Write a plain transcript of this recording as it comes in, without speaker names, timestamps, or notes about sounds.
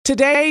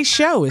Today's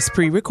show is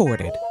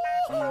pre-recorded.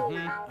 Y'all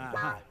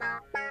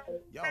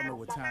know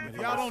what time it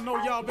is. Y'all don't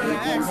know, y'all better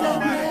ask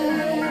somebody.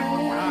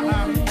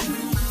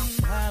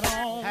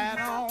 Hat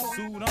on,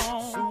 suit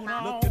on,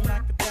 looking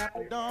like a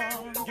dapper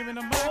dog, giving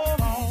them all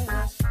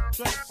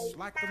dressed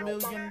like $1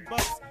 million,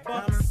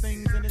 diamond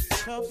things in its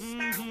cuffs.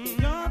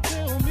 Y'all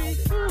tell me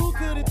who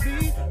could it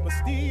be but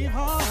Steve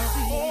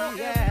Harvey?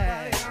 Everybody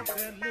out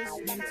there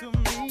listening to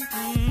me,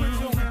 put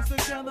your hands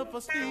together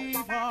for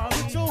Steve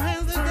Harvey. Put your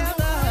hands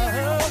together.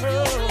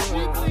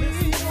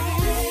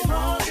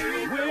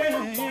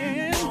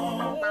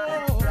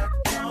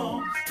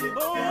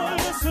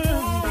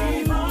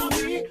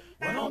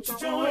 Why don't you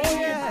join me?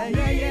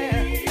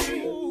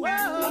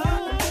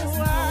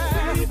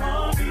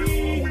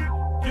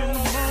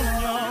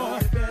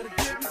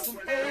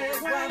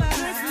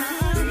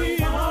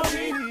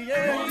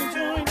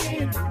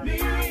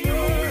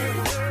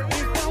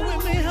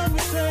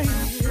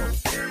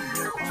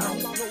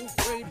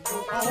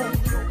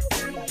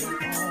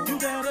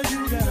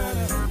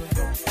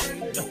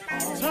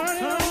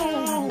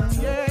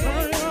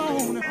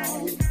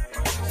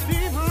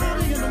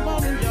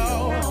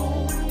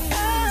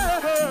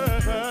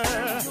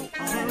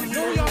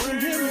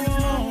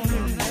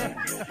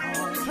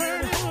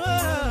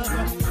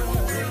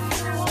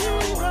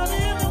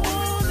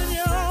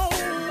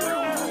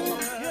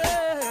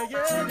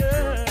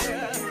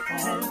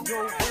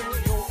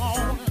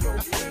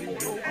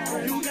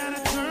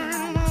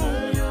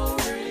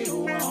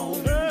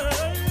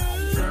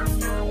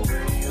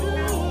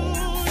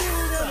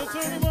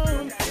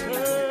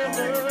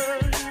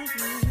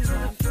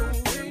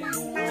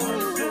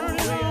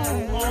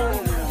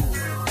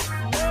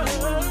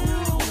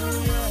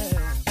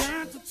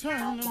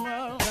 Turn them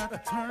out. Got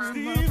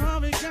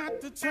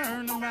to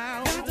turn them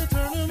out. Got to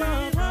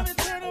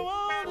turn them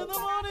on in the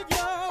morning,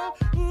 y'all.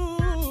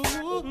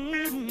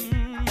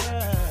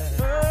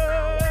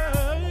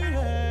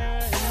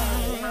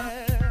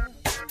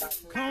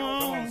 Come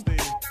on,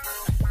 Steve.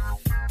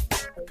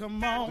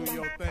 Come on. Do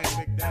your thing,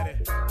 Big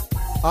Daddy.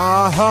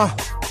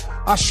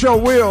 I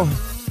sure will.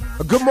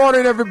 Good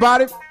morning,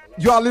 everybody.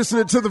 Y'all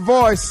listening to The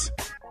Voice.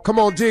 Come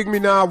on, dig me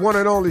now. One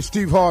and only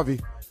Steve Harvey.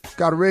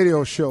 Got a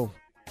radio show.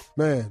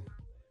 Man.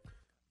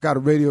 Got a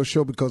radio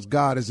show because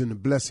God is in the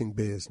blessing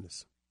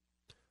business.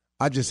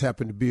 I just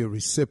happen to be a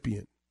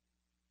recipient.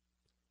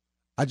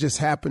 I just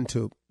happen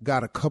to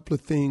got a couple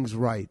of things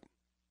right.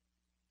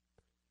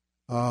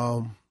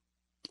 And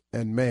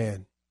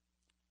man,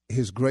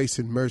 his grace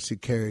and mercy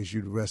carries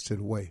you the rest of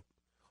the way.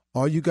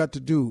 All you got to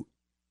do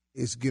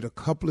is get a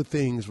couple of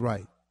things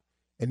right,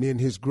 and then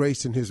his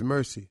grace and his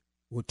mercy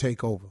will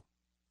take over.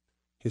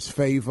 His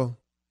favor,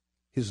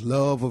 his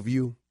love of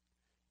you.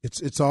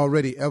 It's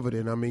already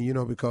evident. I mean,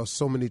 because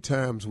so many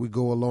times we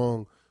go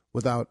along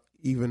without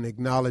even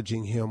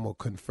acknowledging him or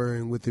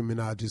conferring with him in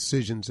our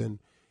decisions, and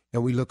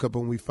we look up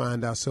and we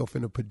find ourselves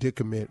in a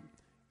predicament,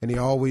 and he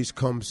always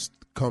comes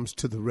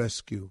to the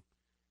rescue.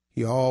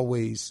 He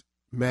always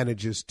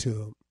manages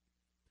to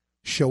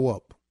show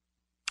up.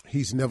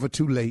 He's never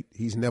too late.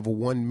 He's never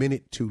 1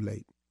 minute too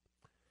late.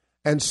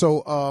 And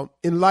so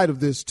in light of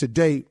this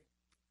today,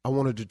 I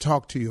wanted to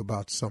talk to you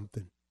about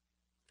something.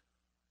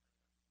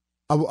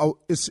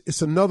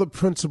 It's another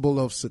principle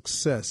of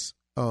success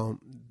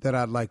that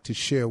I'd like to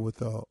share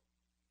with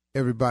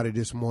everybody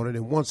this morning.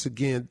 And once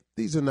again,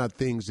 these are not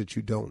things that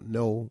you don't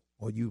know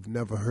or you've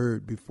never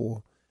heard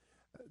before.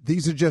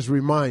 These are just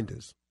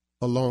reminders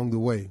along the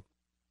way.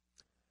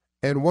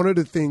 And one of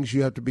the things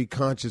you have to be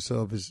conscious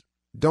of is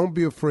don't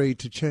be afraid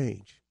to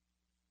change.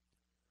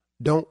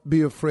 Don't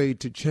be afraid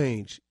to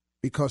change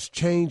because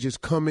change is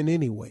coming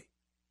anyway.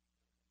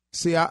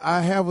 See, I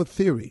have a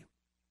theory.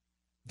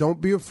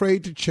 Don't be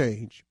afraid to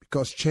change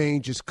because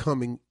change is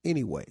coming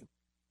anyway.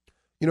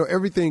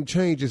 Everything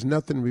changes.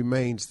 Nothing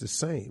remains the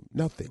same.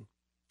 Nothing.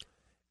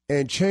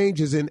 And change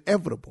is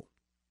inevitable.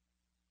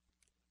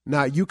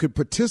 Now, you can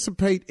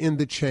participate in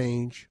the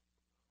change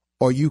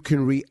or you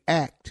can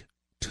react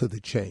to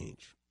the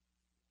change.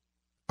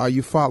 Are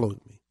you following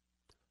me?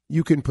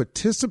 You can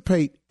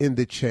participate in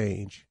the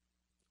change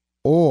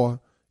or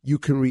you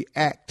can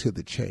react to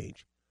the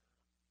change.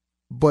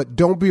 But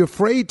don't be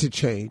afraid to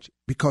change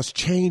because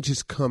change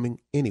is coming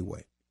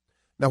anyway.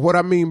 Now, what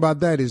I mean by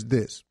that is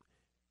this.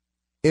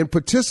 In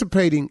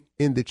participating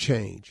in the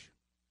change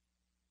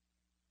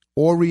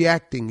or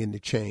reacting in the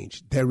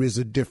change, there is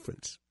a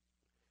difference.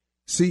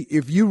 See,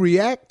 if you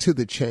react to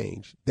the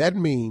change, that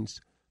means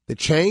the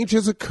change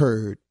has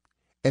occurred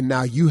and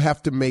now you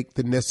have to make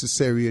the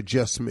necessary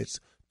adjustments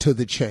to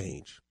the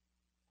change.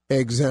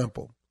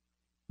 Example.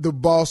 The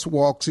boss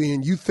walks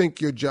in, you think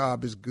your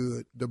job is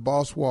good. The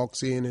boss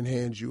walks in and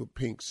hands you a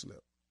pink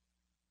slip.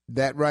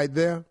 That right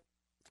there,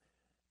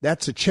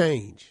 that's a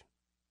change.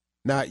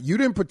 Now, you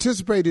didn't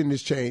participate in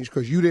this change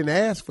because you didn't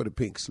ask for the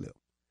pink slip.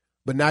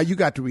 But now you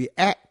got to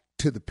react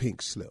to the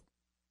pink slip.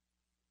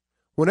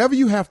 Whenever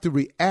you have to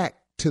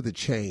react to the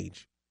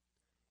change,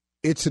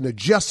 it's an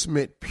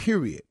adjustment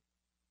period.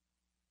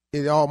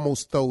 It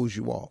almost throws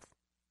you off.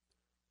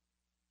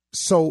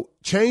 So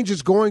change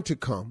is going to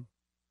come.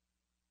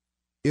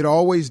 It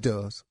always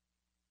does.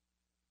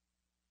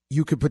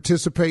 You can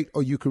participate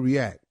or you can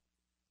react.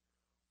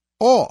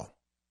 Or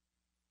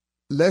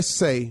let's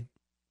say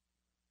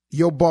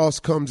your boss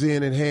comes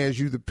in and hands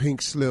you the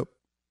pink slip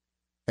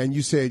and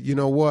you said, you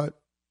know what?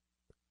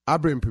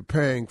 I've been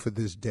preparing for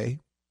this day.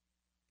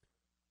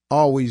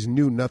 Always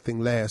knew nothing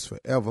lasts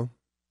forever.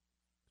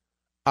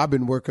 I've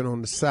been working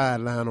on the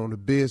sideline on the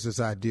business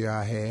idea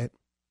I had.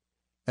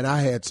 And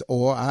I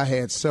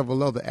had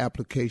several other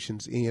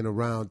applications in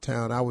around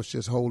town. I was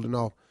just holding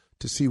off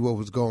to see what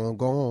was going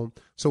on.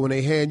 So when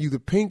they hand you the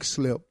pink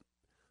slip,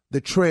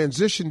 the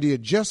transition, the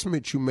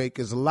adjustment you make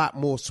is a lot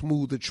more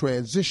smoother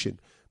transition,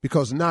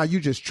 because now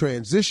you just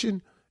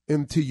transition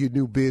into your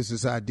new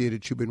business idea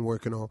that you've been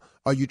working on,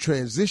 or you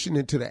transition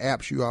into the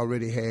apps you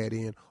already had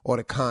in, or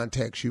the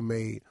contacts you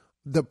made,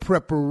 the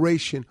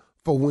preparation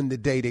for when the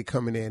day they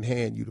come in there and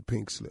hand you the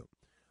pink slip.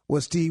 Well,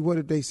 Steve, what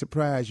if they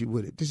surprise you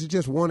with it? This is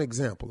just one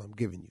example I'm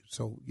giving you.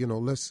 So,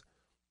 let's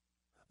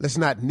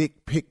not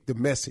nitpick the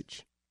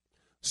message.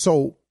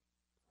 So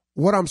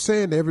what I'm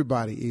saying to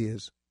everybody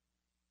is,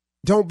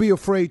 don't be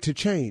afraid to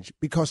change,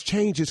 because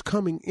change is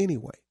coming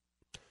anyway.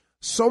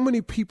 So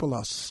many people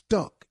are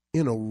stuck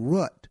in a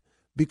rut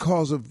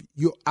because of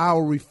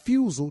our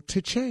refusal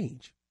to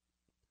change.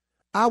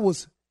 I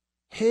was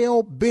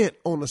hell bent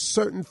on a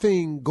certain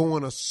thing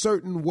going a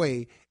certain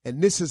way,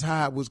 and this is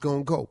how it was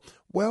going to go.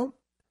 Well,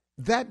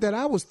 that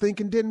I was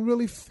thinking didn't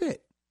really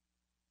fit.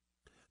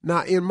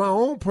 Now, in my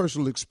own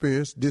personal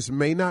experience, this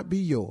may not be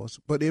yours,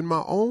 but in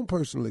my own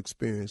personal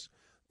experience,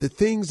 the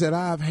things that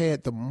I've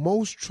had the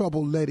most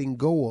trouble letting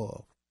go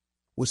of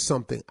was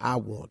something I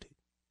wanted.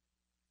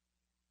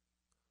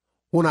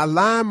 When I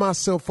lined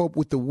myself up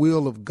with the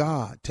will of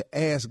God to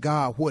ask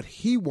God what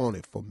he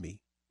wanted for me,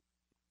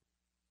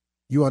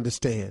 you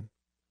understand,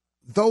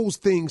 those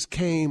things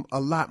came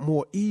a lot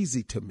more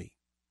easy to me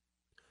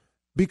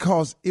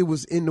because it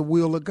was in the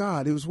will of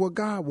God. It was what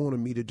God wanted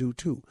me to do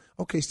too.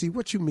 Okay, Steve,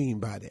 what you mean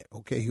by that?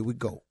 Okay, here we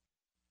go.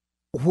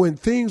 When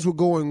things were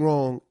going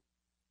wrong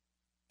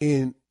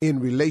in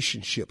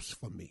relationships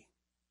for me,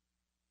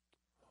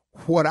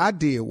 what I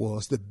did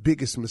was, the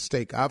biggest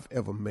mistake I've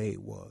ever made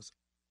was,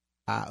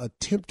 I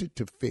attempted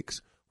to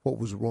fix what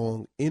was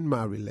wrong in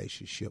my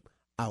relationship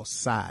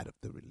outside of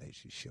the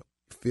relationship.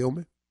 You feel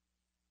me?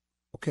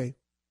 Okay.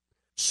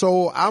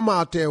 So I'm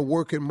out there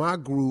working my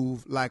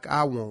groove like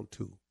I want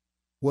to.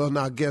 Well,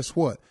 now guess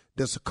what?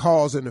 There's a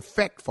cause and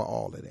effect for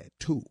all of that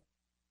too.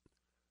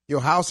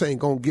 Your house ain't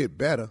going to get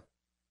better.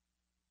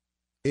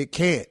 It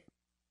can't.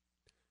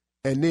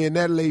 And then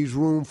that leaves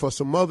room for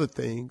some other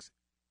things.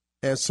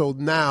 And so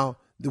now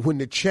when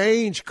the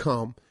change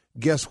come,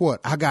 guess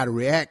what? I got to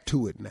react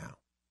to it now.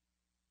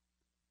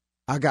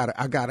 I got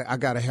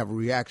to have a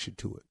reaction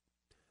to it.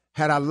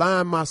 Had I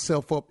lined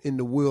myself up in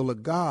the will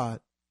of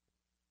God,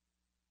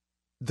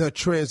 the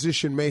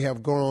transition may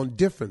have gone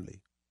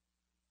differently.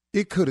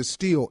 It could have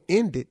still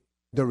ended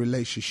the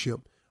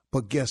relationship,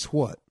 but guess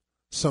what?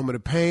 Some of the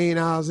pain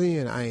I was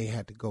in, I ain't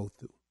had to go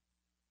through.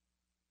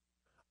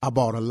 I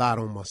bought a lot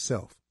on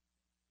myself.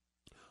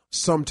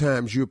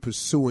 Sometimes you're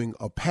pursuing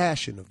a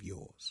passion of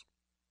yours.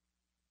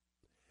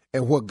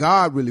 And what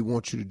God really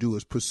wants you to do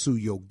is pursue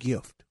your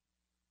gift.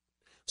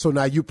 So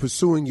now you're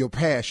pursuing your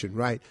passion,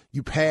 right?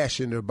 You're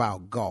passionate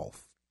about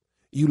golf.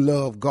 You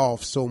love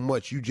golf so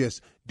much, you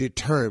just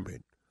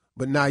determined.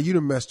 But now you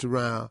done messed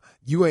around.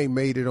 You ain't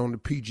made it on the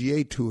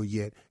PGA Tour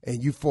yet,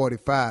 and you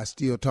 45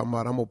 still talking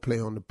about, I'm going to play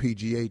on the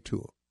PGA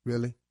Tour.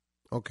 Really?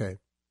 Okay.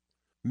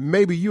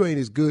 Maybe you ain't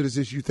as good as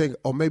this you think,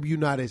 or maybe you're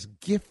not as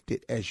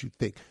gifted as you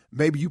think.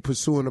 Maybe you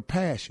pursuing a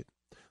passion.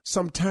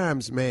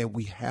 Sometimes, man,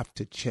 we have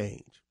to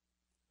change.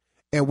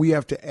 And we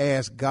have to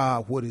ask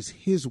God what is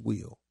his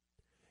will.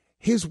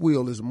 His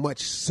will is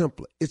much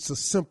simpler. It's a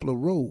simpler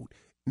road.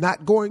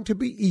 Not going to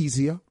be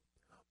easier.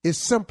 It's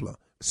simpler.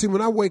 See,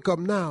 when I wake up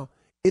now,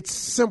 it's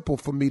simple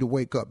for me to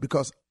wake up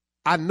because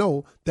I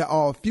know there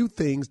are a few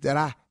things that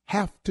I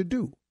have to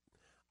do.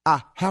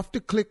 I have to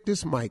click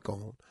this mic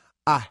on.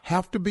 I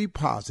have to be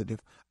positive.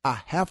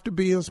 I have to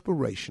be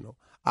inspirational.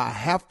 I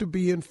have to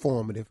be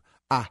informative.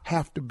 I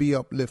have to be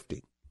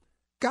uplifting.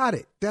 Got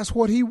it. That's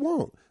what he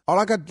wants. All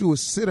I got to do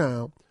is sit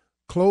down,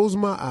 close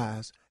my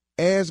eyes,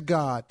 ask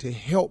God to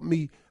help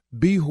me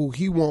be who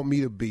he wants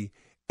me to be.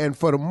 And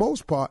for the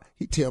most part,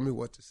 he tell me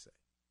what to say.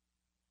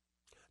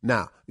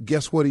 Now,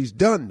 guess what he's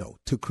done, though,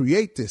 to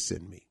create this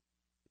in me?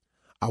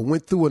 I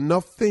went through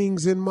enough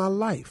things in my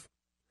life.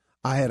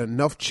 I had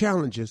enough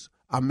challenges.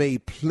 I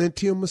made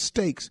plenty of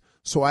mistakes.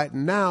 So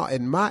now,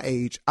 at my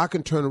age, I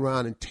can turn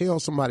around and tell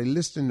somebody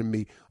listening to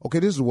me, okay,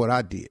 this is what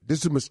I did. This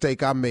is a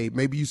mistake I made.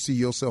 Maybe you see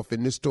yourself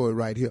in this story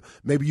right here.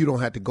 Maybe you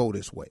don't have to go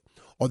this way.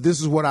 Or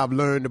this is what I've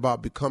learned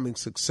about becoming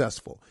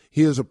successful.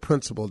 Here's a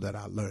principle that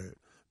I learned.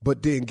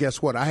 But then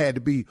guess what? I had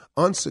to be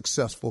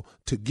unsuccessful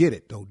to get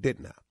it, though,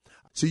 didn't I?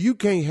 So you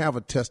can't have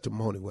a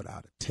testimony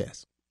without a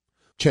test.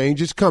 Change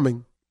is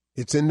coming.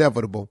 It's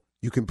inevitable.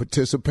 You can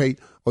participate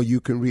or you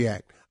can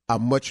react. I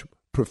much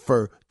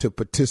prefer to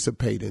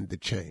participate in the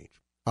change.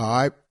 All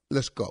right,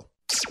 let's go.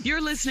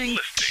 You're listening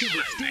to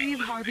the Steve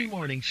Harvey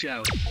Morning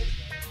Show.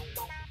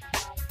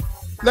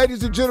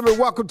 Ladies and gentlemen,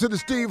 welcome to the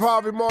Steve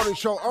Harvey Morning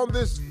Show. On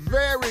this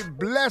very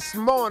blessed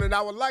morning,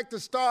 I would like to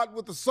start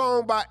with a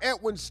song by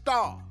Edwin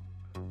Starr.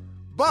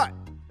 But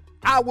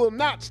I will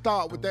not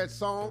start with that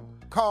song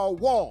called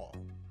War.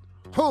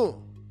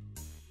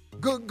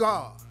 Good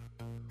God.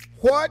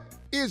 What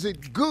is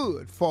it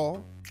good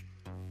for?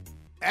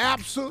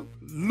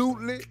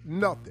 Absolutely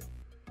nothing.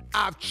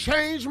 I've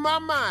changed my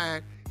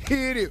mind.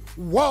 Hit it.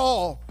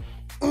 War.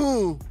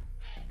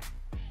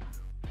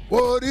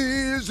 What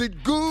is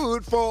it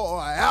good for?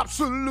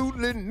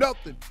 Absolutely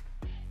nothing.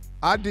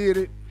 I did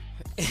it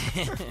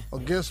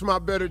against my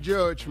better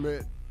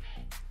judgment.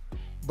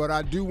 But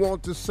I do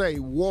want to say,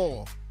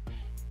 war,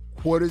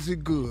 what is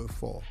it good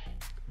for?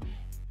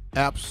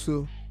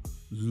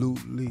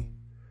 Absolutely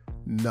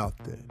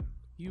nothing.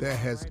 There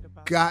has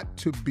got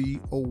to be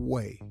a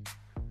way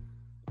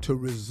to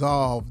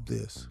resolve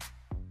this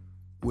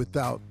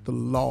without the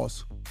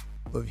loss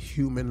of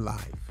human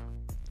life.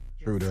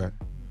 True that.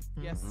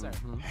 Yes, sir.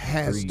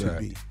 Has to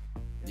be.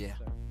 Yeah.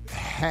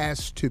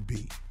 Has to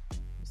be.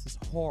 This is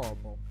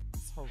horrible.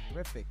 It's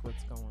horrific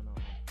what's going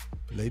on.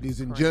 Ladies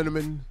and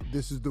gentlemen,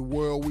 this is the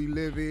world we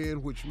live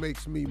in, which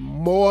makes me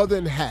more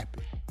than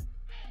happy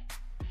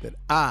that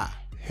I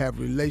have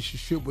a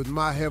relationship with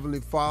my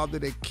Heavenly Father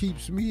that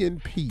keeps me in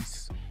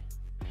peace.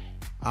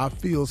 I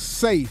feel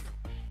safe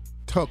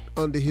tucked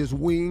under His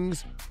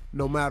wings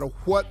no matter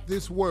what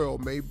this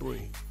world may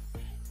bring.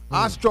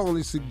 I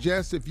strongly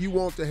suggest, if you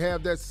want to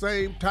have that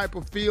same type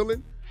of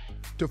feeling,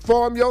 to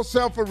form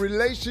yourself a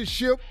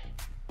relationship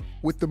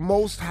with the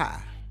Most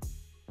High.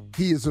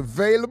 He is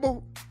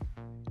available.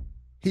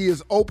 He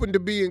is open to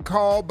being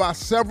called by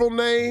several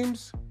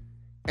names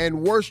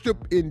and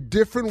worshiped in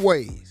different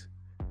ways.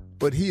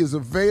 But He is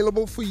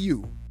available for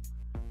you.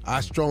 I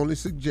strongly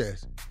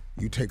suggest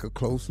you take a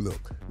close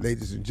look.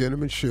 Ladies and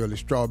gentlemen, Shirley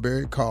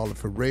Strawberry, Carla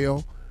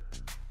Farrell,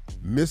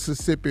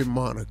 Mississippi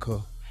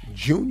Monica,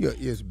 Junior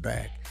is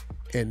back,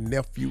 and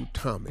nephew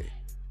Tommy.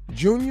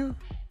 Junior,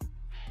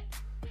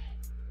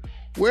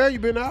 well, you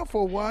been out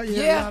for a while.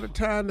 You had a lot of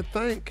time to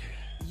think.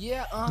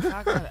 Yeah, I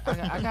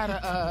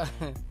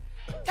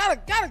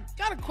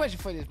got a question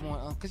for this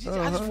morning, because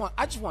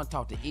I just want to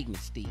talk to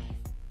ignorant Steve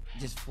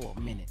just for a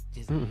minute.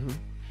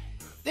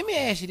 Let me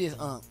ask you this,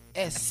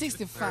 at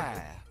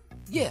 65,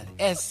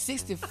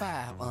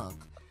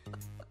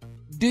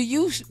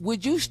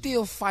 would you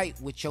still fight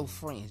with your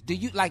friends? Do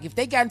you, like, if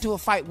they got into a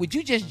fight, would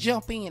you just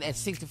jump in at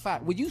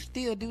 65? Would you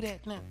still do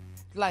that now?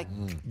 Like,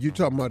 you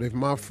talking about if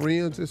my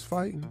friends is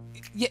fighting?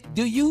 Yeah,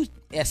 do you,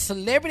 as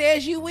celebrity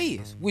as you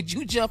is, would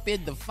you jump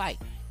in the fight?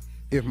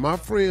 If my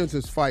friends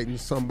is fighting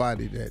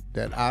somebody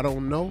that I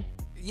don't know,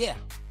 yeah,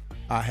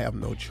 I have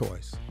no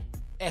choice.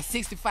 At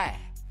 65,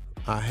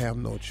 I have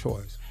no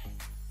choice.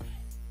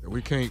 We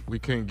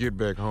can't get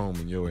back home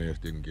and your ass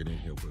didn't get in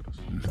here with us.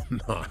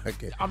 No, I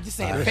can't. I'm just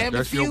saying,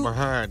 Family Feud. Your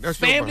behind. That's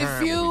Family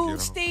your behind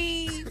Feud,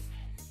 Steve.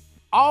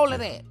 All of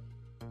that.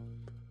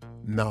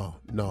 No.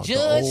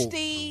 Judge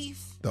Steve.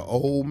 The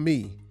old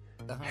me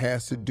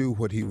has to do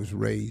what he was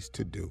raised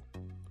to do.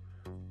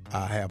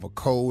 I have a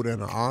code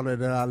and an honor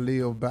that I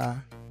live by.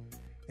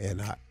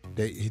 And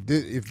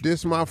if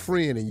this my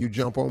friend and you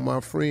jump on my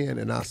friend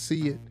and I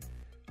see it,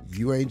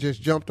 you ain't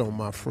just jumped on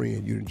my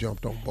friend, you done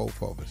jumped on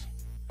both of us.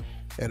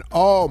 And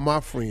all my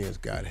friends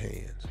got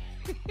hands.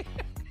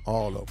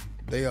 All of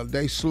them.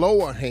 They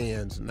slower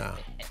hands now.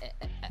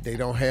 They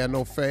don't have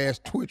no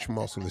fast twitch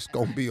muscle. It's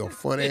going to be a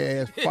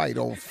funny-ass fight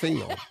on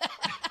film.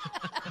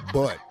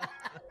 But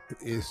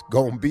it's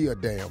going to be a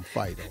damn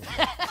fight on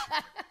film.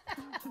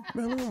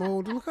 Man, I'm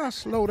old. Look how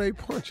slow they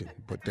punching.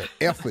 But the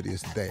effort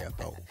is there,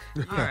 though.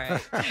 All right.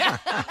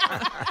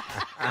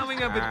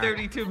 Coming up at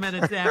 32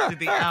 minutes after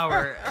the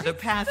hour, the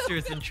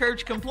pastors and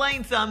church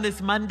complaints on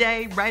this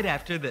Monday, right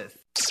after this.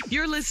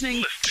 You're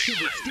listening to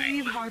the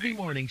Steve Harvey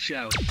Morning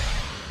Show.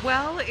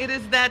 Well, it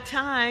is that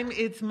time.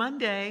 It's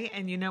Monday,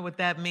 and you know what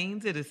that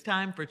means. It is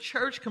time for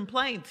church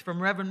complaints from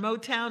Reverend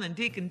Motown and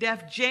Deacon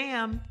Def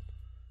Jam.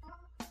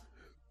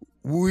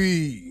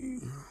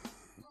 We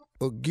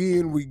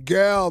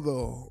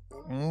gather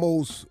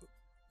most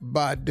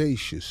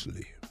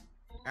bodaciously,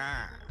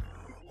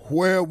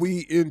 where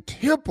we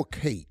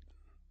intemperate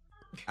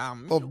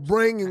of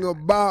bringing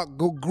about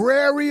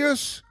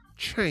gregarious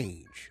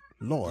change.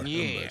 Lord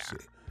have mercy.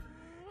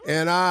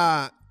 And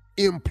I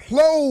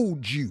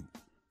implode you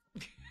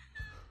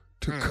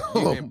to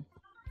come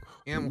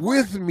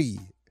with me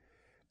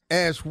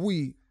as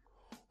we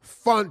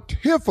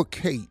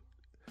pontificate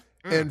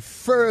and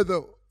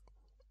further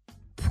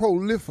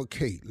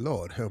prolificate.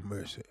 Lord have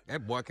mercy.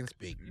 That boy can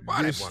speak.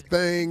 This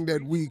thing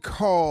that we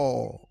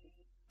call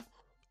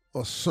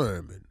a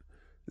sermon.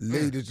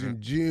 Ladies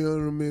and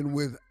gentlemen,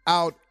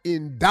 without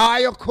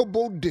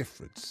indicable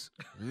difference.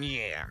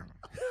 Yeah.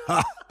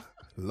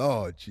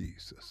 Lord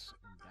Jesus.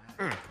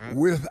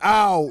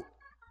 Without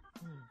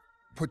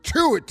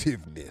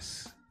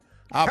perturbativeness,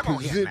 I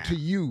present to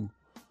you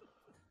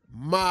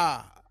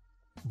my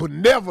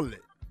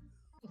benevolent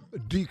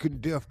Deacon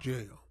Def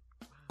Jam.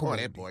 Boy,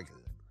 that boy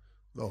good.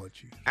 Lord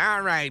Jesus.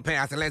 All right,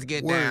 Pastor, let's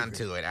get down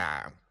to it.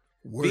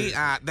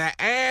 The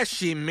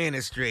Ashy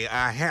Ministry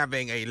are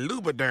having a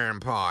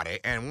Lubriderm party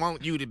and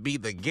want you to be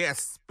the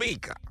guest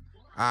speaker.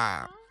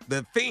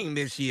 The theme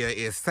this year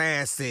is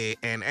sassy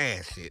and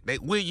ashy.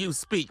 Will you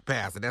speak,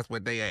 Pastor? That's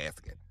what they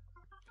asking.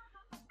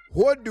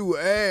 What do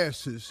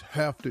asses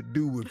have to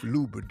do with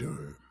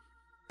Lubriderm?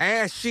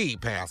 Ashy,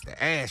 Pastor,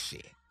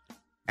 ashy.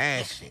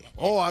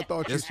 Oh, I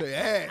thought you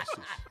said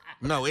asses.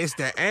 No, it's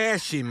the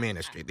Ashy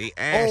Ministry. The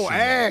Ashy. Oh,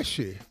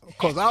 Ashy.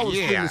 Because I was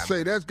going to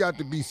say that's got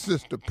to be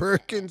Sister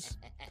Perkins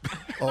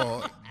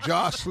or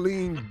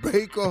Jocelyn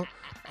Baker.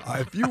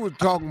 If you were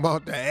talking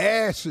about the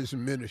Ashes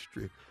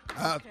Ministry,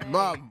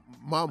 my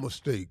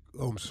mistake.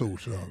 I'm so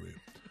sorry.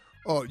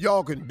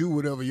 Y'all can do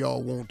whatever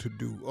y'all want to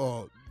do.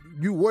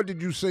 What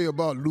did you say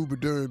about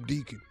Lubriderm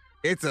Deacon?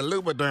 It's a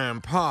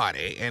Lubriderm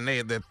party, and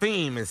the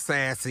theme is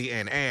sassy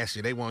and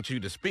ashy. They want you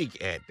to speak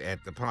at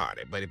the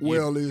party. But if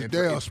is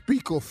there a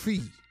speaker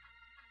fee?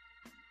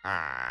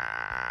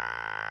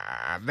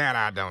 That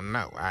I don't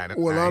know.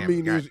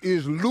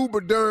 Is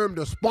Lubriderm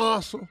the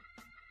sponsor?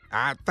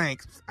 I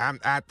think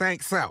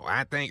so.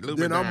 I think Lubriderm.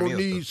 Then I'm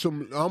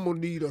gonna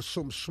need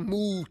some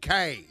smooth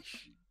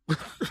cash.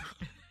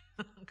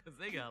 Because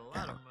they got a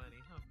lot of money.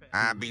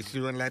 I'll be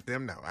sure and let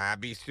them know.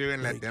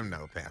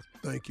 Pastor.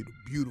 Thank you, the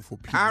beautiful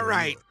people. All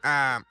right.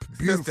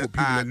 Beautiful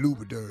people at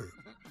Lubriderm.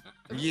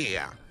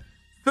 Yeah.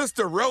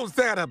 Sister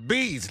Rosetta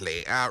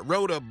Beasley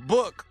wrote a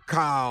book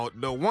called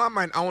The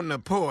Woman on the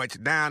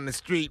Porch Down the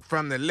Street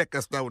from the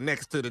Liquor Store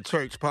Next to the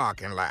Church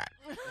Parking Lot.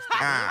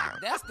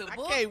 That's the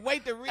book? I can't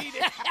wait to read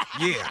it.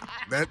 Yeah,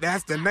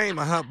 that's the name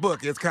of her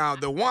book. It's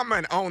called The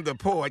Woman on the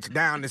Porch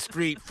Down the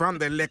Street from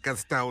the Liquor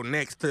Store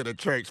Next to the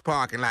Church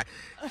Parking Lot.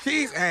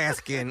 She's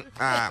asking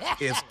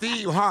if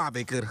Steve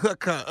Harvey could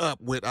hook her up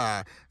with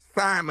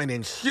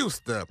Simon &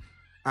 Schuster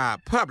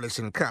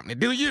Publishing Company.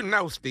 Do you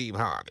know Steve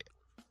Harvey?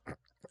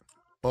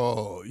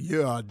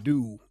 Yeah, I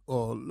do.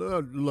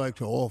 I'd like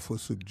to offer a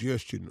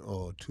suggestion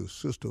to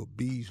Sister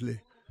Beasley.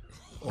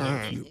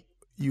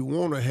 You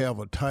want to have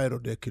a title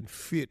that can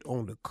fit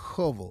on the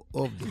cover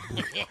of the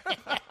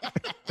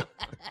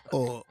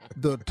book.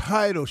 The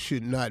title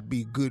should not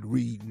be good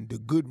reading. The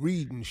good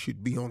reading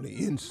should be on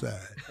the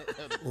inside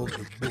of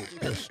the book.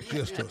 That's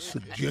just a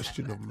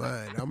suggestion of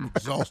mine. I'm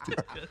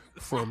exhausted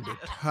from the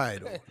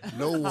title.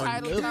 No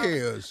one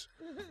cares.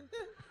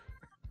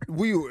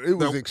 It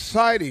was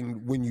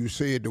exciting when you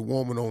said the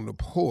woman on the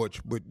porch,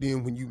 but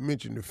then when you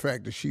mentioned the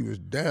fact that she was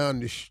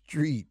down the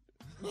street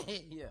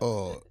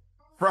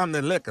from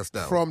the liquor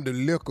store. From the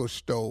liquor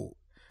store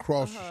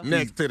across the street.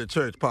 Next to the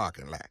church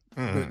parking lot.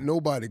 Mm-hmm. But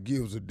nobody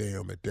gives a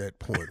damn at that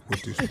point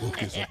what this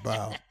book is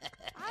about.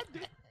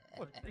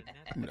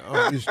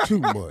 No, it's too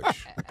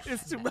much.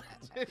 It's too much.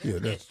 Yeah,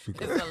 that's too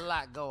much. There's a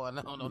lot going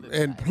on this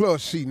And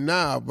plus, see,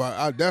 now,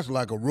 that's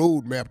like a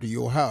road map to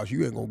your house.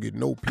 You ain't going to get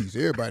no peace.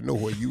 Everybody know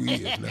where you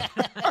is now.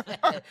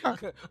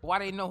 Why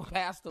they know,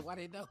 Pastor? Why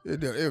they know?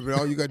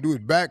 All you got to do is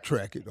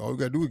backtrack it. All you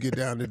got to do is get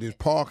down to this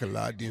parking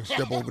lot, then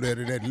step over there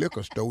to that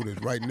liquor store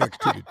that's right next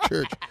to the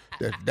church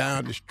that's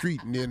down the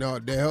street, and then her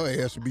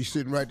ass will be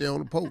sitting right there on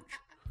the porch.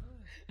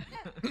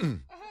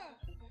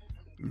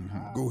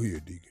 Go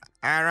ahead, Deacon.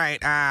 All right,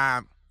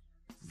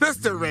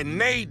 Sister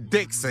Renee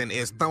Dixon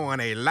is throwing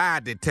a lie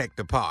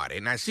detector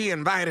party. Now, she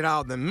invited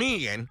all the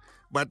men,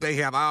 but they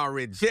have all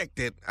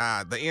rejected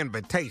the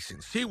invitation.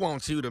 She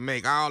wants you to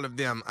make all of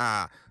them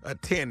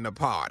attend the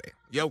party.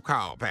 Your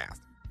call,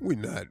 Pastor. We're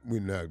not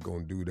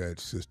going to do that,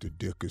 Sister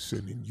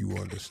Dickerson, and you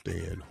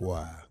understand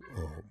why.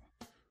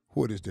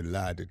 What is the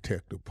lie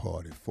detector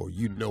party for?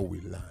 You know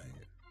we lying.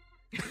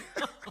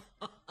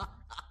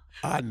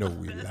 I know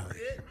we lying.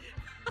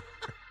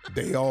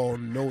 They all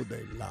know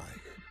they lying.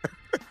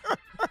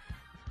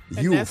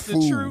 You that's a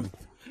fool. The truth.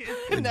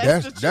 And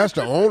that's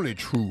the only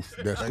truth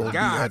that's going to be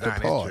at the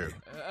party.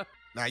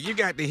 Now, you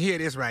got to hear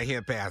this right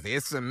here, Pastor.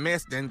 It's some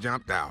mess done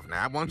jumped off.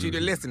 Now, I want you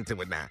to listen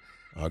to it now.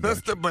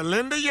 Sister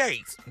Belinda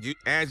Yates,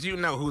 as you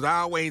know, who's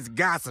always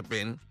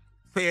gossiping,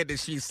 said that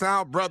she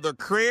saw Brother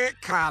Craig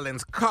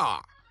Collins'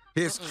 car,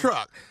 his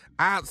truck,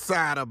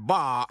 outside a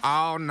bar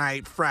all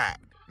night Friday.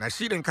 Now,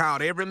 she done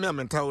called every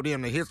member and told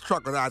him that his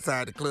truck was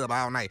outside the club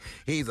all night.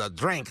 He's a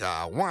drinker,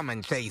 a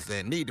woman chaser,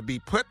 and need to be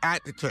put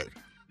out the church.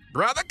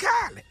 Brother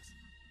Collins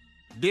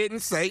didn't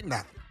say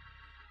nothing.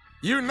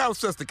 You know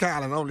Sister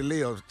Collins only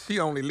lives,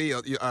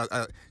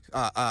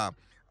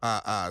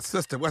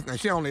 Sister, what's her name?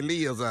 She only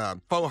lives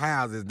 4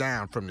 houses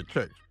down from the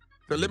church.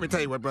 So let me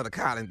tell you what Brother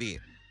Collins did.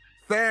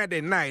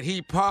 Saturday night,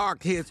 he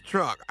parked his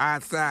truck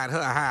outside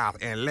her house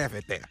and left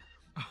it there.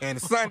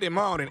 And Sunday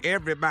morning,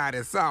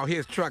 everybody saw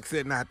his truck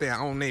sitting out there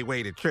on their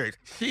way to church.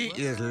 She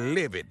is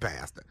livid,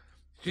 Pastor.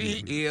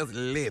 She is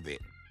livid.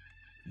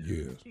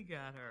 Yes. He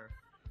got her.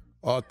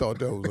 I thought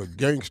that was a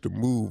gangster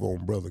move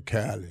on Brother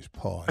Kylie's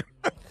part.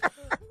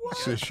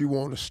 Since she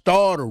want to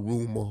start a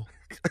rumor,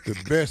 the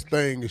best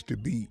thing is to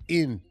be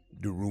in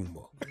the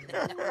rumor.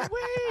 Got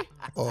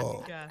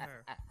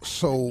her.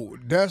 So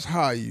that's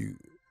how you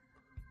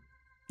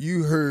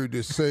heard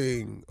the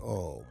saying,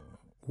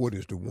 what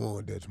is the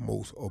one that's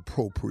most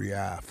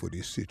appropriate for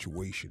this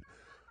situation?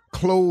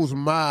 Closed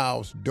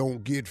mouths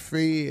don't get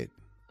fed.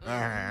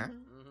 Uh-huh.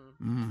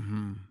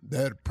 Mm-hmm.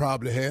 That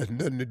probably has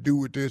nothing to do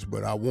with this,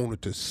 but I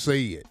wanted to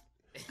say it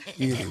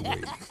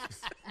anyway.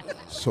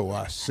 So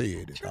I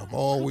said it. I've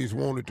always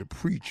wanted to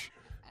preach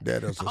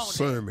that as a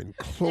sermon.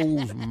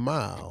 Closed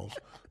mouths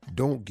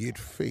don't get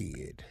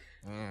fed.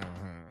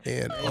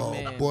 And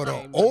but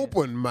an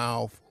open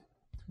mouth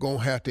gonna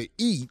have to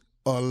eat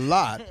a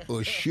lot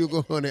of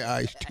sugar honey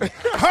iced tea.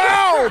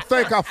 I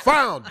think I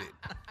found it.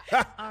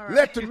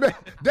 Right.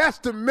 That's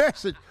the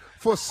message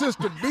for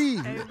Sister B.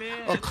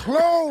 A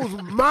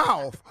closed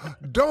mouth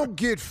don't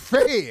get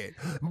fed,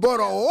 but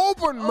an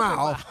open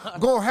mouth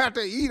gonna have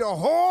to eat a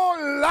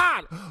whole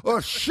lot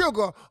of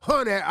sugar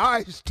honey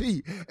iced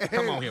tea. And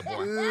come on here,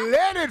 boy.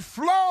 Let it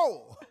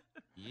flow.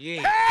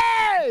 Yeah.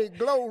 Hey,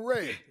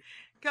 glory.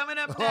 Coming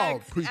up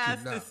next,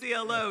 Ask the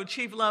CLO,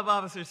 Chief Love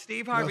Officer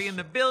Steve Harvey in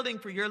the building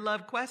for your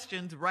love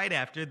questions right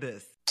after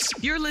this.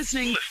 You're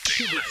listening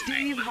to the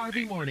Steve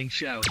Harvey Morning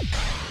Show.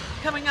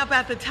 Coming up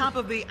at the top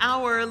of the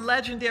hour,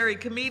 legendary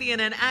comedian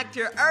and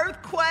actor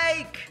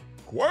Earthquake.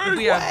 He'll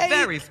be a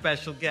very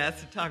special guest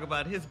to talk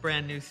about his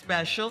brand new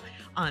special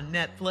on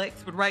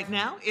Netflix. But right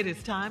now, it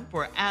is time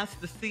for Ask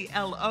the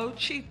CLO.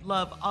 Chief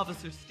Love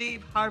Officer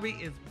Steve Harvey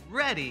is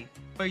ready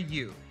for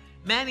you.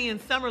 Manny in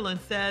Summerlin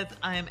says,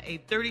 I am a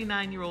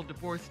 39-year-old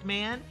divorced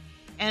man,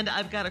 and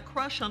I've got a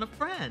crush on a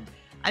friend.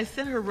 I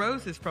sent her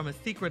roses from a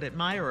secret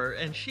admirer,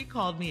 and she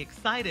called me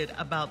excited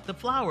about the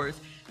flowers,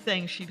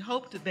 saying she'd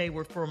hoped they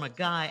were from a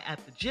guy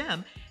at the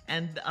gym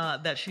and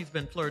that she's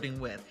been flirting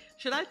with.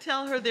 Should I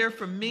tell her they're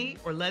from me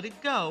or let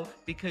it go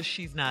because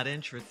she's not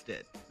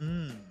interested?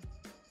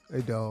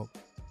 Hey, dog.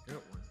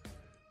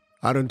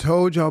 I done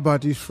told y'all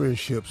about these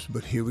friendships,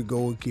 but here we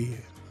go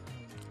again.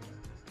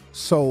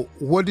 So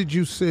what did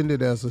you send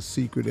it as a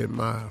secret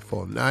admirer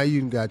for? Now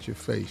you got your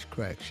face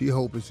cracked. She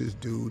hoping it's this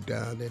dude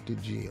down at the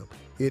gym.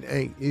 It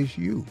ain't. It's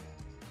you.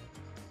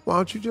 Why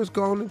don't you just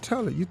go on and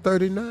tell her? You're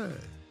 39.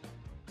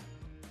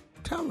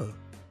 Tell her.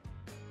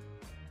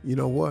 You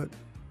know what?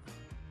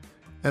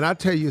 And I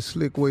tell you a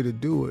slick way to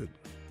do it.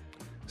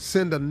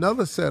 Send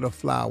another set of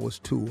flowers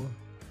to her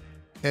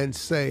and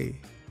say,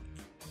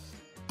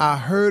 I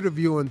heard of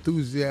your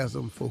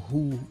enthusiasm for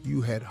who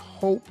you had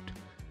hoped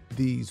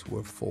these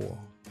were for,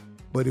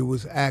 but it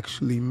was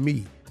actually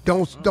me.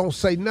 Don't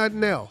say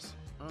nothing else.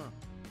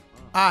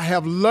 I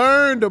have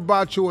learned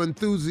about your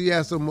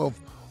enthusiasm of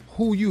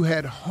who you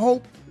had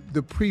hoped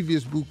the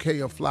previous bouquet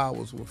of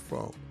flowers were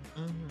from,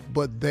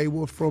 but they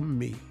were from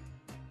me.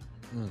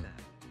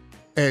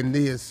 And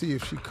then see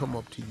if she come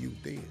up to you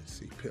then,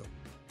 see, Pimp.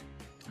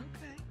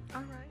 Okay,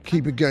 all right.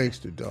 Keep it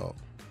gangster, dog.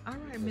 All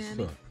right,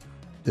 Manny.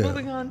 Yeah.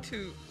 Moving on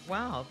to,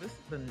 wow, this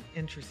is an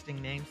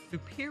interesting name,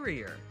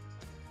 Superior.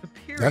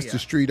 That's the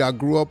street I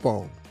grew up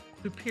on.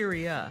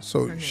 Superior.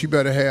 So she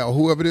better have,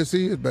 whoever this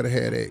is, better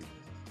have that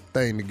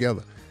thing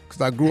together.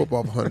 Because I grew up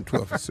off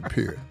 112th and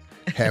Superior.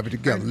 Have it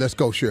together. Let's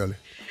go, Shirley.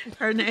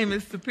 Her name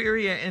is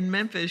Superior in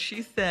Memphis.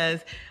 She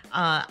says,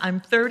 I'm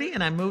 30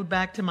 and I moved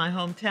back to my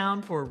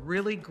hometown for a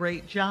really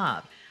great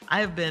job. I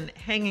have been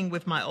hanging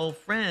with my old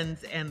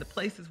friends, and the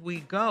places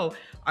we go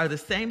are the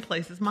same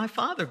places my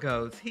father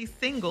goes. He's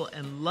single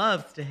and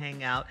loves to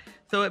hang out,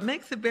 so it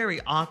makes it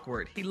very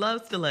awkward. He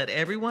loves to let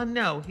everyone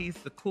know he's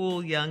the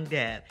cool young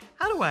dad.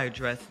 How do I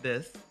address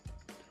this?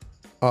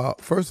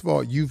 First of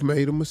all, you've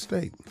made a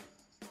mistake.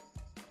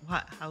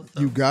 How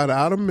so? You got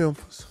out of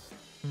Memphis.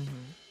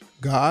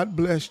 God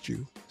blessed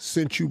you,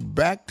 sent you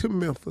back to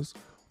Memphis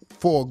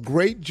for a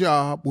great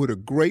job with a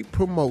great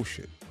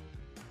promotion.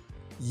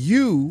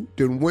 You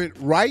then went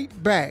right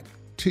back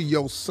to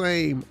your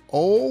same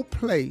old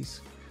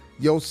place,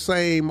 your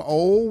same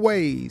old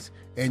ways,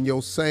 and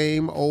your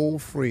same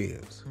old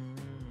friends.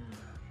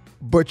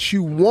 But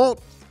you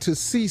want to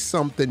see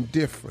something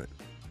different.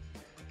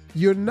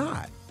 You're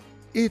not.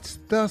 It's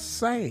the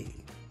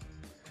same.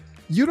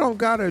 You don't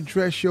got to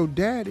address your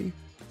daddy.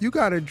 You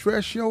got to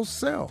address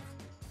yourself.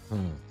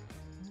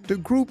 The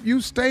group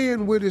you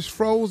staying with is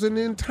frozen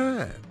in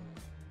time.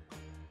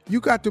 You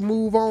got to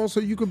move on so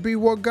you can be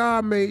what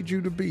God made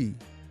you to be.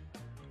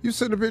 You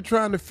sitting up here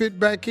trying to fit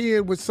back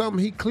in with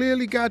something he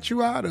clearly got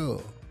you out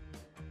of.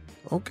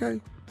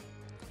 Okay.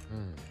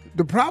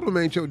 The problem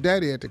ain't your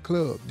daddy at the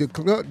club.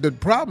 The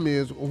problem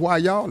is why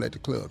y'all at the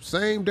club.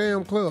 Same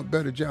damn club,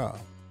 better job.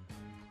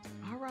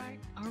 All right.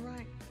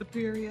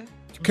 Superior.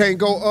 You can't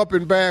go up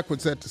and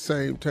backwards at the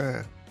same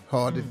time.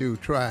 Hard to do.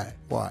 Try it.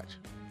 Watch.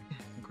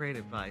 Great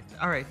advice.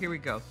 All right, here we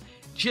go.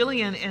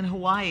 Jillian in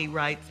Hawaii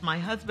writes, my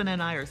husband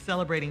and I are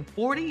celebrating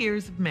 40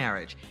 years of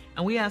marriage,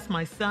 and we asked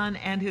my son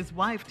and his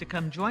wife to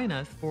come join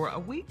us for a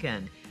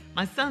weekend.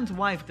 My son's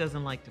wife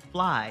doesn't like to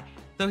fly,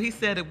 so he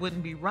said it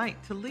wouldn't be right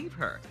to leave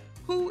her.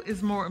 Who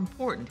is more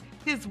important,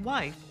 his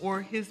wife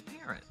or his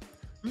parents?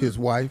 His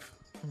wife.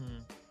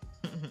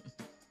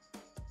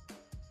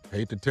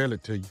 Hate to tell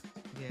it to you.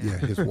 Yeah,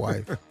 his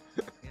wife.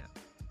 Yeah.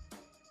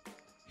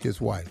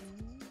 His wife.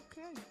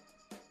 Okay.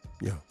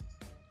 Yeah.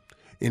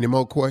 Any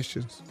more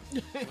questions?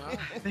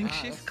 I think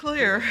she's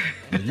clear.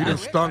 And you done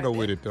stung her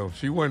with it, though.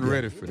 She wasn't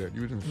ready for that.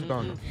 You done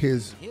stung her.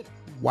 His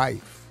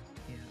wife.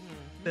 Yeah.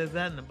 Says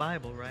that in the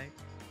Bible, right?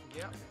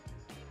 Yep.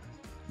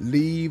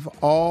 Leave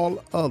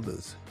all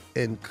others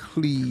and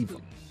cleave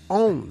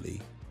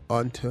only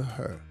unto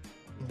her.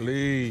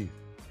 Leave.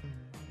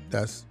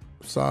 That's,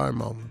 sorry,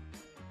 Mama.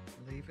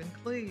 Leave and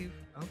cleave.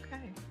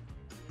 Okay.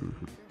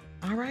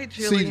 All right,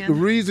 See, Jillian. the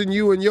reason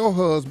you and your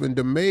husband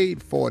have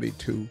made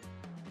 42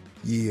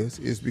 years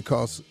is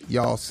because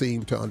y'all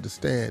seem to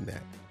understand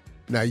that.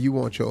 Now you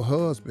want your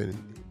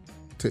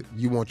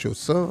you want your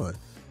son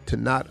to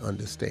not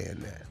understand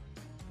that.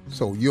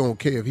 So you don't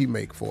care if he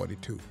make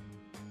 42.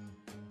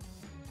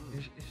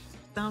 It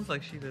sounds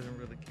like she doesn't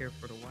really care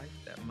for the wife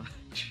that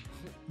much.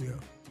 Yeah.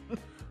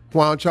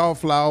 Why don't y'all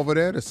fly over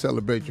there to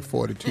celebrate your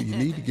 42? You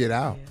need to get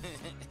out.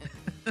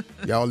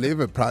 Y'all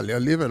probably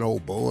live in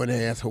old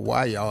boring-ass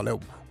Hawaii, all that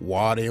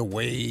water and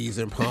waves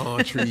and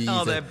palm trees.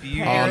 All that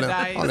beauty. All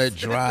that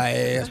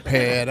dry-ass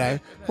paradise.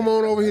 Come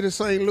on over here to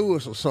St.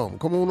 Louis or something.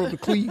 Come on over to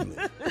Cleveland.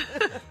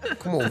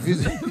 Come on,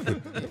 visit.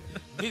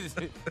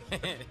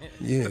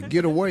 Yeah,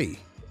 get away.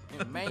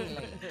 Mainly.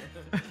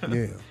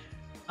 Yeah.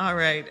 All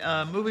right,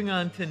 moving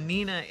on to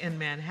Nina in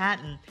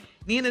Manhattan.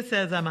 Nina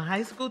says, I'm a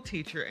high school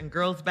teacher and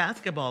girls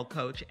basketball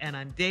coach, and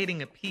I'm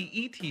dating a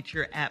PE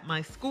teacher at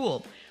my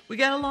school. We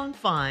get along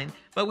fine,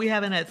 but we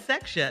haven't had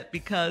sex yet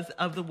because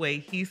of the way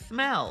he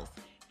smells.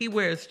 He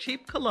wears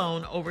cheap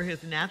cologne over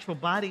his natural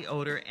body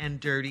odor and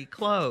dirty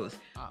clothes.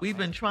 We've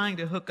been trying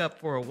to hook up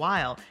for a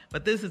while,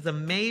 but this is a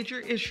major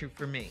issue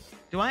for me.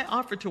 Do I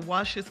offer to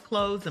wash his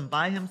clothes and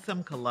buy him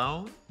some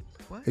cologne?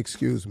 What?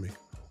 Excuse me.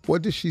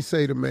 What did she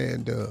say the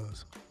man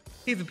does?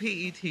 He's a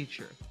PE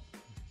teacher.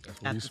 That's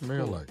what you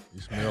smell like.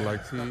 You smell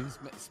like tea.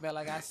 Smell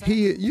like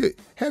outside.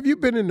 Have you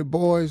been in the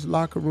boys'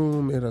 locker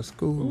room at a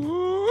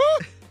school?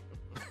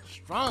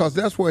 Because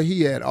that's where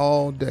he at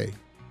all day.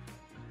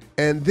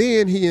 And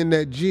then he in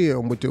that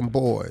gym with them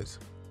boys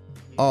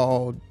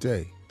all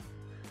day.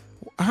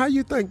 How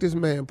you think this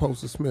man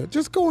supposed to smell?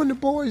 Just go in the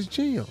boys'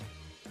 gym.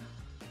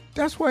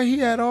 That's where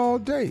he at all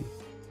day.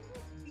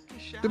 He can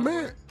shower The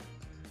man,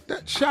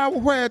 that shower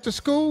where at the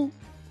school?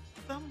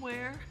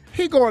 somewhere.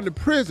 He going to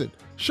prison.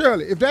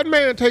 Shirley, if that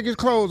man take his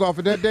clothes off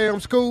at that damn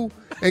school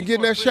and get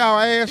in that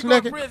shower ass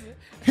naked,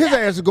 his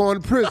ass is going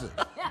to prison.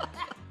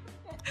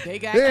 They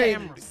got They-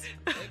 cameras.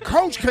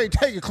 Coach can't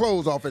take his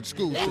clothes off at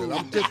school, Shirley.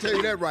 I'm just telling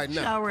you that right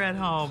now. Shower at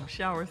home.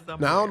 Shower somewhere.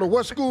 Now, I don't know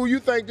what school you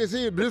think this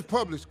is, but it's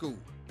public school.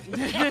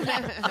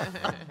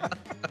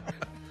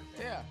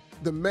 Yeah.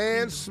 The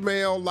man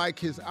smell like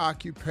his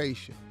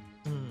occupation.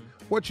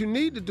 What you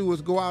need to do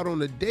is go out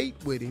on a date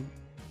with him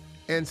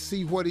and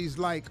see what he's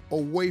like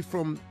away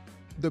from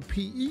the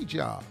PE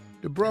job.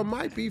 The bruh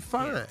might be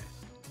fine.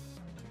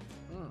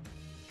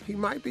 He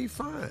might be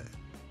fine.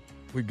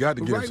 We got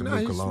to But get him right some now, new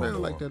he cologne. smell though.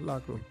 like that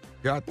locker room.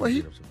 Got to Well,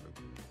 get him some new.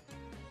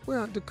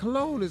 Well, the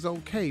cologne is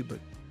okay, but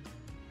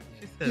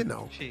She says you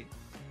know. it's cheap.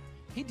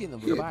 He dealing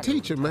with he a body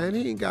teacher, odor. man.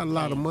 He ain't got a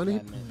lot of money. He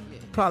Yeah.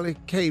 probably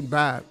can't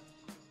buy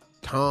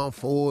Tom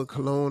Ford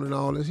cologne and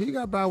all this. He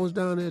got to buy what's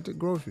down there at the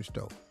grocery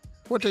store.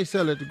 What they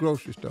sell at the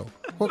grocery store?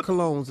 What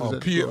colognes is at the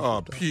grocery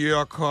store?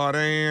 Pierre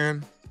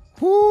Cardin.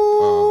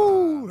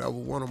 Woo! That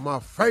was one of my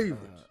favorites.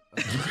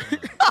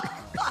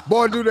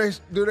 Boy, do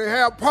they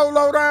have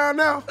Polo down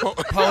there?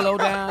 Polo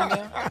down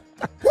there.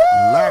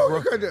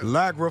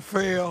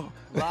 Lagerfeld.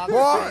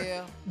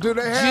 Boy, do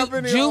they have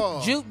any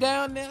Juke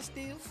down there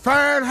still?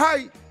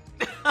 Fahrenheit?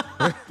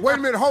 Wait a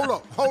minute,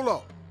 hold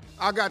up.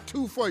 I got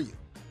two for you.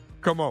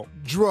 Come on.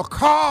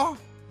 Dracar?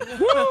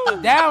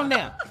 Down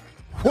there.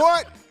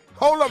 What?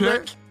 Hold up,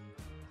 man.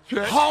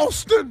 Check.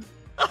 Halston?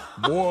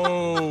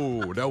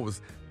 Whoa, that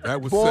was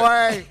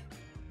Boy,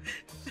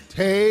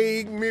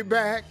 take me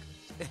back.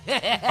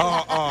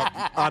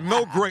 I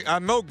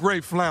know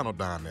great flannel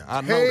down there.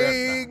 I know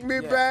Take me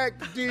back,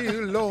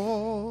 dear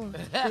Lord,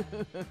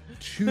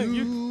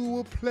 to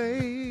a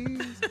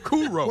place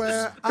Kuros.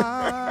 where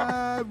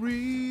I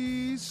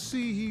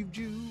received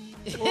you.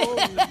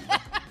 Oh,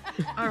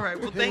 All right.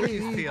 Well, thank you,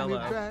 take me CLO.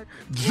 back.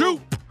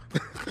 Jupe.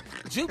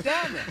 Juke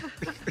down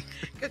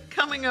there.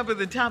 Coming up at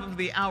the top of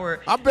the hour,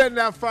 I better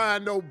not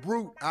find no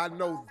brute. I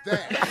know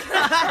that.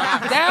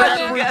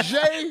 Down there.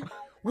 J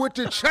with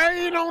the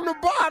chain on the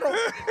bottom.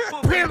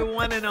 we'll be the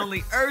one and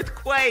only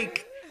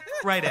Earthquake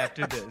right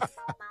after this.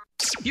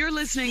 You're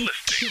listening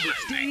to the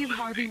Steve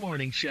Harvey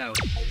Morning Show.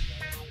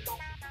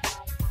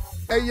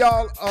 Hey,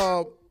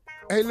 y'all.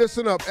 Hey,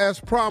 listen up. As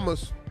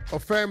promised, a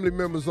family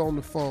member's on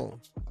the phone.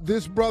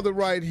 This brother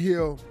right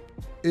here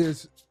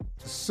is,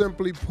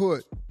 simply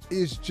put,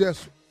 is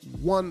just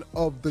one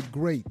of the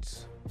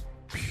greats,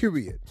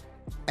 period,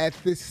 at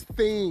this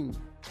thing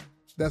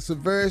that's a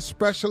very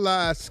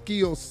specialized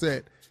skill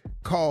set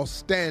called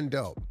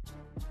stand-up.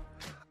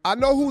 I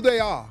know who they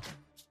are.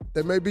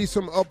 There may be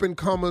some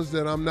up-and-comers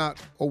that I'm not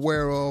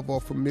aware of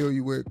or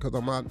familiar with because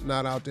I'm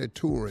not out there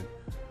touring.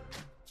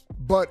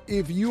 But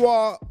if you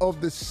are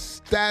of the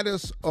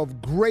status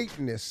of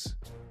greatness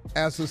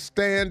as a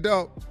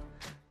stand-up,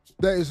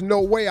 there is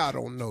no way I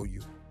don't know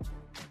you.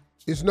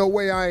 There's no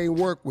way I ain't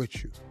work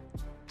with you.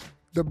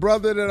 The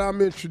brother that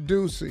I'm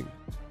introducing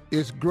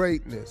is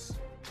greatness.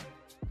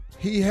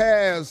 He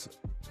has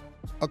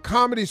a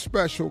comedy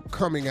special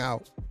coming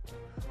out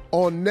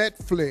on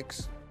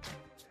Netflix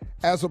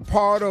as a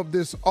part of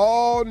this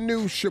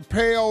all-new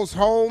Chappelle's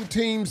Home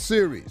Team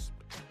series.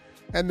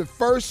 And the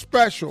first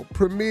special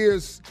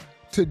premieres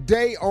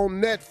today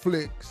on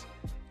Netflix,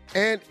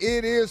 and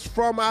it is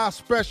from our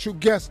special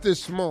guest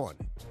this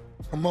morning.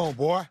 Come on,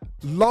 boy.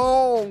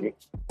 Long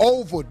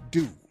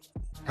overdue.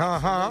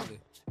 Absolutely.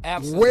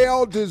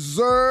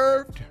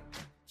 Well-deserved,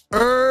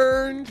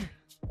 earned,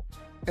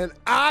 and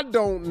I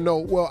don't know,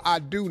 well, I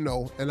do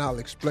know, and I'll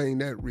explain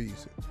that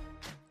reason,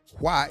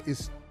 why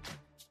it's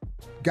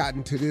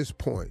gotten to this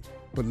point.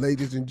 But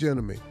ladies and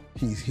gentlemen,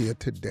 he's here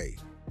today.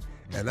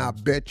 And I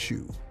bet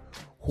you,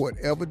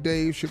 whatever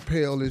Dave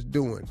Chappelle is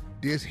doing,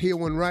 this here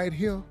one right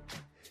here,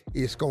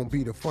 it's going to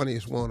be the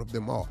funniest one of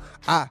them all.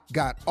 I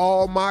got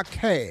all my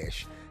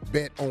cash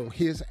bet on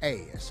his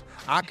ass.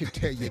 I can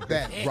tell you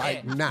that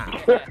right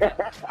now.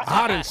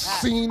 I done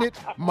seen it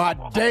my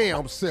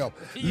damn self.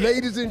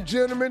 Ladies and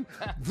gentlemen,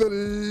 the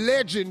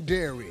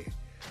legendary,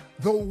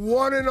 the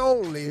one and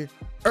only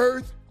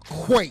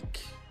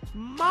Earthquake.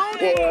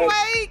 Morning,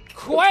 Quake.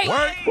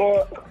 Quake.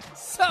 Boy,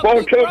 Sup, boy,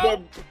 big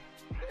bro?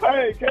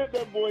 can't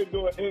that boy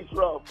do an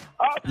intro?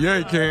 Yeah,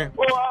 he can.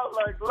 Boy, I was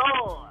like,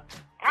 Lord,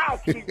 I'll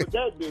speak with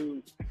that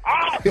dude.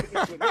 I'll speak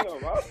with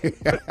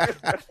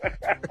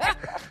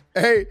him.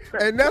 Hey,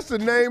 and that's the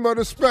name of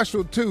the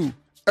special, too.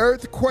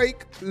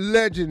 Earthquake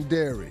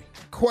Legendary.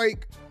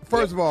 Quake,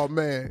 first of all,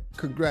 man,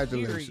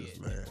 congratulations,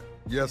 man.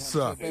 Yes,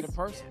 sir. Better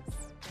person.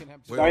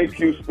 Thank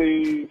you,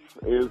 Steve.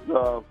 It's,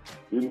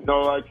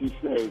 like you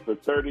said, it's a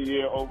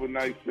 30-year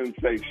overnight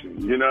sensation.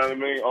 You know what I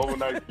mean?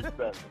 Overnight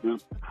success.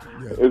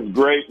 It's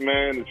great,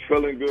 man. It's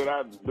feeling good.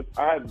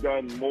 I've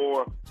done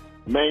more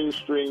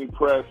mainstream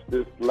press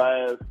this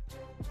last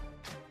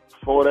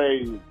 4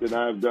 days than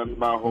I've done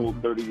my whole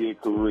 30-year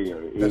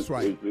career. That's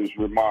right. It's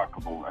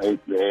remarkable.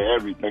 It's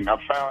everything. I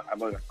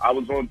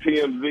was on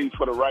TMZ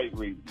for the right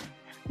reason.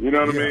 You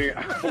know what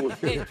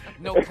I mean?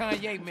 No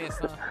Kanye miss,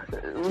 huh?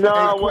 No,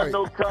 I wasn't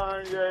no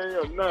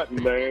Kanye or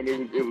nothing, man.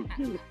 It was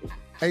beautiful.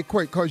 Hey,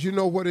 Quake, because you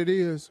know what it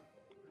is?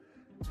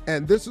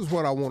 And this is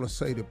what I want to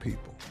say to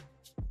people.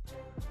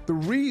 The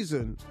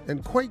reason,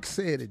 and Quake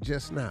said it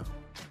just now,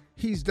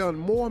 he's done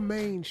more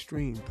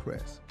mainstream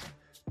press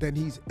than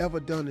he's ever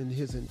done in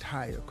his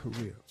entire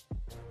career.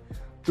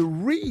 The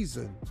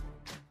reason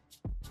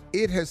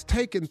it has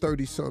taken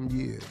 30-some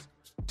years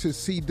to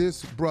see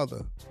this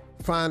brother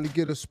finally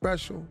get a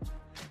special,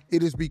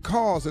 it is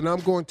because, and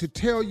I'm going to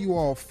tell you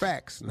all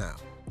facts now,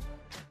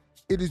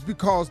 it is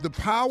because the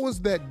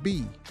powers that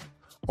be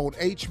on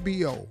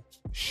HBO,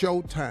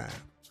 Showtime,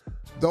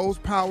 those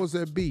powers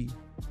that be,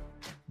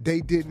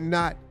 they did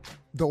not,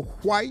 the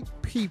white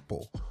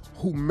people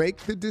who make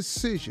the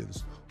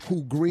decisions,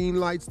 who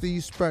greenlights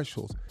these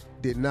specials,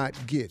 did not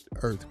get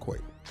Earthquake.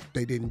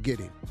 They didn't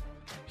get him.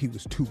 He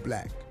was too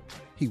black.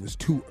 He was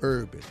too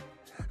urban.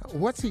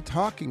 What's he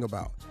talking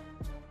about?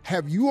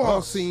 Have you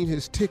all seen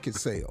his ticket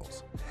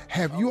sales?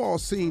 Have you all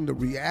seen the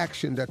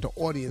reaction that the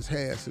audience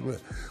has?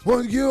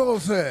 What you all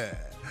say?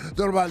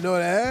 Don't nobody know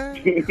that?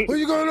 What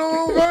you going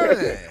on over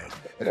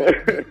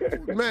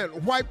there? Man,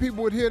 white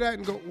people would hear that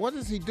and go, what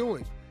is he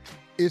doing?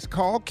 It's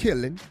called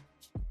killing.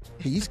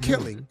 He's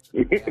killing,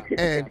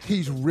 and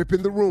he's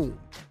ripping the room.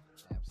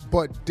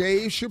 But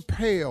Dave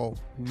Chappelle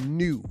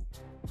knew,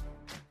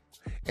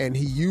 and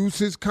he used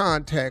his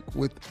contact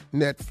with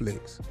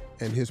Netflix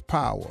and his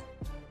power.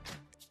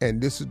 And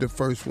this is the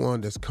first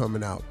one that's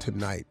coming out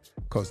tonight,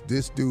 because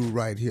this dude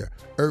right here,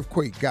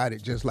 Earthquake, got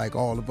it just like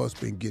all of us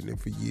been getting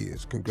it for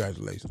years.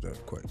 Congratulations,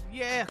 Earthquake.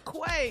 Yeah,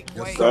 Quake.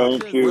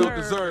 Thank you. Well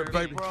deserved,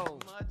 baby.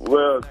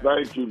 Well,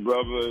 thank you,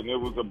 brother. And it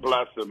was a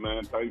blessing,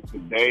 man. Thanks to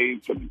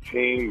Dave, to the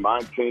team, my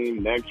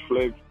team,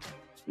 Netflix.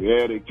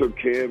 Yeah, they took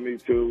care of me,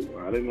 too.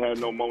 I didn't have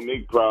no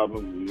Monique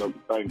problem,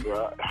 thank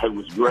God. It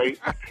was great.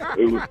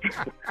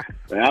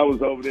 And I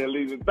was over there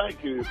leaving.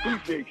 Thank you.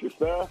 Appreciate you,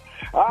 sir.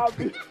 I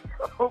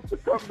hope to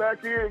come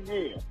back here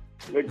again.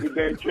 Look at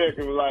that check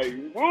and was like,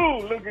 woo,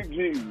 look at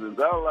Jesus. I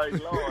was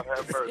like, Lord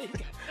have mercy.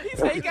 He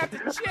said he got the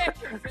check.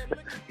 He said, look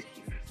at Jesus.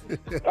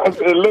 I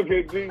said, look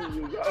at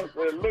Jesus. I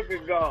said, look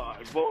at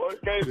God, boy.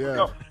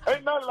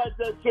 Ain't nothing like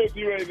that check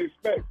you ain't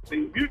expect,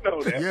 Steve. You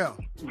know that. Yeah.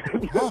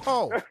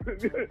 Oh.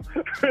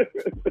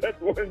 That's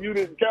one you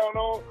didn't count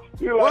on.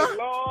 You're like,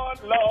 Lord,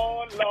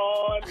 Lord,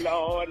 Lord,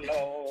 Lord,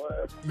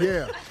 Lord.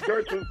 Yeah.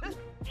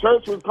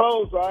 Church was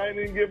closed, so I ain't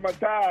even get my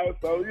tithes.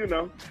 So,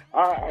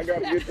 I got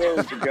to get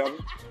those together.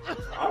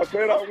 I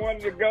said I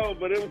wanted to go,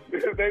 but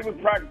they was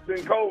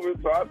practicing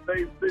COVID, so I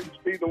stayed 6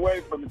 feet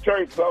away from the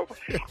church. So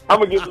I'm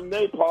going to give them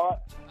their part.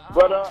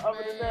 But other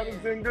than that, it's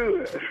been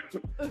good.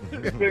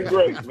 It's been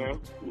great,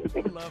 man. I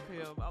love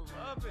him. I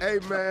love it. Hey,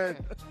 man,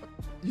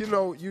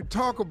 you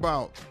talk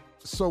about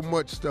so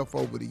much stuff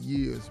over the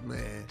years,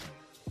 man.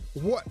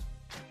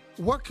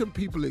 What can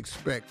people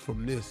expect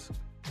from this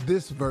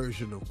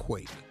version of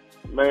Quake?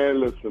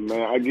 Man, listen,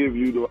 man, I give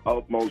you the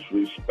utmost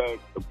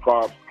respect, the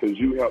props, because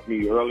you helped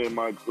me early in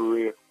my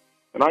career.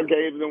 And I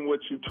gave them what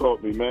you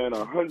taught me, man,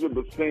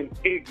 100%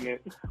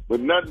 ignorant,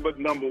 with nothing but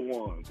number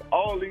ones.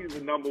 All these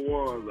are number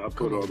ones I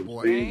put on them,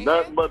 Steve.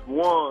 Nothing but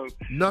ones.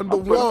 Number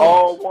ones.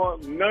 All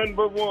ones. None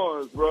but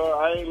ones, bro.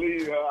 I ain't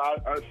leave.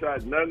 I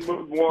shot none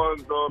but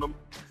ones on them.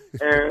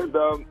 And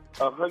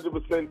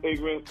 100%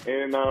 ignorant.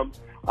 And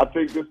I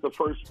think this is the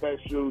first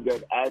special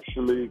that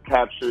actually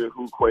captured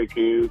who Quake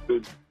is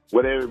and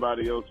what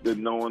everybody else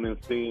been knowing and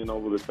seeing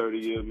over the 30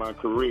 years of my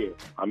career.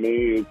 I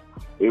mean,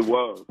 it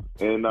was.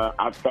 And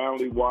I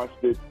finally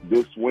watched it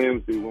this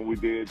Wednesday when we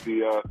did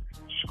the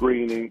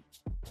screening.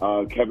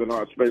 Kevin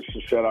Hart,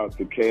 special shout out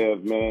to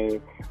Kev,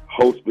 man,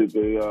 hosted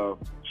the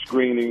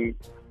screening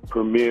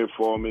premiere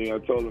for me. I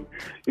told him,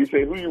 he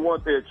said, who you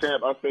want there,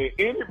 champ? I said,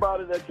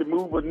 anybody that can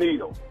move a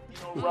needle.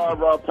 You know,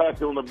 rah,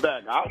 pat on the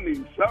back. I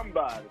need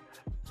somebody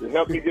to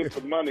help me get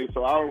some money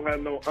so I don't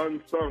have no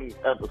unsung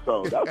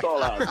episode. That's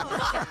all I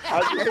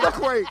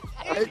do.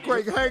 Hey,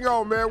 Quake, hang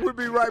on, man. We'll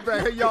be right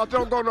back. Hey, y'all,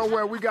 don't go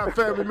nowhere. We got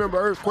family member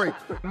Earthquake.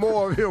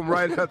 More of him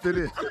right after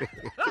this.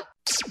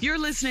 You're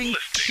listening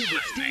to the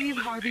Steve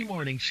Harvey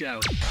Morning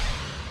Show.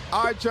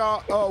 All right,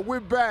 y'all, we're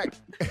back,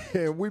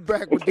 and we're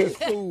back with this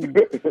fool,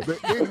 the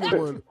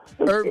ignorant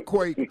one,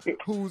 Earthquake,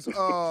 who's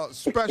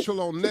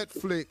special on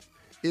Netflix.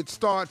 It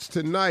starts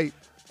tonight.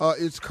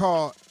 It's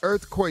called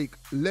Earthquake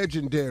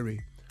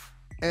Legendary.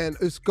 And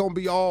it's going to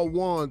be all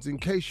ones. In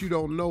case you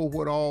don't know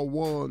what all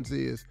ones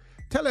is,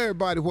 tell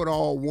everybody what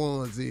all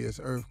ones is,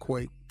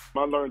 Earthquake.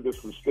 I learned this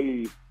from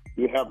Steve.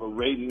 You have a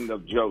rating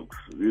of jokes.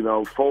 You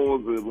know,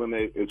 4s is when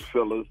it's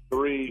fillers.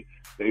 3,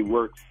 they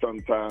work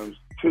sometimes.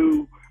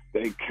 2,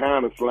 they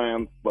kind of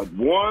slam. But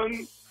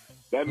 1,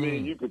 that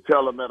means you could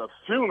tell them at a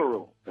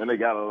funeral and they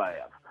got to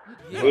laugh.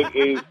 It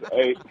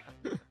is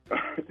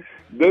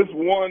this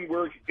one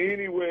works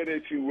anywhere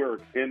that you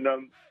work. And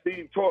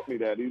Steve taught me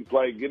that. He's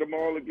like, get them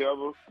all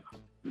together,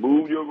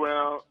 move you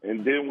around,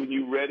 and then when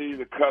you're ready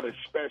to cut a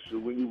special,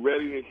 when you're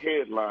ready to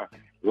headline,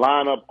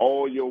 line up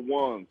all your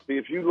ones. See,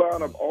 if you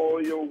line up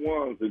all your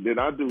ones, and then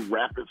I do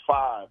rapid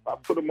 5, I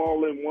put them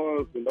all in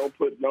ones and don't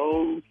put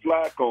no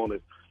slack on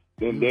it,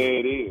 then there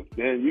it is.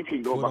 Then you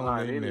can go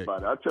behind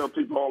anybody. I tell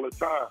people all the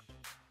time,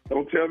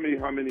 don't tell me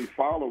how many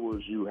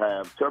followers you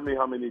have. Tell me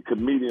how many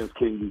comedians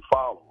can you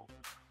follow.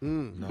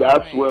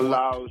 That's what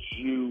allows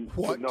you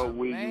to know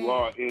where you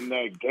are in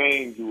that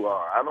game you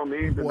are. I don't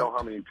need to know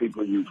how many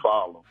people you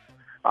follow.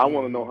 I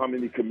want to know how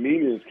many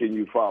comedians can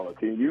you follow.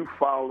 Can you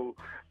follow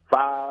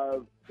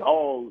 5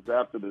 dogs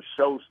after the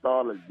show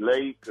started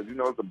late? Because, you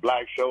know, it's a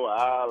black show, an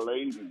hour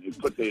late, and you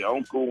put their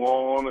uncle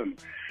on, and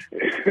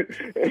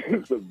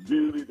it's a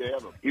beauty. They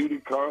have a beauty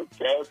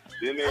contest,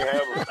 then they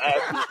have a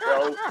fashion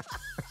show.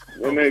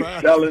 Then they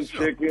selling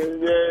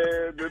chicken,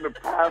 then the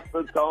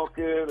pastor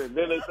talking, and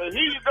then they say, here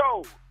you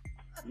go.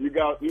 You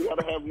got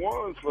to have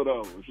ones for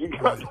those. You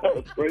got to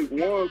have great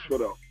ones for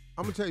those.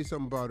 I'm going to tell you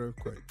something about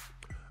Earthquake.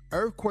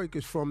 Earthquake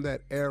is from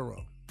that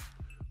era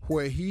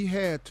where he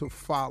had to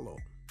follow.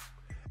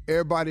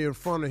 Everybody in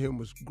front of him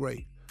was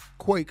great.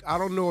 Quake, I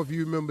don't know if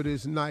you remember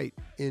this night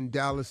in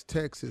Dallas,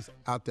 Texas,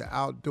 at the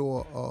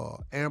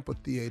outdoor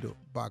amphitheater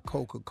by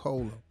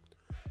Coca-Cola.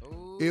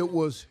 Ooh. It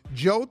was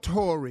Joe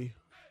Torre,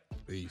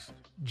 Beast.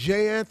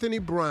 J. Anthony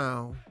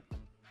Brown,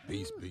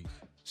 Beast.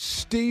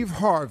 Steve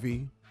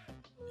Harvey,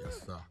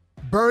 yes, sir.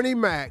 Bernie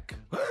Mac,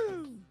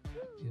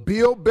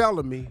 Bill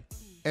Bellamy,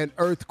 and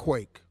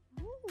Earthquake.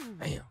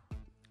 Damn.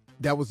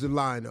 That was the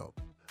lineup.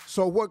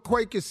 So what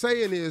Quake is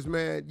saying is,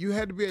 man, you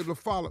had to be able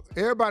to follow.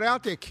 Everybody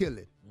out there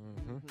killing.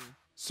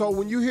 So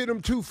when you hear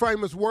them 2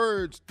 famous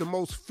words, the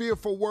most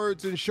fearful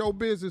words in show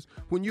business,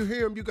 when you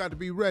hear them, you got to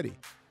be ready.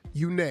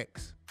 You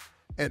next.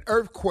 And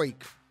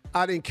Earthquake,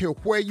 I didn't care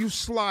where you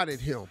slotted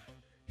him,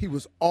 he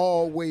was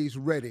always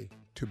ready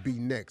to be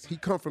next. He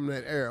come from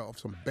that era of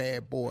some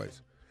bad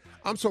boys.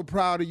 I'm so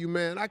proud of you,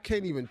 man. I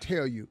can't even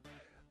tell you.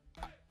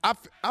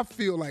 I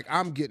feel like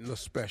I'm getting a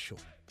special.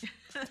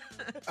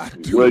 I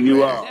do. Well,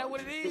 you are. Is that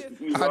what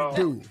it is? I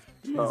do.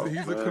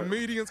 He's a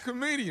comedian's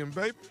comedian,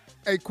 baby.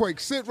 Hey, Quake,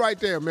 sit right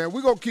there, man.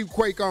 We're going to keep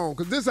Quake on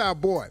because this is our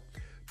boy.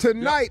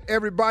 Tonight,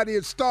 everybody,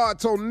 it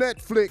starts on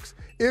Netflix.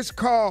 It's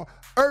called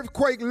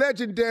Earthquake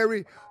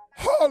Legendary.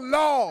 Oh,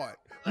 Lord.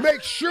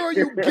 Make sure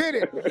you get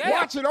it.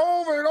 Watch it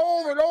over and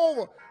over and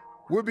over.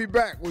 We'll be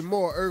back with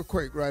more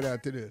Earthquake right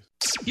after this.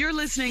 You're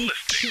listening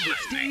to the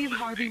Steve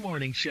Harvey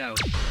Morning Show.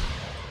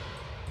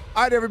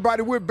 All right,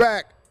 everybody, we're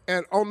back.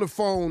 And on the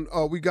phone,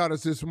 we got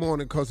us this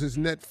morning because his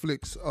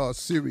Netflix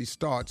series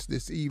starts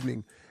this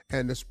evening.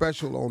 And the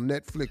special on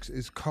Netflix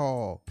is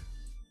called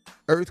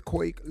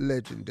Earthquake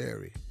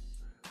Legendary.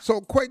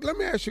 So, Quake, let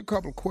me ask you a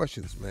couple of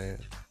questions, man,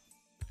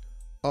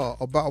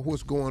 about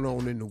what's going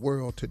on in the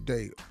world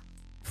today.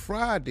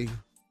 Friday,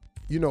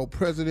 you know,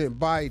 President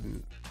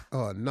Biden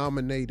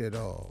nominated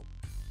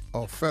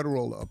a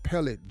federal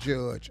appellate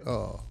judge,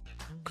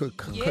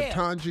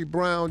 Ketanji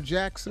Brown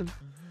Jackson,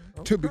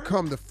 to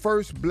become the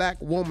first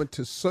black woman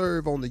to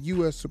serve on the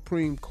U.S.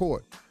 Supreme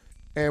Court.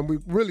 And we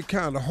really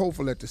kind of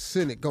hopeful that the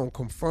Senate going to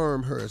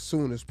confirm her as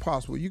soon as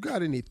possible. You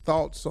got any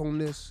thoughts on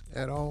this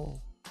at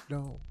all?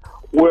 No.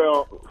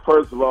 Well,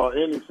 first of all,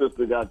 any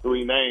sister got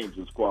 3 names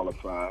is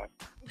qualified.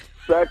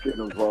 Second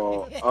of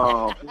all,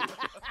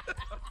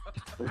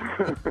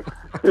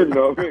 you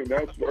know what I mean?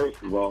 That's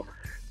first of all.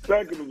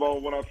 Second of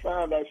all, when I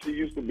found out she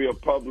used to be a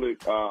public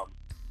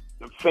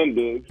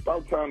defender, it's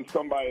about time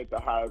somebody at the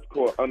highest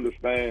court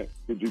understands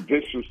the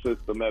judicial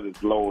system at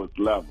its lowest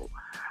level.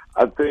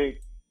 I think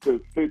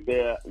to sit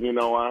there, you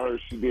know, I heard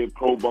she did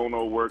pro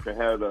bono work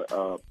and had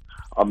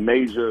a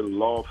major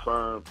law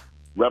firm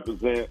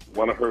represent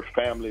one of her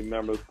family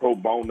members pro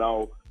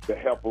bono to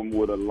help them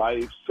with a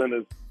life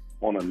sentence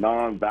on a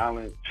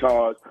non-violent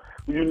charge.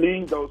 You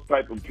need those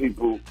type of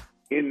people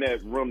in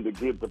that room to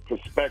give the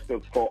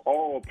perspective for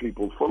all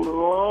people. For the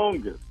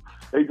longest,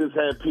 they just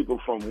had people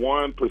from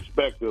one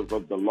perspective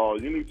of the law.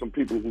 You need some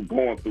people who are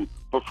going through,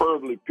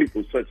 preferably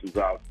people such as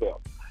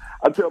ourselves.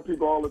 I tell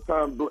people all the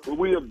time,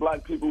 we as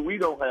black people, we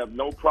don't have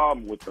no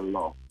problem with the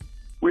law.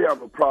 We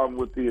have a problem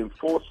with the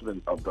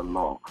enforcement of the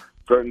law.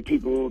 Certain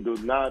people do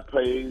not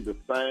pay the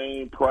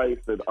same price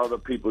that other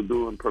people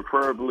do, and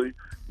preferably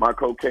my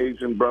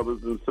Caucasian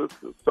brothers and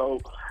sisters. So,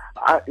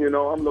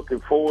 I'm looking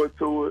forward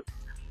to it.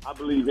 I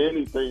believe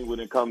anything when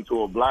it comes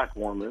to a black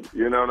woman,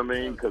 you know what I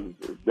mean? Because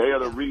they are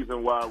the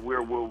reason why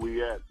we're where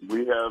we at.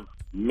 We have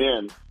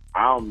men,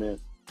 our men,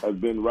 have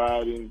been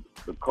riding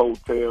the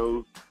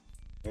coattails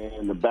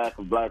and the back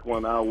of black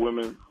women, our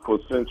women, for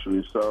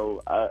centuries.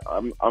 So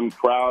I'm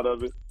proud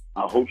of it.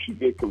 I hope she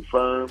get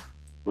confirmed,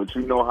 but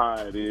you know how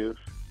it is.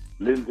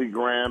 Lindsey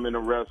Graham and the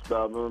rest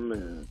of them,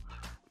 and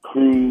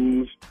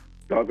Cruz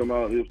talking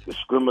about it's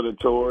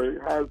discriminatory.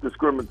 How's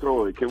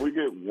discriminatory? Can we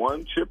get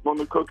one chip on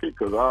the cookie?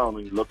 Because I don't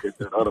even look at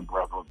that other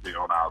brother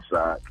on our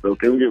side. So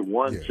can we get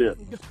one chip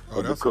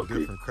on the cookie? A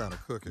different kind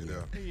of cookie,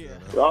 though. Yeah.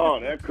 Oh,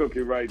 that cookie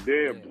right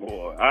there,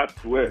 boy. I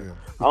swear. Yeah.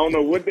 I don't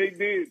know what they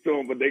did to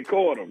him, but they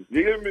caught him.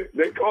 You hear me?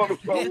 They caught him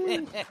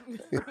something.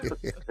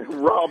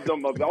 Robbed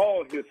him of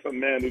all his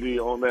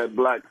humanity on that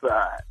black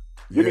side.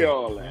 Give me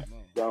all that.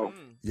 So,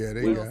 yeah,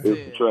 they got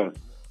it's a trend.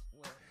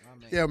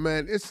 Yeah,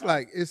 man, it's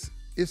like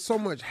it's so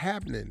much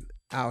happening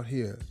out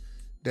here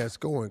that's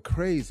going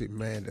crazy,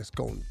 man, that's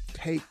going to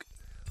take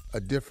a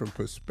different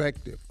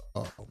perspective.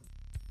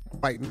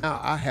 Right now,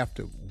 I have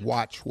to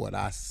watch what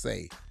I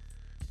say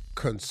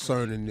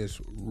concerning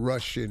this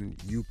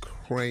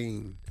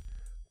Russian-Ukraine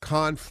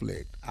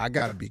conflict. I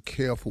got to be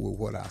careful with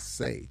what I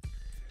say.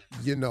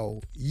 You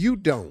know, you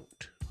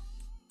don't.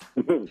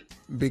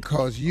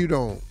 Because you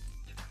don't,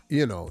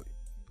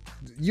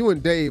 you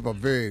and Dave are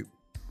very...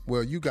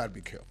 Well, you got to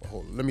be careful.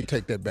 Hold on. Let me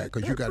take that back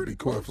because you got to be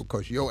careful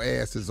because your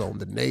ass is on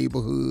The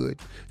Neighborhood.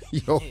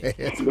 Your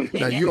ass.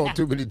 Now, you on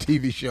too many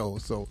TV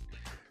shows. So,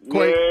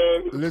 Quake,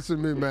 listen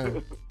to me,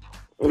 man.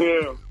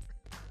 Yeah.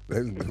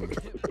 Listen to me.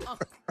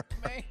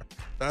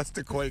 That's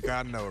the Quake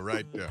I know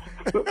right there.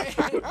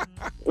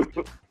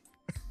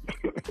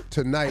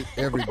 Tonight,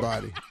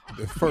 everybody,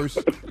 the first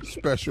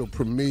special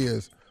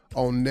premieres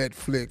on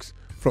Netflix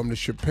from the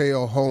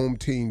Chappelle Home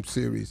Team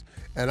series.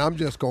 And I'm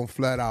just going to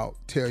flat out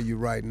tell you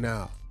right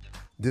now,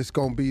 this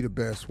going to be the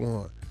best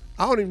one.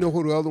 I don't even know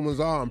who the other ones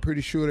are. I'm pretty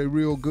sure they're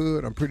real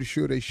good. I'm pretty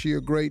sure they sheer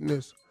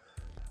greatness.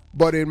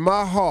 But in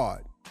my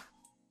heart,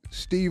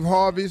 Steve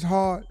Harvey's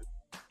heart,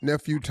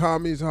 nephew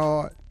Tommy's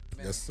heart.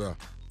 Yes, sir.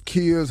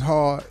 Kia's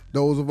heart,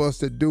 those of us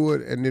that do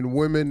it, and then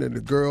women and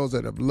the girls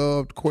that have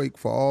loved Quake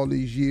for all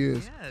these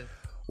years. Yes.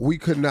 We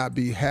could not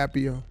be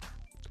happier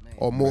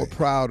or more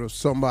proud of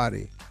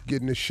somebody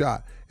getting a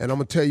shot. And I'm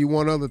going to tell you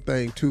one other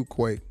thing too,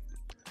 Quake.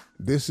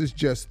 This is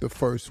just the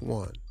first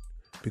one.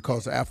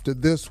 Because after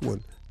this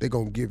one, they're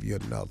going to give you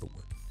another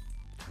one.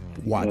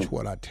 Watch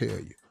what I tell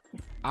you.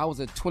 I was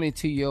a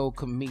 22-year-old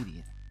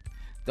comedian.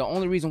 The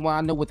only reason why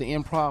I know what the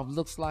improv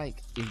looks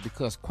like is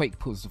because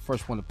Quake was the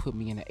first one to put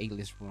me in the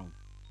A-list room.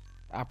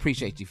 I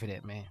appreciate you for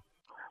that, man.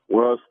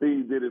 Well,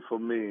 Steve did it for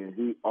me, and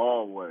he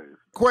always.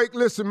 Quake,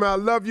 listen, man, I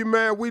love you,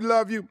 man. We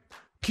love you.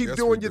 Keep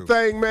doing your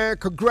thing, man.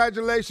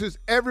 Congratulations,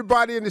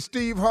 everybody in the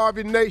Steve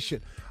Harvey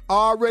Nation. I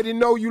already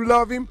know you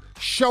love him.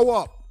 Show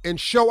up and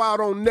show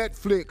out on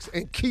Netflix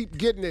and keep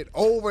getting it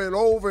over and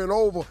over and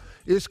over.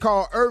 It's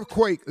called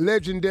Earthquake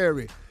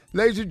Legendary.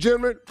 Ladies and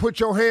gentlemen, put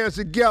your hands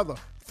together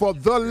for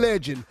the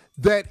legend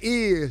that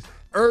is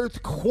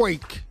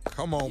Earthquake.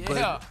 Come on,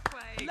 baby.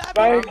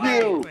 Thank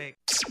you.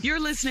 You're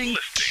listening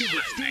to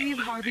the Steve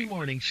Harvey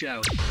Morning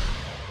Show.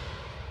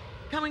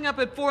 Coming up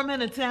at 4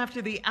 minutes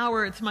after the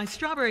hour, it's my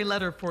strawberry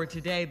letter for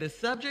today. The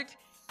subject,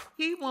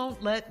 he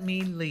won't let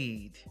me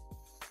lead.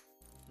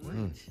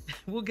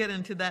 We'll get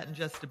into that in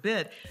just a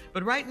bit.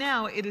 But right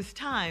now, it is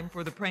time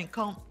for the prank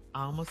call.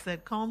 I almost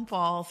said comb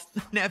falls,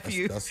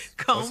 nephew. That's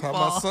how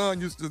my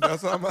son used to.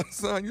 That's how my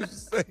son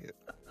used to say it.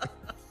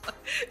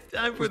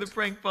 Time for the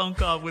prank phone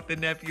call with the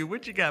nephew.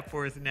 What you got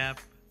for us, Nep?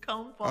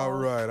 Comb falls.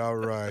 All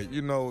right.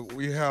 You know,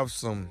 we have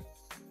some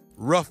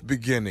rough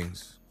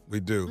beginnings.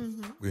 We do.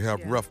 Mm-hmm. We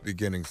have rough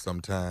beginnings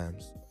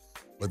sometimes.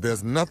 But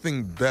there's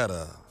nothing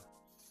better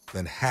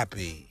than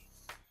happy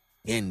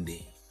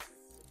ending.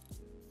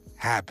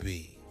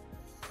 happy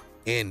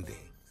endings.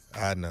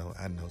 I know.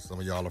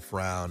 Some of y'all are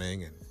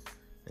frowning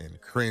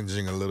and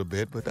cringing a little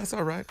bit, but that's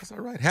all right. That's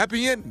all right.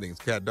 Happy endings,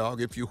 cat dog,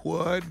 if you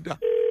would.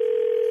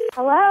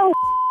 Hello,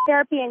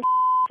 therapy and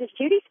this is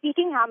Judy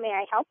speaking. How may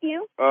I help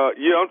you?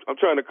 Yeah, I'm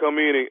trying to come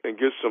in and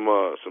get some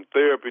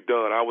therapy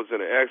done. I was in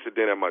an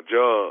accident at my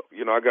job.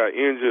 You know, I got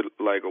injured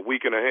like a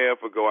week and a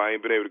half ago. I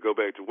ain't been able to go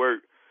back to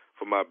work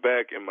for my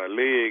back and my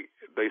leg.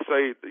 They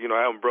say, you know,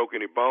 I haven't broke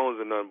any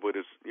bones or nothing, but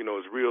it's, you know,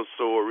 it's real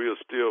sore, real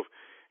stiff,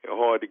 and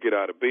hard to get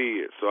out of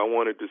bed. So I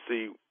wanted to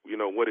see, you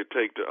know, what it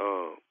take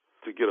to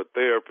get a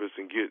therapist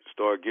and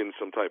start getting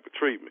some type of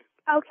treatment.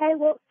 Okay,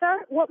 well,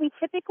 sir, what we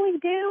typically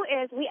do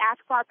is we ask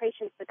for our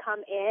patients to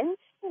come in,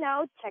 you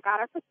know, check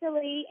out our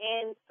facility,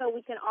 and so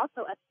we can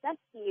also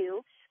assess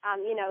you,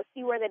 you know,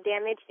 see where the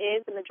damage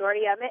is, the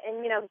majority of it,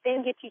 and, you know,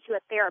 then get you to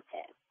a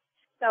therapist.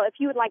 So if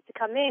you would like to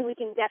come in, we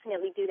can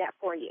definitely do that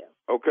for you.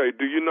 Okay,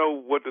 do you know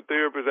what the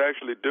therapists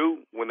actually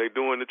do when they're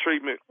doing the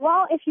treatment?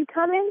 Well, if you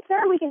come in,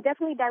 sir, we can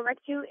definitely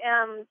direct you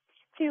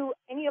to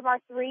any of our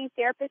 3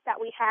 therapists that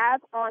we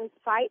have on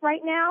site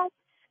right now.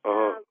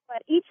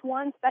 But each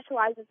one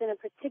specializes in a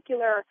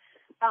particular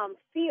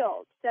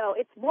field. So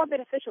it's more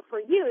beneficial for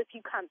you if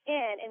you come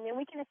in, and then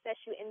we can assess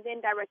you and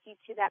then direct you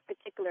to that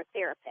particular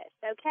therapist,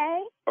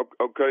 okay?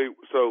 Okay,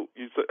 so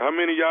how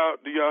many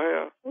do y'all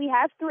have? We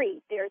have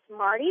 3. There's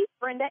Marty,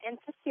 Brenda, and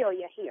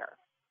Cecilia here.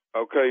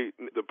 Okay,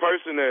 the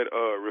person that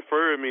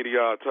referred me to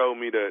y'all told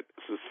me that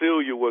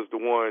Cecilia was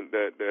the one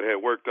that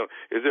had worked on.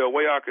 Is there a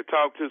way I could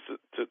talk to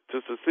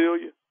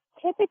Cecilia?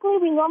 Typically,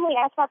 we normally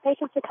ask our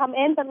patients to come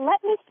in, but let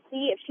me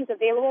see if she's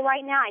available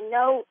right now. I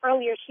know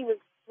earlier she was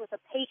with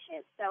a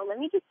patient, so let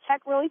me just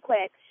check really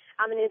quick.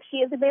 And if she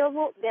is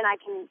available, then I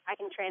can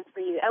transfer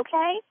you.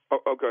 Okay?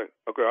 Okay.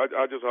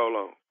 I'll just hold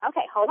on.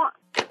 Okay, hold on.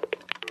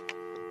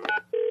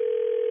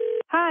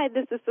 Hi,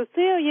 this is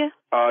Cecilia.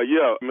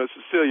 Yeah, Miss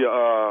Cecilia.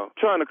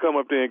 Trying to come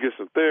up there and get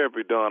some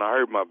therapy done. I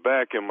hurt my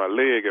back and my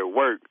leg at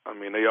work. I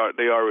mean, they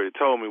already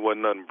told me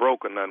wasn't nothing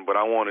broke or nothing, but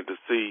I wanted to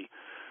see.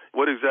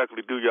 What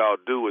exactly do y'all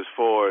do as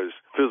far as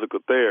physical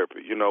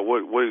therapy? You know,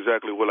 what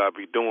exactly will I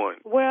be doing?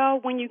 Well,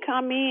 when you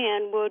come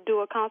in, we'll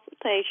do a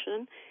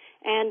consultation,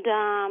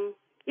 and,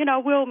 you know,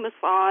 we'll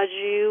massage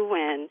you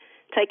and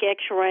take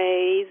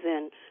x-rays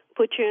and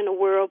put you in a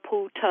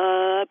whirlpool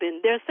tub,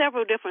 and there's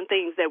several different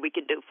things that we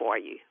can do for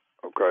you.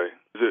 Okay.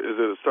 Is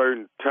it a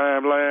certain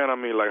timeline? I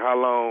mean, like,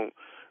 how long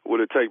would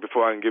it take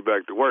before I can get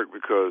back to work?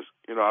 Because,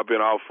 you know, I've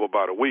been off for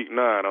about a week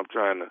now, and I'm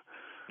trying to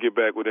get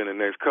back within the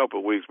next couple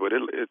of weeks, but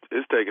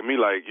it's taking me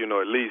like, you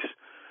know, at least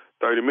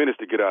 30 minutes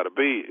to get out of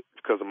bed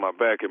because of my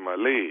back and my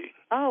leg.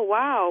 Oh,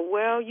 wow.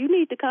 Well, you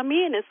need to come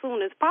in as soon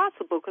as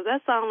possible because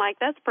that sounds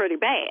like that's pretty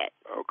bad.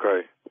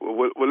 Okay.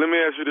 Well, let me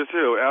ask you this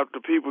here.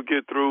 After people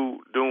get through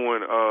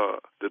doing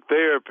the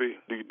therapy,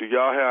 do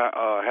y'all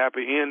have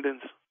happy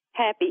endings?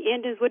 Happy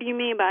endings? What do you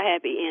mean by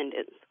happy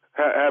endings?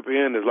 Happy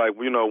endings, like,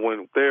 you know,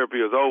 when therapy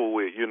is over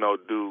with, you know,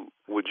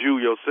 would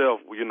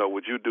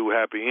you do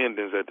happy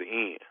endings at the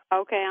end?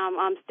 Okay,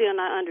 I'm still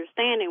not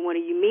understanding. What do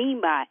you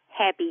mean by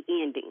happy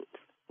endings?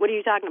 What are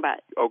you talking about?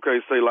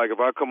 Okay, say like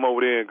if I come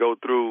over there and go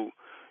through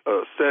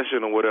a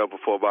session or whatever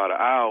for about an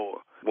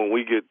hour, when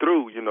we get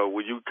through, you know,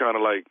 will you kind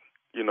of like,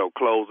 you know,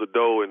 close the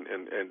door and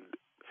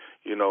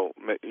you know,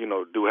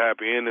 do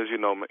happy endings, you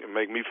know,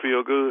 make me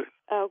feel good?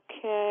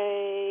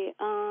 Okay,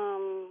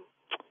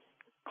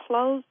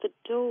 close the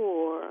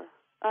door.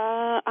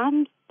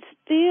 I'm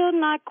still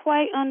not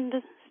quite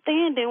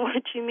understanding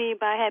what you mean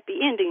by happy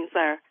ending,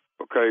 sir.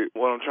 Okay,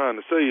 what I'm trying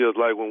to say is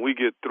like when we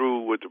get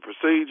through with the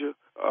procedure,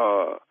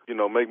 you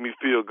know, make me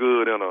feel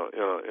good in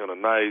a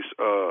nice,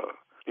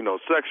 you know,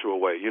 sexual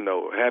way, you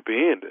know, happy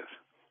endings.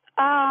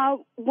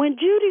 When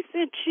Judy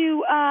sent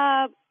you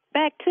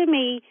back to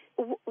me,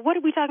 what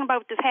are we talking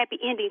about with this happy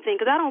ending thing?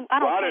 Because I don't.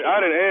 Well, I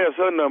didn't ask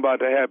her nothing about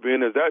the happy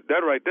endings.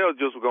 That right there is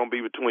just gonna be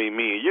between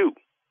me and you.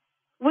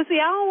 Well, see,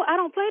 I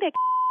don't play that.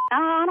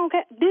 I don't.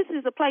 This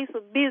is a place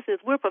of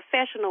business. We're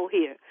professional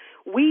here.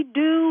 We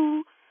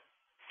do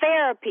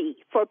therapy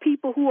for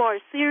people who are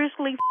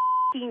seriously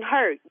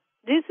hurt.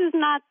 This is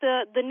not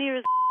the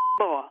nearest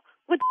bar.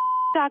 What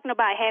talking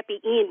about happy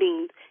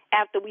endings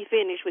after we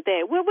finish with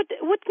that? Well,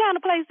 what kind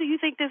of place do you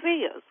think this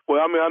is? Well,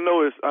 I mean, I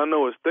know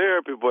it's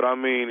therapy, but I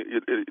mean,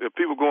 if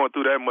people going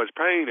through that much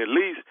pain, at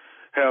least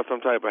have some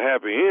type of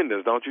happy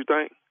endings, don't you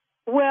think?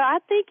 Well, I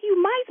think you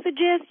might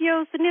suggest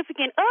your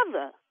significant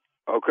other.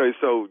 Okay,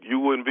 so you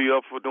wouldn't be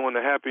up for doing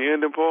the happy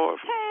ending part?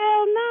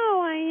 Hell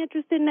no, I ain't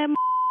interested in that.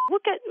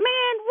 What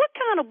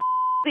kind of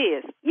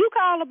this? You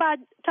talking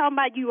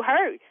about you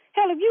hurt?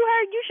 Hell, if you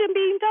hurt, you shouldn't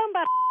be even talking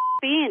about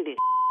happy ending.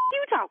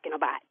 You talking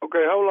about?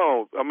 Okay, hold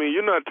on. I mean,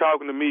 you're not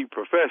talking to me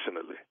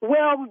professionally.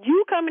 Well,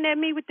 you coming at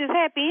me with this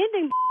happy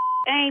ending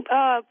ain't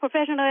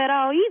professional at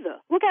all either.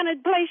 What kind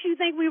of place you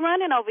think we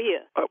running over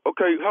here?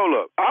 Okay, hold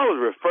up. I was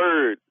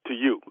referred to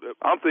you.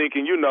 I'm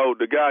thinking, you know,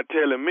 the guy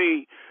telling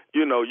me,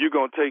 you know, you're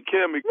going to take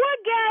care of me. What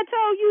guy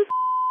told you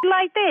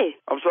like that?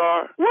 I'm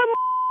sorry? What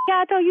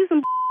guy told you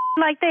some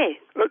like that?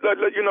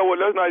 You know what,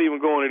 let's not even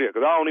go into this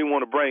because I don't even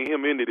want to bring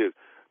him into this.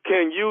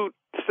 Can you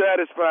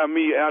satisfy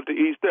me after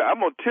Easter, I'm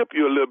going to tip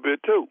you a little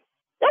bit, too.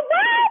 What?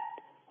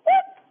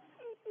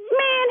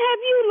 Man,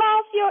 have you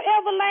lost your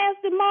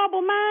everlasting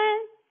marble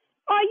mind?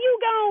 Are you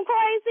gone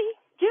crazy?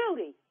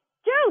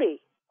 Judy,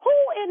 who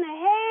in the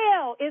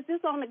hell is this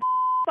on the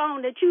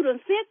phone that you done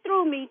sent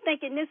through me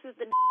thinking this is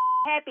the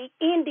happy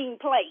ending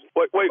place?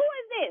 Wait. Who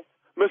is this?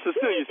 Miss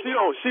Cecilia,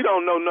 she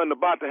don't know nothing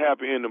about the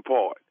happy ending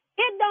part.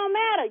 It don't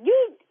matter.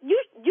 You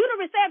the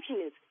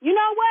receptionist. You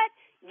know what?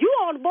 You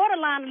on the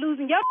borderline of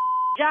losing your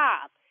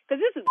job. Because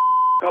this is...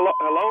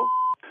 Hello?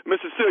 Miss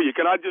Cecilia,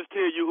 can I just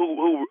tell you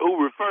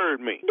who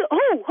referred me?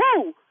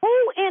 Who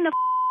in the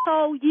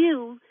told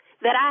you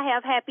that I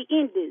have happy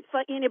endings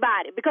for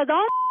anybody? Because the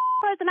only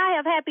person I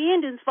have happy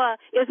endings for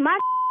is my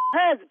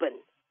husband.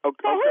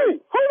 Okay. So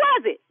who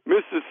was it?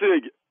 Miss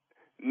Cecilia,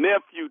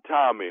 nephew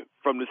Tommy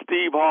from the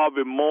Steve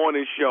Harvey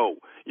Morning Show.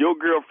 Your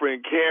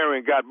girlfriend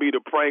Karen got me to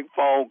prank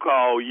phone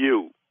call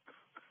you.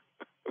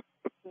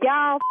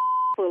 Y'all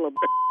full of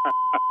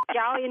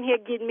y'all in here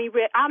getting me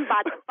ready. I'm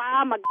about to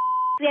fire my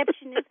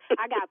receptionist.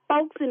 I got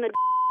folks in the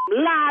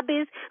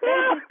lobbies. They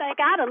just think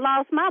I done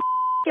lost my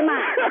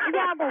mind.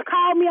 Y'all gonna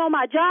call me on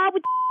my job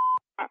with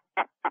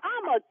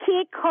I'm a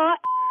kick her.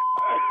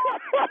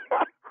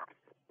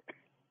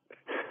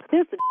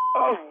 This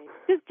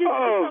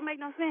don't make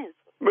no sense.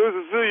 Miss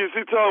Cecilia,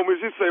 she told me,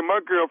 she said my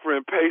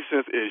girlfriend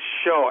patience is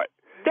short.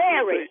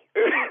 Very.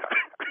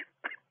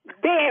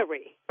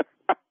 Very.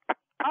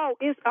 Oh,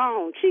 it's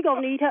on. She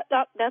gonna need her.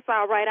 Oh, that's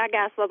all right. I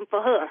got something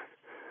for her.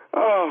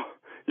 Oh,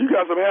 you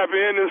got some happy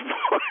endings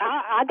for her?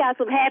 I got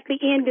some happy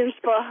endings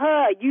for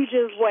her. You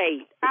just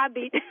wait.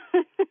 Hey,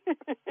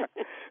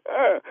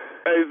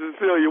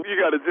 Cecilia, you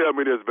got to tell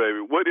me this, baby.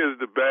 What is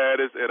the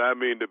baddest, and I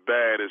mean the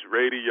baddest,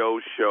 radio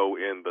show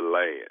in the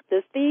land?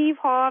 The Steve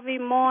Harvey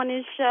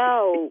Morning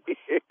Show.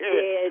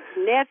 It's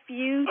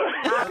nephew.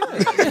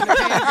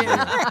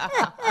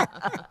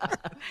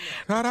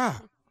 Ta-da.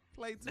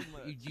 Play too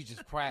much. You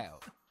just proud.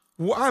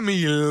 Well, I'm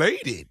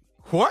elated.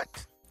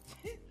 What?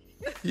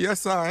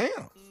 Yes, I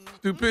am.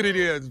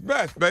 Stupidity is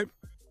best, baby.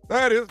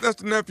 That's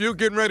the nephew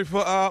getting ready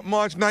for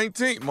March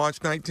 19th. March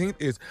 19th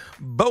is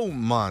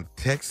Beaumont,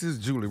 Texas,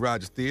 Julie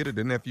Rogers Theater.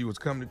 The nephew is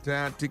coming to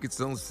town. Tickets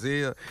on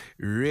sale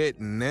right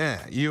now.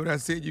 You hear what I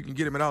said? You can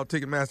get them at all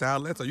Ticketmaster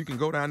outlets, or you can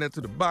go down there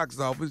to the box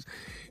office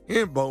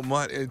in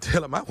Beaumont and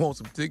tell them I want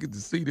some tickets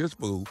to see this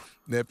fool,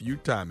 nephew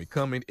Tommy,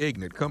 coming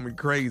ignorant, coming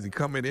crazy,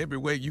 coming every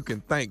way you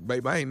can think,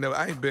 baby. I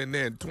ain't been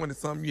there in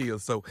 20-some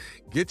years, so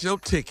get your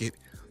ticket.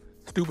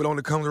 Stupid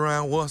only comes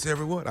around once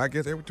every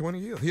 20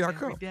 years. Here I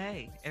come.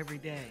 Every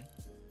day.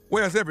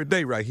 Well, it's every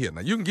day right here.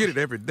 Now, you can get it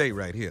every day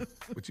right here,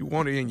 but you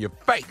want it in your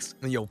face,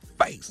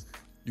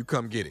 You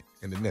come get it,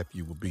 and the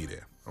nephew will be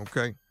there,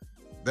 okay?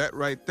 That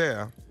right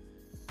there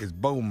is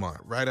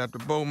Beaumont. Right after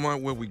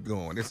Beaumont, where we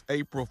going? It's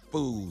April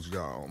Fool's,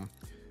 y'all.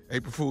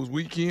 April Fool's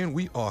weekend,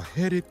 we are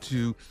headed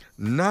to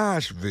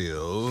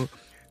Nashville,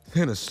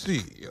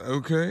 Tennessee,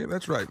 okay?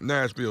 That's right,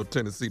 Nashville,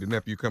 Tennessee. The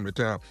nephew coming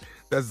to town.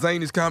 That's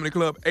Zany's Comedy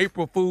Club,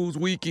 April Fool's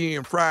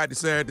weekend, Friday,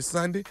 Saturday,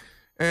 Sunday.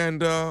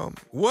 And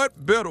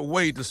what better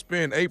way to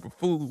spend April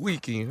Fool's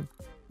weekend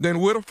than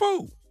with a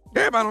fool?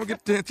 Everybody don't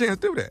get a chance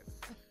to do that.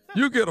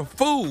 You get a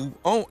fool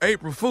on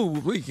April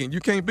Fool's weekend.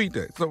 You can't beat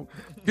that. So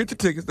get your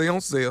tickets. They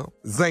on sale.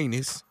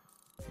 Zany's,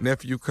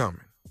 nephew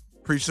coming.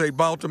 Appreciate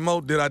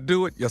Baltimore. Did I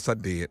do it? Yes, I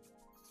did.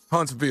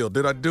 Huntsville,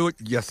 did I do it?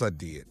 Yes, I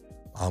did.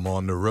 I'm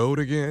on the road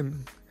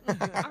again. All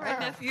right,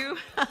 nephew.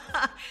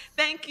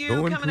 Thank you.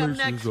 Coming up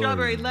next,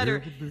 Strawberry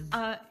Letter.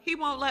 He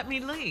won't let me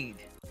lead.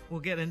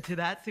 We'll get into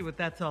that, see what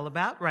that's all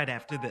about right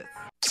after this.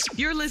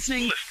 You're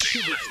listening to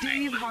the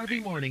Steve Harvey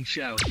Morning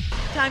Show.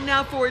 Time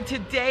now for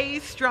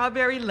today's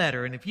Strawberry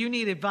Letter. And if you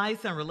need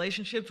advice on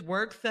relationships,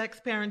 work,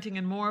 sex, parenting,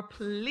 and more,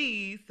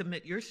 please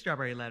submit your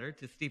Strawberry Letter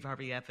to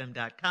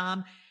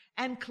steveharveyfm.com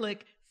and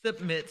click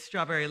Submit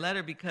Strawberry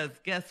Letter, because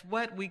guess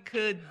what? We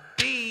could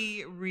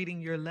be reading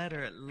your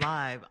letter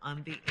live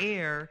on the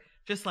air,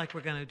 just like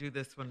we're going to do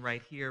this one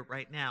right here,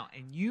 right now.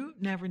 And you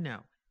never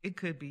know. It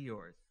could be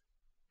yours.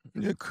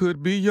 It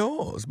could be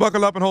yours.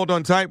 Buckle up and hold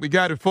on tight. We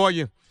got it for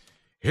you.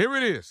 Here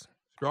it is.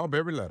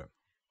 Strawberry Letter.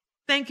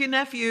 Thank you,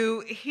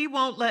 nephew. He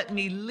won't let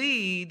me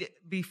lead.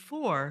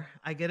 Before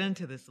I get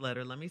into this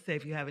letter, let me say,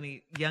 if you have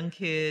any young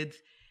kids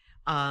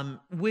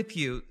with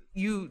you,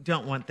 you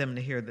don't want them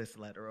to hear this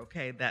letter,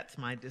 okay? That's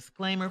my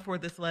disclaimer for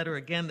this letter.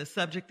 Again, the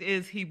subject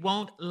is, he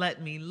won't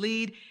let me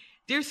lead.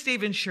 Dear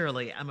Steve and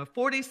Shirley, I'm a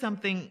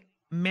 40-something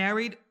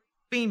married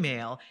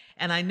female,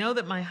 and I know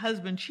that my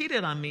husband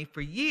cheated on me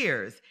for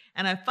years,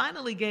 and I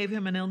finally gave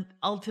him an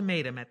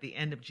ultimatum at the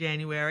end of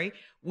January.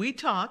 We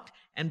talked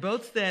and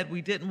both said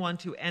we didn't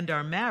want to end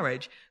our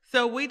marriage,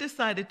 so we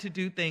decided to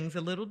do things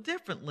a little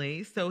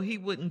differently so he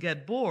wouldn't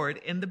get bored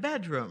in the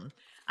bedroom.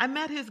 I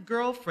met his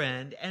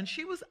girlfriend, and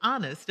she was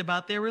honest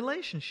about their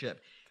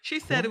relationship. She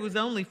said it was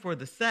only for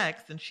the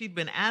sex, and she'd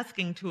been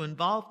asking to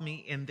involve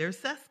me in their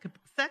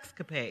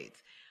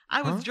sexcapades.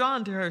 I was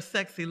drawn to her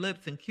sexy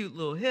lips and cute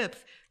little hips,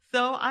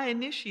 so I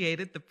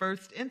initiated the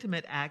first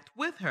intimate act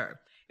with her.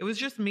 It was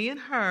just me and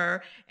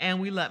her, and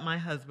we let my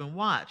husband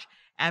watch.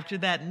 After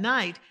that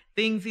night,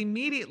 things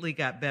immediately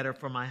got better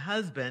for my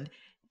husband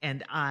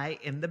and I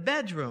in the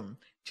bedroom.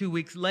 2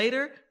 weeks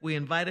later, we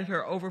invited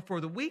her over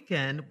for the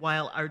weekend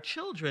while our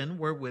children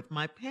were with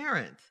my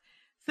parents.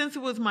 Since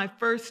it was my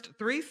first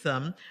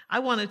threesome, I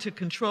wanted to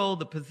control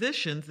the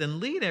positions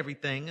and lead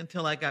everything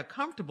until I got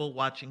comfortable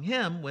watching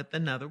him with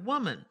another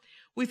woman.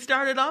 We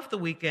started off the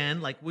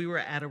weekend like we were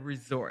at a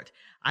resort.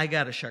 I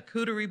got a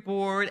charcuterie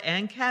board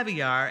and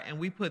caviar, and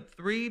we put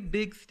 3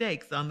 big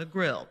steaks on the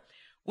grill.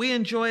 We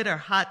enjoyed our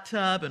hot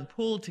tub and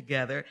pool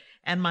together,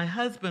 and my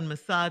husband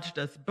massaged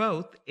us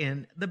both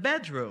in the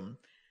bedroom.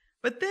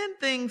 But then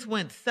things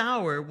went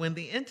sour when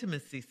the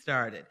intimacy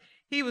started.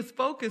 He was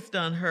focused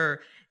on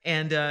her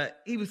and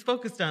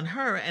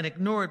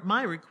ignored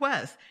my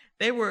request.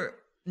 They were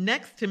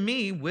next to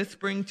me,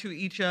 whispering to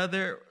each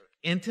other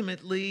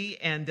intimately,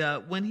 and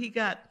when he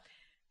got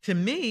to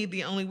me,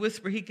 the only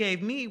whisper he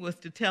gave me was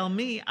to tell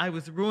me I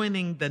was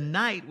ruining the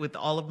night with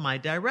all of my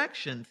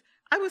directions.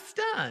 I was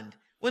stunned.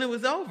 When it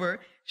was over,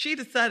 she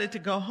decided to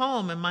go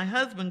home, and my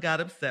husband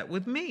got upset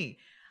with me.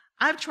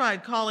 I've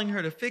tried calling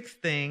her to fix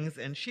things,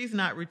 and she's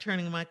not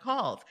returning my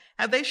calls.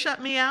 Have they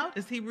shut me out?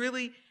 Is he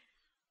really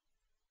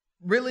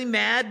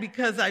mad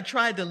because I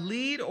tried to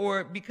lead,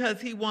 or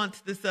because he wants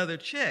this other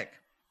chick?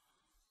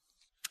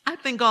 I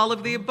think all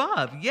of the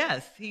above.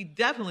 Yes, he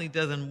definitely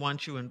doesn't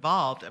want you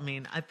involved. I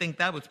mean, I think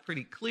that was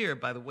pretty clear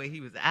by the way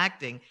he was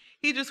acting.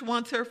 He just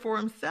wants her for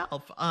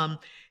himself.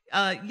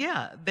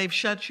 Yeah, they've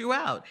shut you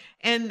out.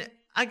 And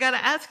I got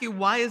to ask you,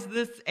 why is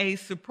this a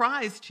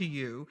surprise to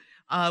you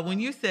when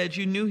you said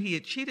you knew he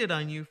had cheated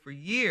on you for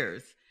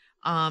years?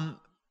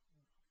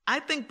 I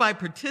think by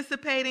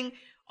participating,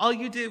 all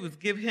you did was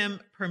give him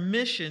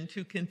permission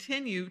to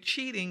continue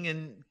cheating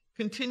and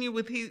continue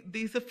with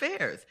these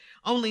affairs.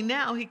 Only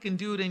now he can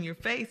do it in your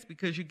face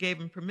because you gave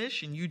him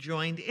permission. You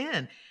joined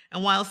in.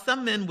 And while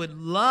some men would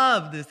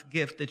love this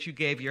gift that you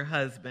gave your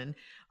husband,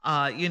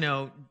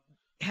 having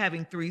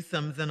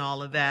threesomes and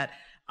all of that,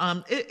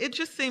 it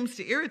just seems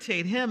to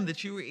irritate him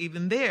that you were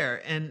even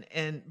there.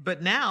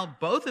 But now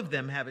both of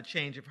them have a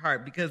change of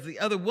heart because the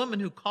other woman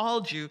who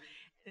called you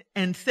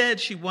and said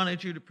she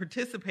wanted you to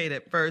participate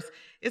at first,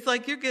 it's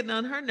like you're getting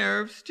on her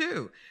nerves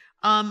too.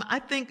 I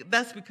think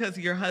that's because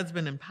your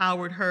husband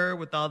empowered her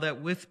with all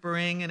that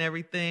whispering and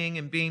everything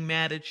and being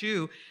mad at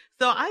you.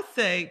 So I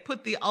say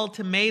put the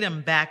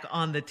ultimatum back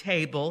on the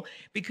table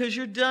because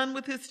you're done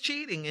with his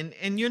cheating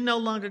and you're no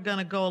longer going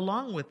to go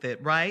along with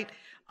it, right?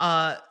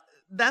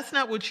 That's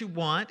not what you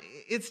want.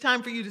 It's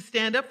time for you to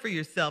stand up for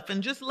yourself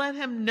and just let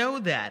him know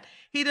that.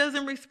 He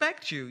doesn't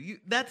respect you.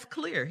 That's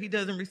clear. He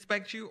doesn't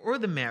respect you or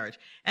the marriage.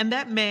 And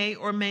that may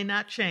or may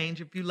not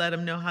change if you let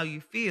him know how you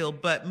feel.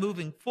 But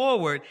moving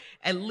forward,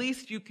 at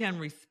least you can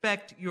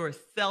respect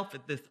yourself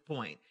at this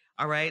point,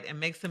 all right? And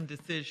make some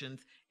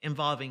decisions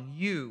involving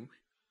you,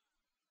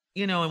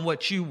 and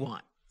what you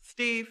want.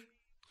 Steve?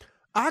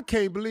 I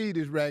can't believe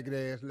this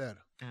ragged-ass letter.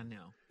 I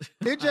know.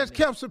 It just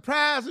kept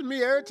surprising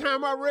me every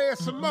time I read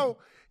some more.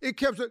 It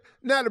kept.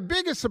 Now, the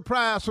biggest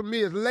surprise for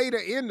me is later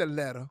in the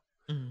letter.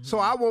 Mm-hmm.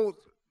 So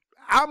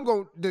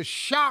the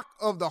shock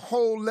of the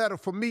whole letter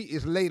for me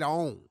is later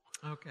on.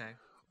 Okay.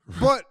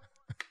 But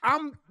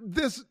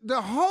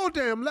the whole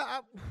damn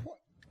letter,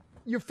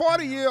 you're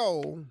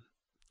 40-year-old.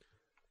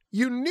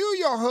 You knew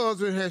your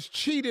husband has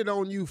cheated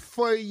on you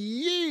for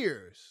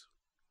years.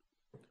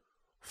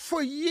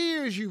 For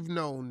years you've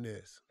known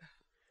this.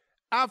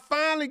 I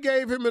finally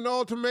gave him an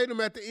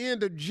ultimatum at the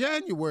end of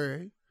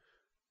January.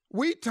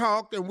 We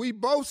talked and we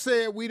both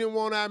said we didn't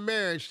want our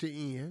marriage to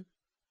end.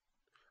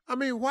 I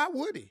mean, why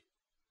would he?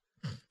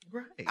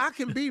 Right. I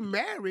can be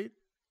married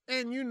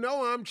and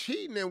I'm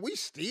cheating and we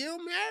still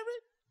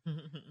married?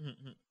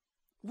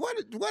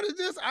 What is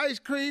this ice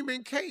cream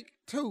and cake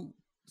too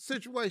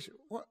situation?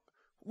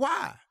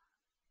 Why?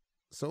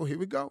 So here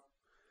we go.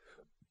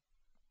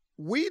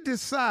 We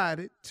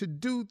decided to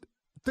do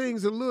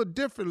things a little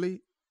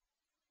differently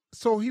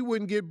so he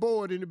wouldn't get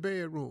bored in the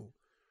bedroom.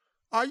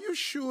 Are you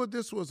sure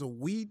this was a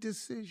we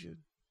decision?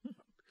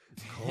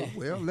 Oh,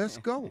 well, let's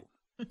go.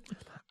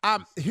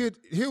 Here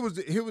was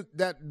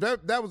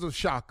that was a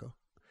shocker.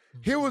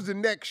 Here was the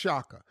next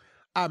shocker.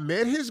 I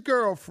met his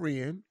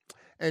girlfriend,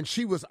 and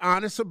she was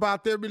honest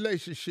about their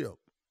relationship.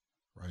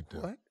 Right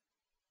there. What?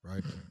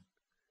 Right there.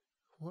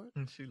 What?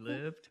 And she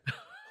lived.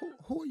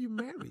 Who are you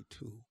married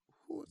to?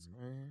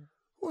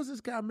 Who is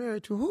this guy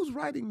married to? Who's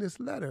writing this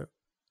letter?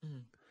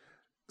 Mm.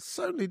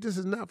 Certainly this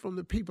is not from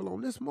the people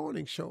on this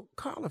morning show.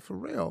 Carla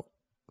Farrell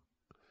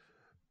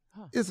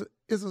is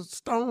a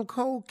stone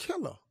cold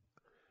killer.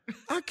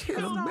 I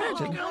can't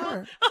imagine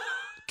her.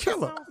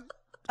 Killer.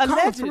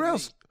 Carla Farrell.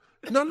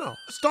 No.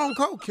 Stone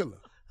cold killer.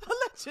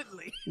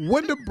 Allegedly.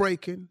 Window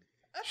breaking,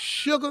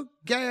 sugar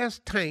gas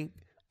tank,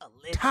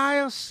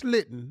 tire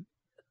slitting,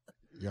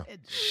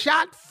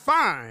 shot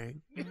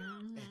firing,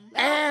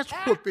 ass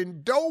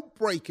whooping, door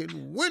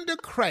breaking, window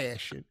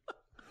crashing,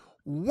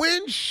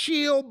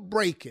 windshield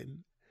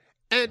breaking,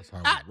 and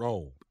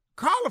roll.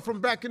 Carla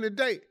from back in the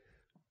day,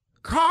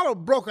 Carla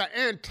broke an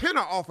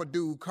antenna off a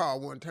dude's car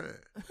one time.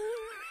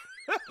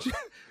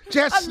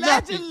 Just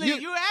snapping.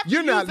 Allegedly, you have to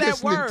You're not use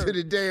that listening word. to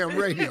the damn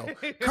radio.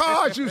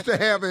 Cars used to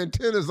have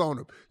antennas on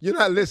them. You're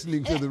not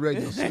listening to the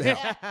radio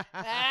snap.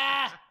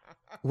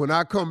 When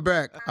I come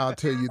back, I'll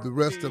tell you the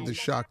rest of the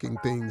shocking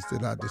things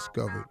that I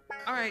discovered.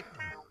 All right.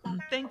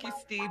 Thank you,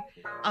 Steve.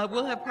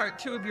 We'll have part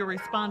 2 of your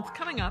response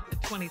coming up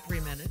at 23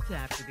 minutes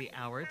after the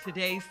hour.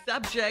 Today's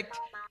subject,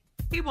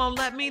 he won't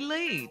let me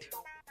lead.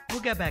 We'll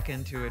get back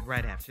into it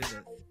right after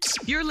this.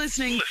 You're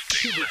listening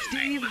to the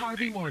Steve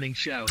Harvey Morning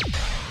Show.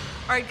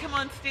 All right, come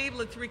on, Steve.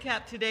 Let's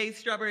recap today's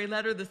Strawberry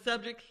Letter. The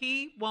subject,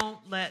 he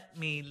won't let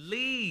me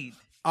lead.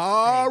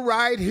 All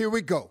right, here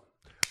we go.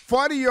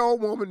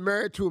 40-year-old woman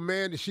married to a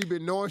man that she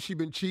been knowing, she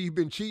been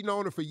cheating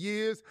on her for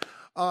years.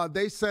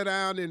 They sat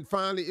down and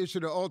finally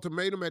issued an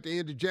ultimatum at the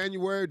end of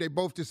January. They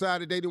both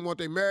decided they didn't want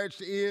their marriage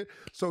to end,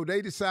 so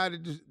they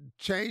decided to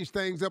change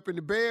things up in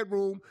the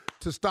bedroom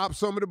to stop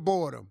some of the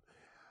boredom.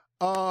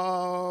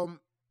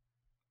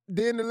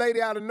 Then the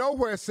lady out of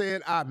nowhere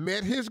said, I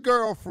met his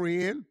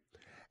girlfriend,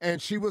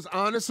 and she was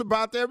honest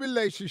about their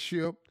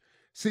relationship.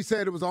 She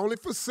said it was only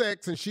for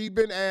sex, and she'd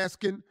been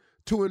asking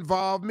to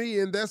involve me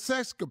in their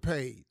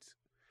sexcapades.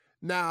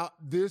 Now,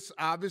 this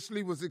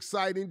obviously was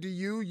exciting to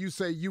you. You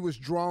say you was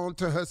drawn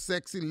to her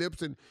sexy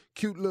lips and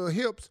cute little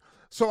hips.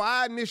 So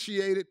I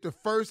initiated the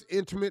first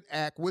intimate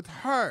act with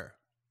her.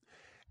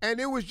 And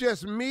it was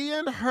just me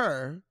and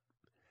her,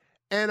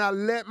 and I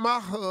let my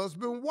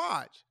husband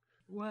watch.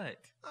 What?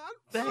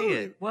 Say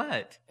it.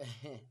 What?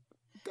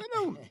 That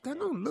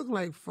don't look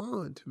like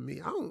fun to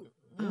me. I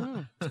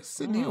don't just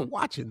sitting here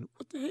watching.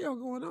 What the hell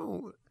going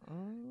on?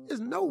 There's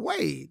no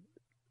way.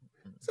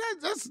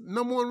 That's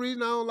number one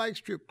reason I don't like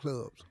strip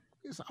clubs.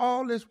 It's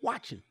all this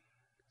watching.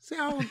 See,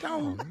 I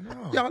don't.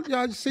 Y'all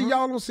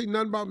don't see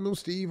nothing about no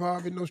Steve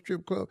Harvey, no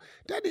strip club.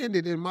 That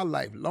ended in my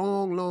life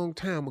long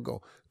time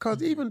ago.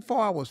 Cause even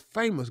before I was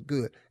famous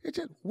good, it's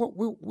just what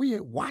we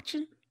ain't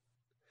watching.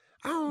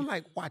 I don't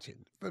like watching.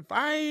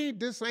 If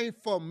this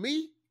ain't for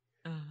me,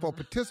 for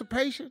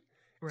participation,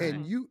 Right.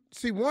 and you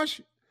see once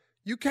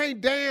you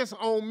can't dance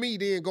on me,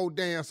 then go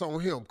dance on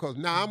him, because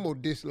now I'm going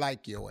to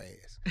dislike your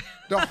ass.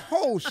 The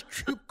whole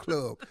strip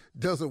club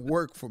doesn't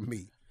work for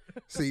me.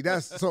 See,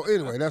 so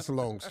anyway, that's a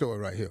long story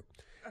right here.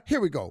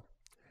 Here we go.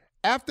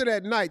 After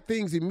that night,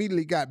 things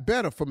immediately got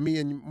better for me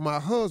and my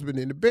husband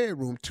in the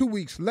bedroom. 2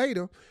 weeks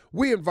later,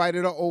 we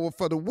invited her over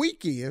for the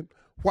weekend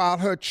while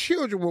her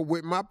children were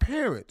with my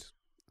parents.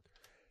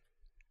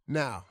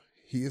 Now,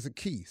 here's a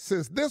key.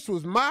 Since this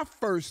was my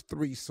first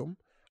threesome,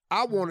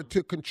 I wanted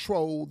to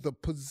control the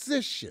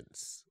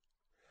positions.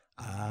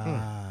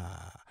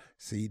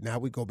 See, now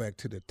we go back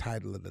to the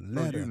title of the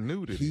letter. You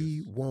knew this.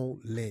 He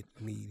won't let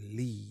me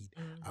lead.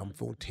 I'm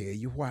going to tell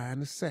you why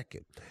in a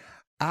second.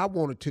 I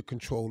wanted to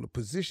control the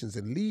positions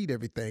and lead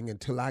everything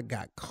until I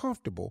got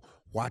comfortable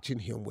watching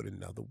him with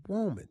another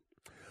woman.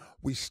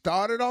 We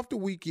started off the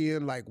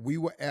weekend like we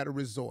were at a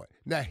resort.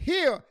 Now,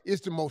 here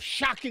is the most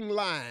shocking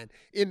line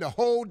in the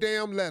whole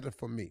damn letter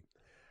for me.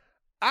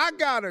 I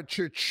got a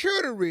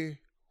charcuterie.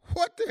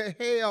 What the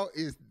hell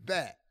is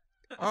that?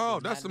 Oh,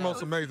 that's the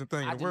most amazing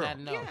thing in the world.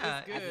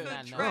 Yeah,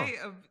 it's a tray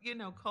of,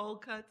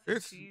 cold cuts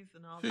and cheese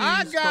and all that.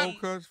 I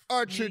got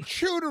a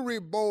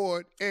charcuterie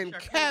board and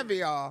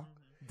caviar.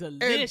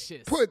 Delicious.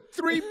 And put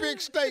 3 big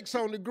steaks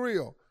on the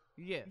grill.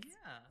 Yes.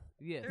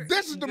 Yeah.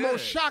 This is the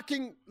most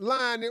shocking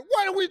line.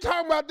 What are we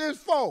talking about this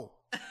for?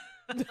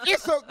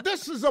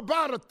 This is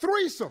about a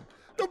threesome.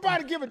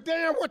 Nobody give a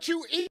damn what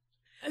you eat.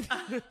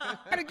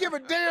 Nobody give a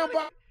damn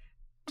about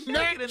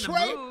snack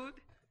tray.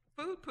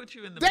 Food puts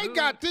you in the They mood.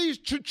 got these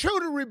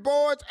charcuterie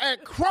boards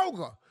at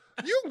Kroger.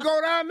 You can go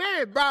down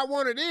there and buy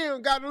one of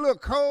them. Got a little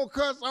cold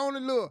cuts on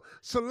it, little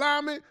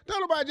salami.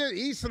 Don't nobody just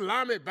eat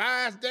salami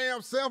by its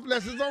damn self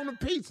unless it's on the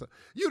pizza.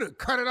 You done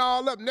cut it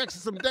all up next to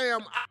some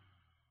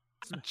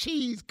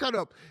cheese cut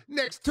up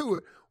next to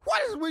it.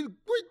 What is we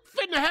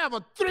finna have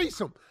a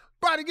threesome?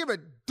 Body give a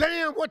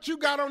damn what you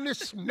got on this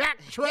snack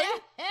tray?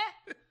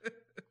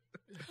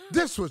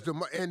 This was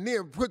and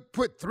then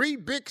put 3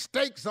 big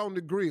steaks on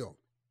the grill.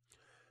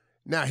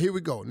 Now, here we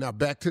go. Now,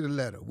 back to the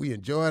letter. We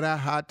enjoyed our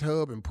hot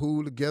tub and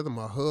pool together.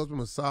 My husband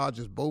massaged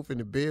us both in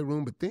the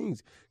bedroom, but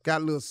things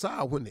got a little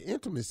sour when the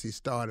intimacy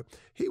started.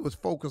 He was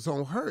focused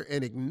on her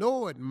and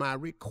ignored my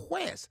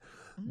request.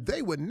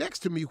 They were next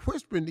to me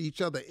whispering to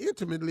each other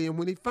intimately, and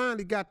when he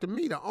finally got to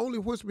me, the only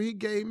whisper he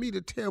gave me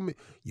to tell me,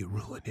 you're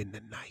ruining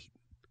the night.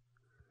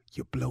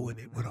 You're blowing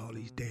it with all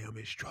these damn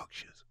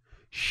instructions.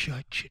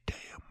 Shut your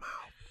damn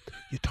mouth.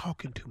 You're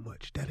talking too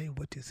much. That ain't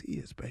what this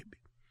is, baby.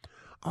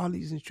 All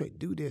these instructions,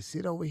 do this,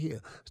 sit over here,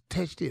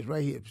 touch this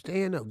right here,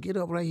 stand up, get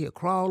up right here,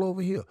 crawl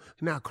over here.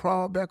 Now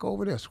crawl back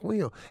over there,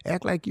 swim,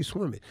 act like you're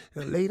swimming.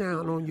 Now lay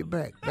down on your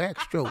back,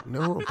 backstroke.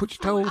 Now put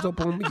your toes up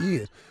on my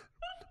ears.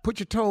 Put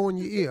your toe on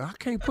your ear. I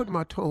can't put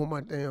my toe on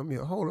my damn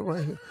ear. Hold it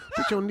right here.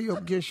 Put your knee up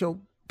against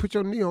put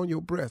your knee on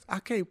your breast. I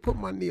can't put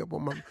my knee up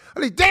on my,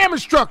 these damn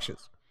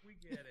instructions. We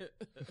get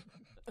it.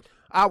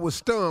 I was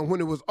stunned. When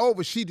it was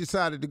over, she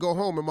decided to go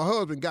home, and my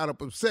husband got up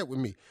upset with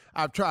me.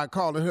 I've tried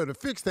calling her to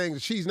fix things,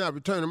 and she's not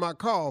returning my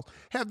calls.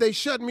 Have they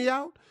shut me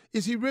out?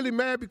 Is he really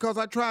mad because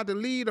I tried to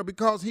lead or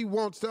because he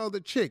wants the other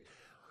chick?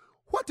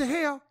 What the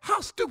hell?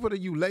 How stupid are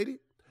you, lady?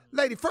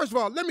 Lady, first of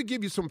all, let me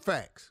give you some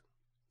facts.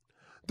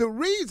 The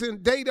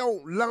reason they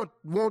don't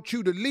want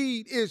you to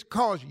lead is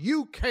because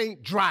you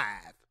can't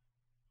drive.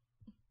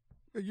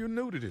 You're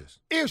new to this.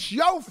 It's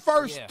your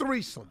first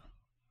threesome.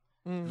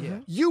 Mm-hmm. Yeah.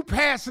 You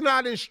passing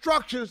out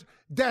instructions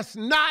that's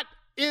not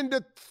in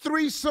the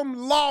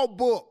threesome law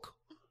book.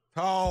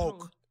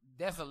 Talk.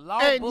 That's a law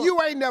and book.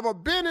 You ain't never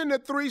been in a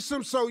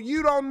threesome, so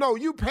you don't know.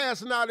 You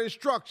passing out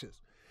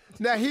instructions.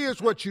 Now,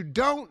 here's what you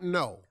don't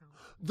know.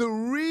 The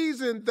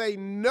reason they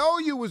know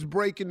you was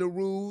breaking the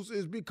rules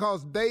is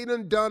because they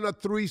done a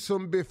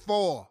threesome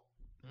before.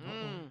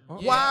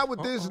 Why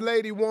would this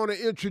lady want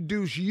to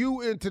introduce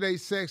you into their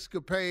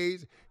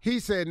sexcapades? He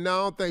said, no,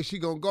 I don't think she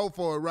going to go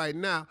for it right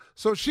now.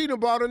 So she done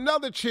brought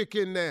another chick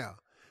in there.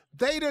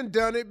 They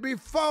done it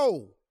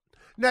before.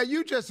 Now,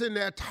 you just in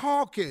there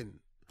talking.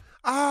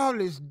 All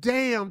this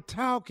damn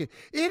talking.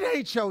 It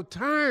ain't your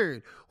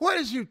turn. What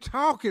is you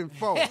talking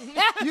for?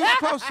 You're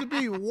supposed to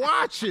be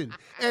watching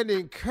and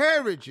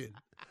encouraging.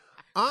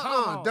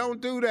 Don't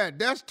do that.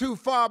 That's too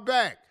far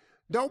back.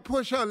 Don't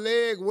push her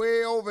leg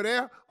way over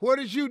there. What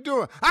is you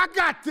doing? I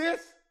got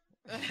this.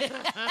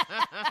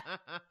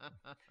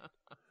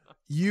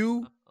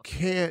 You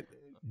can't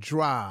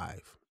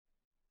drive.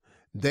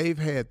 They've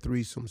had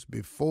threesomes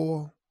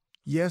before.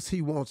 Yes,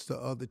 he wants the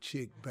other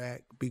chick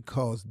back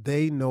because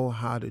they know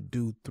how to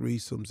do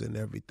threesomes and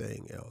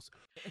everything else.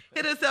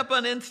 Hit us up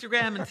on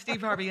Instagram and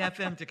Steve Harvey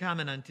FM to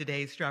comment on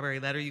today's Strawberry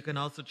Letter. You can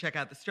also check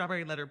out the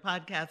Strawberry Letter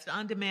podcast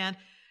on demand.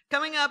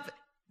 Coming up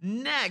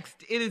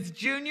next, it is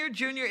Junior.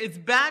 Junior is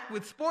back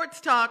with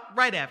Sports Talk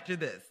right after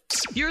this.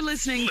 You're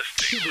listening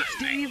to the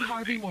Steve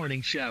Harvey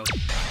Morning Show.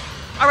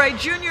 All right,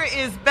 Junior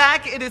is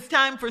back. It is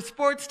time for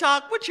Sports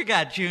Talk. What you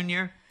got,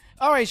 Junior?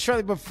 All right,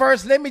 Shirley, but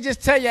first, let me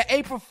just tell you,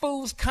 April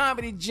Fool's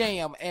Comedy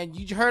Jam, and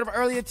you heard him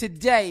earlier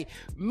today.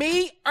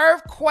 Me,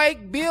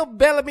 Earthquake, Bill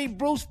Bellamy,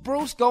 Bruce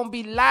gonna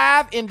be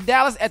live in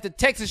Dallas at the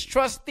Texas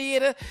Trust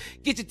Theater.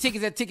 Get your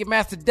tickets at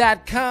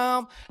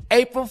Ticketmaster.com.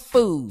 April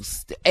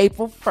Fool's, the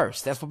April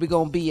 1st. That's where we're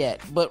gonna be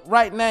at. But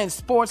right now in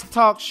Sports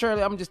Talk,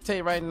 Shirley, I'm just tell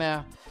you right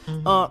now,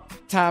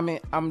 Tommy,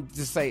 I'm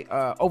just say,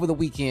 over the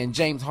weekend,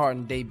 James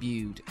Harden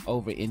debuted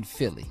over in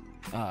Philly.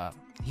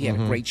 He had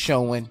a great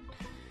showing.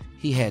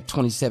 He had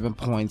 27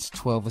 points,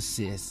 12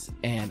 assists,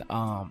 and,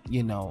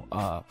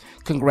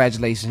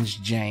 congratulations,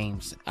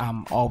 James.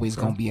 I'm always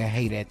going to be a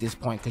hater at this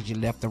point because you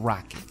left the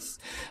Rockets.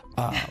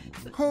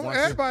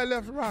 Everybody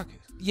left the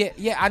Rockets.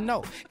 Yeah, I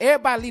know.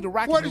 Everybody leave the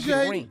Rockets. What is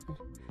your ring?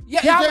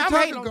 Yeah, I'm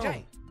hating on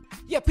James.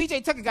 Yeah,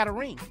 P.J. Tucker got a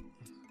ring.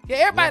 Yeah,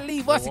 everybody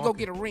leave us and go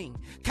get a ring.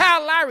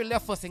 Kyle Lowry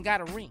left us and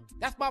got a ring.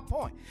 That's my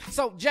point.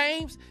 So,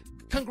 James,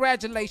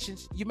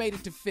 congratulations. You made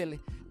it to Philly.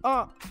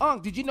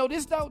 Did you know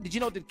this, though? Did you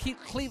know the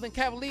Cleveland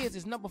Cavaliers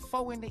is number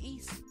 4 in the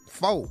East?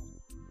 4.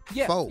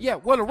 Yeah, 4. Yeah.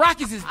 Well, the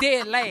Rockies is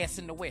dead last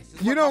in the West.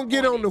 You don't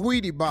get on the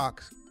Wheatie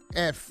box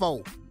at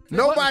 4.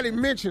 Nobody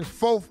mentions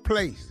 4th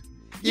place.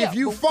 If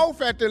you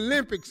 4th at the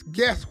Olympics,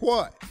 guess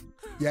what?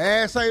 Your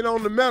ass ain't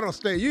on the medal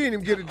stage. You ain't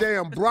even get a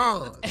damn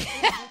bronze.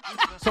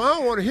 So I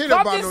don't want to hear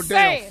about no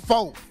damn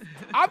 4th.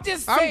 I'm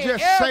just saying,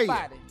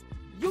 everybody.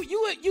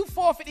 You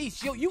 4th at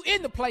East. You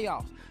in the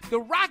playoffs. The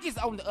Rockets,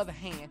 on the other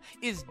hand,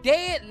 is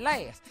dead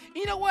last.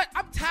 You know what?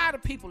 I'm tired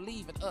of people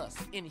leaving us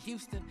in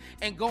Houston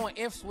and going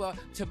elsewhere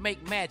to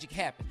make magic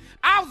happen.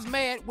 I was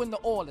mad when the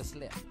Oilers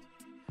left.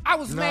 I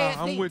was mad.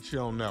 I'm with you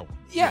on that one.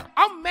 Yeah,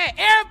 I'm mad.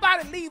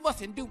 Everybody leave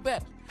us and do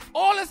better.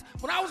 Oilers,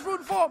 when I was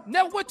rooting for them,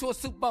 never went to a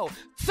Super Bowl.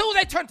 As soon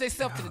as they turned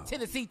themselves to the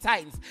Tennessee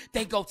Titans,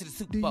 they go to the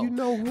Super Bowl. Do you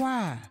know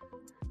why?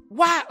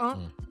 Why,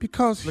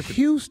 Because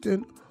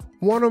Houston,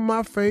 one of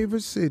my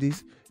favorite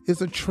cities,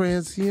 is a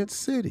transient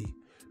city.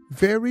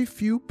 Very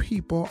few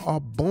people are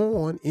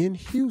born in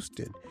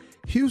Houston.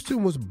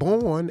 Houston was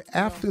born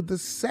after the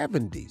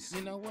 70s.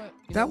 You know what?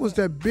 That was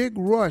that big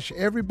rush.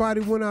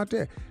 Everybody went out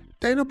there.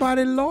 Ain't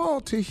nobody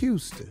loyal to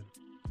Houston.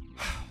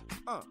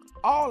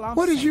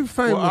 What is you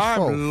famous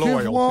for? I'm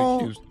loyal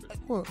to Houston.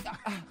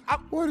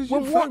 What is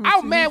you famous for?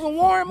 I'm mad when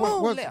Warren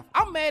Moon left.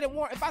 I'm mad at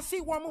Warren. If I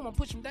see Warren Moon, I'm going to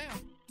push him down.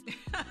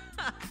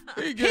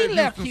 He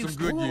left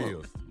Houston some good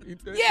years.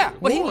 Yeah,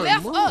 but he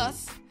left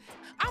us.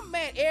 I'm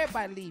mad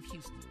everybody leave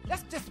Houston.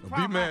 That's just the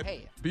problem I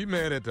had. Be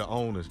mad at the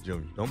owners,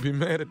 Junior. Don't be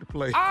mad at the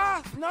players. No.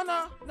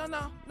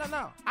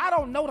 I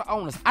don't know the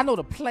owners. I know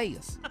the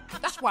players.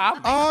 That's why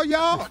I'm mad. All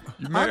y'all.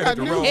 You mad at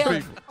the wrong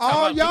people.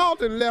 All y'all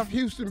done left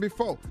Houston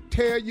before.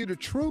 Tell you the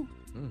truth.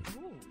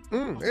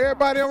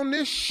 Everybody on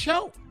this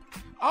show.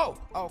 Oh,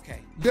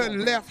 okay.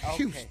 Done left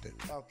Houston.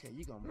 Okay,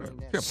 you gonna bring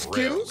that.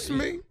 Excuse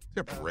me.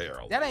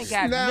 Temporarily. That ain't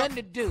got nothing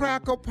to do.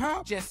 Crackle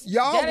pop.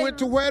 Y'all went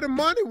to where the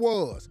money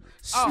was.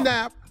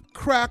 Snap,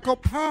 crackle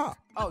pop.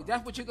 Oh,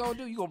 that's what you gonna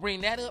do? You gonna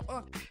bring that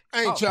up?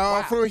 Ain't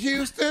y'all from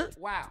Houston?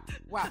 Wow.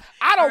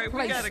 I don't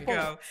play we gotta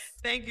sports. go.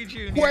 Thank you,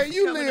 Junior. Where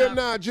you live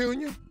now,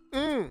 Junior?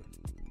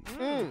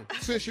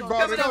 Since you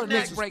brought it up,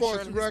 Mr.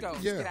 Sports Record.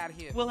 Let's get out of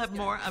here. We'll have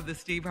more of the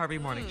Steve Harvey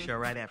Morning Show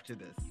right after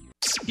this.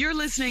 You're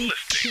listening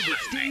to the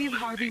Steve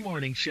Harvey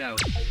Morning Show.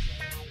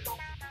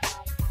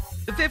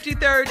 The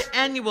 53rd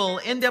annual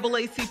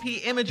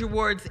NAACP Image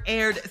Awards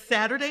aired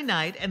Saturday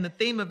night, and the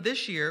theme of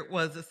this year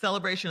was a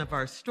celebration of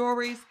our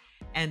stories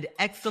and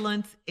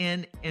excellence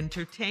in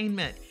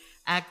entertainment.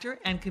 Actor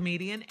and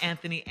comedian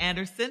Anthony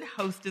Anderson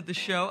hosted the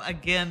show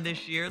again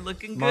this year.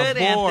 Looking good,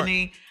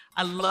 Anthony.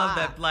 I love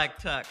that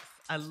black tux.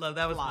 I love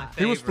that. Was my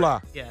favorite. He was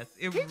fly. Yes,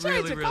 He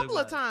changed a couple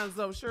of times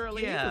though,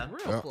 Shirley. Yeah. He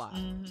was real fly.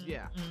 Mm-hmm.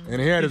 Yeah.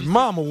 And he had his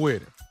mama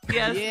with him.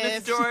 Yes,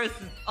 Miss Doris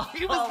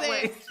is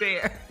always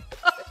there.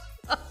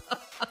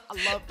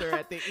 I loved her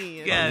at the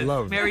end.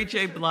 Yes, Mary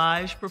J.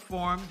 Blige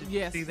performed. Did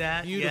you see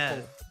that? Beautiful.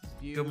 Yes.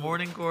 Beautiful. Good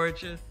Morning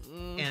Gorgeous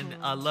and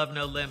Love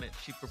No Limit.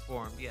 She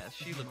performed. Yes,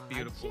 she looked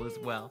beautiful as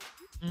well.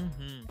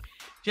 Mm-hmm.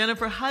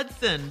 Jennifer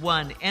Hudson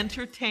won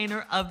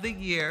Entertainer of the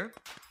Year.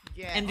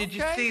 Yes. And did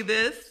you see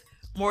this?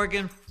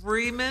 Morgan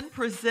Freeman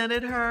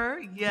presented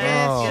her.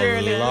 Yes,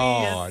 Shirley.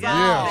 Lord.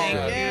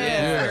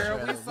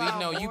 Yes. We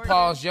know you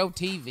paused your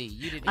TV.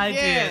 You didn't. I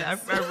did. I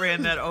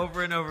ran that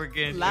over and over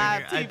again.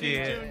 Live Junior. TV, I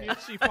did. Junior.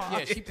 She paused.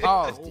 Yeah, she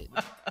paused it.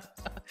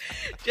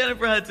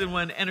 Jennifer Hudson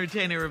won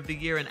Entertainer of the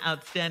Year and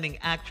Outstanding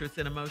Actress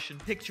in a Motion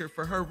Picture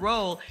for her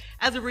role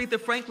as Aretha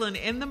Franklin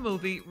in the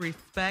movie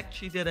Respect.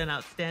 She did an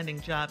outstanding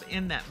job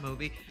in that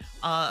movie.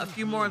 A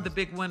few more of the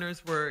big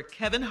winners were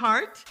Kevin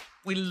Hart.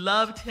 We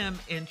loved him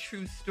in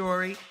True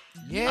Story.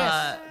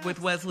 Yes.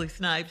 With Wesley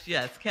Snipes.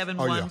 Yes. Kevin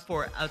won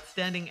for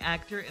Outstanding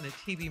Actor in a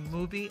TV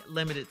movie,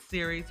 limited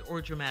series,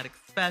 or dramatic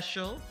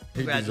special.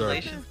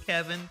 Congratulations,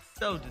 Kevin.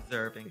 So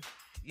deserving.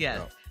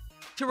 Yes.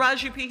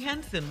 Taraji P.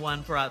 Henson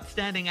won for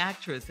Outstanding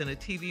Actress in a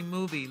TV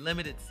movie,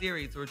 limited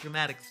series, or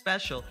dramatic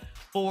special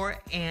for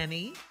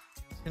Annie.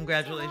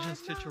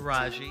 Congratulations to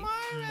Taraji.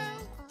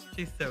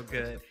 She's so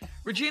good.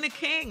 Regina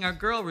King, our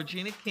girl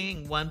Regina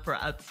King, won for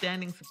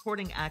Outstanding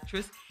Supporting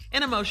Actress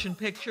in a Motion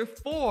Picture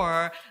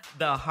for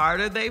The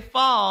Harder They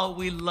Fall.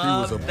 We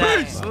love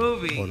that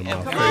movie. One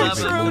of my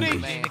favorite movies.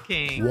 Regina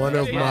King. One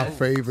of my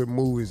favorite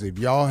movies. If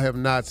y'all have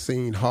not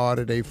seen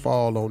Harder They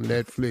Fall on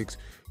Netflix,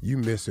 you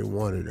missing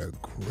one of the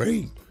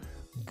great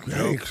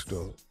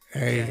gangster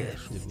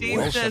ass.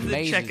 Steve says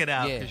to check it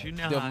out because you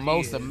know the how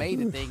most he is.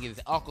 amazing thing is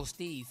Uncle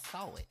Steve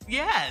saw it.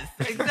 Yes,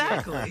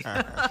 exactly.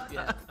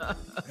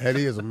 That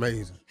is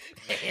amazing.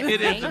 It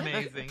is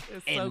amazing.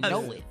 And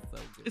know it.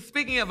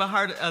 Speaking of The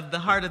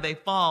Harder They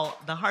Fall,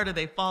 The Harder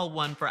They Fall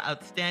won for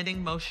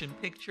Outstanding Motion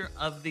Picture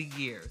of the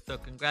Year. So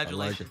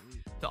congratulations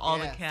to all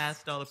the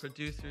cast, all the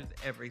producers,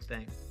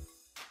 everything.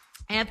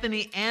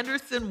 Anthony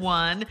Anderson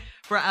won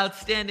for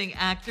Outstanding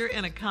Actor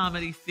in a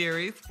Comedy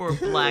Series for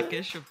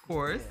Blackish, of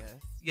course.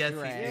 Yes,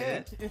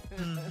 he did.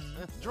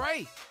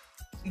 Dre.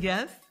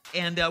 Yes.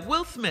 And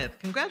Will Smith.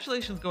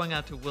 Congratulations going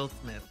out to Will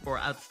Smith for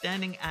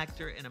Outstanding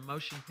Actor in a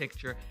Motion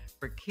Picture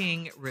for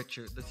King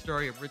Richard, the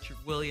story of Richard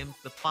Williams,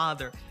 the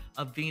father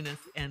of Venus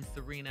and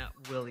Serena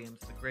Williams,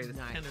 the greatest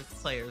tennis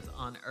players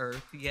on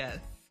earth. Yes.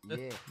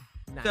 Yeah.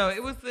 So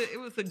it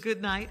was a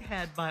good night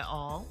had by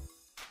all.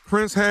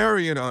 Prince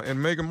Harry and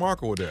Meghan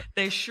Markle were there.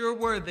 They sure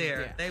were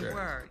there. They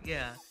were,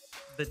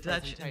 The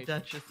Dutch and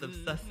Duchess of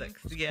Sussex.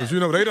 Yeah.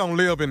 Because, they don't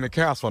live in the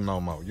castle no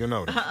more. You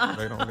know that.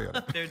 They don't live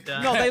there. They're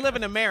done. No, they live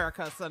in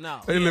America, so no.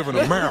 They live in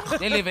America.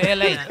 They live in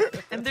L.A.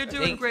 And they're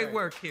doing great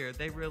work here.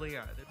 They really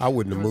are. I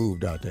wouldn't have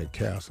moved out that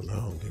castle. I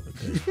don't give a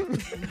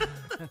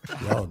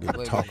damn. Y'all get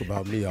to talk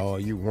about me all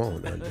you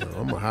want. I'm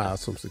going to hire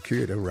some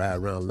security and ride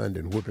around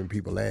London whipping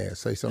people's ass.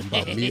 Say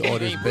something about me or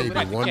this baby.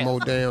 One more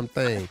damn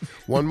thing.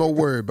 One more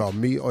word about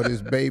me or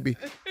this baby.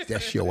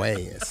 That's your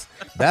ass.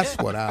 That's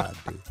what I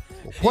do.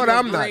 What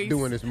I'm not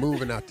doing is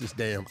moving out this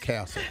damn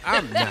castle.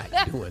 I'm not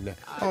doing that.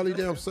 All these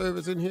damn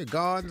servants in here,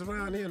 gardens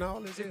around here and all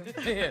this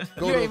here.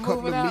 Go to a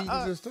couple of meetings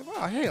and stuff.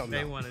 Oh, hell no.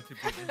 They wanted to be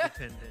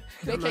independent.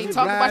 They can't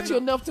talk about you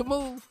enough to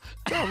move.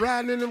 Y'all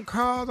riding in them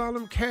cars, all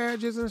them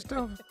carriages and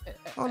stuff.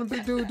 All them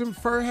big dudes, them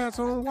fur hats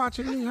on,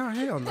 watching me. Oh,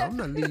 hell no, I'm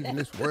not leaving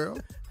this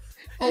world.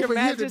 Over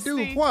here to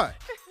do what?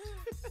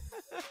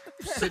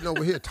 Sitting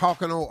over here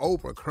talking on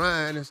Oprah,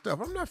 crying and stuff.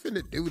 I'm not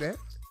finna do that.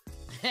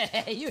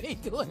 You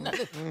ain't doing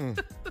nothing.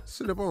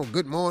 Sitting up on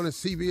Good Morning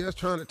CBS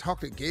trying to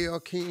talk to Gayle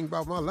King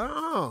about my life.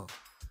 Oh.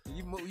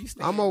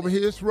 I'm over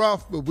here. It's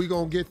rough, but we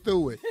gonna get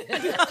through it.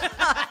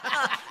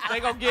 They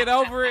gonna get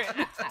over it.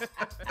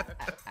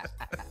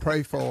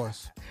 Pray for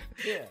us.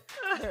 Yeah.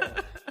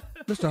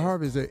 Mr.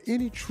 Harvey, is there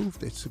any truth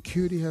that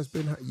security has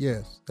been?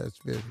 Yes, that's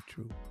very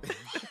true.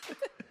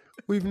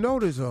 We've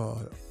noticed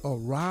a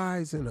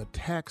rise in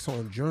attacks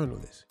on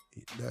journalists.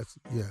 That's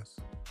yes.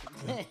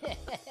 Yeah.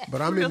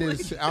 But I'm in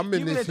this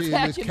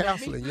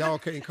castle and y'all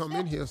can't come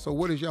in here. So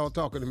what is y'all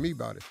talking to me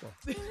about it for?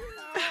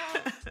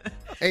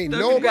 Ain't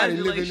nobody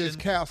living in this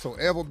castle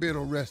ever been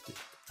arrested.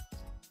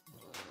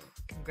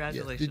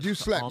 Congratulations. Did you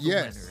slap?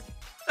 Yes.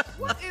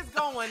 What is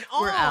going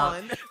on? We're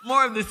out.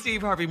 More of the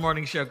Steve Harvey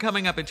Morning Show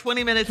coming up in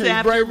 20 minutes Can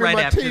after, you bring me right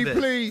my after tea,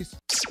 this.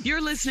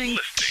 You're listening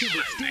to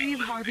the Steve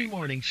Harvey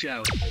Morning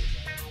Show.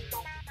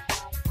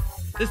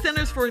 The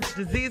Centers for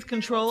Disease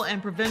Control and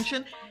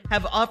Prevention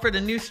have offered a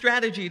new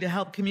strategy to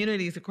help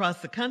communities across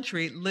the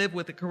country live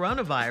with the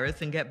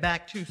coronavirus and get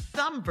back to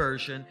some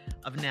version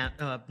of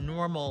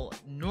normal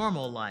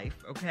life,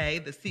 okay?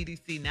 The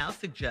CDC now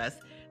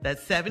suggests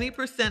that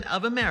 70%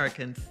 of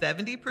Americans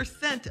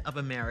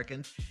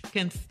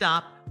can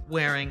stop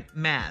wearing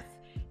masks,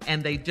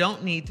 and they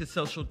don't need to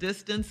social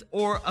distance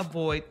or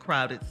avoid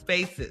crowded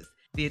spaces.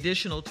 The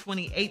additional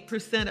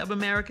 28% of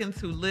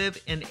Americans who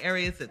live in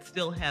areas that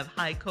still have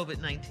high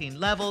COVID-19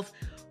 levels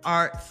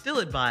are still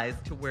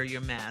advised to wear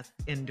your mask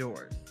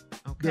indoors.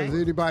 Okay.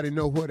 Does anybody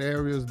know what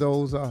areas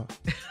those are?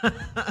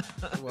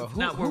 Well,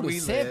 Not where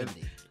we live.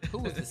 Who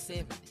was the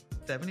 70?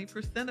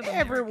 70% of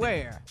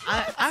Everywhere.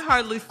 I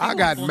hardly see I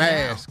got people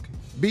masked.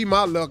 Be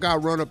my luck, I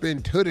run up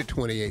into the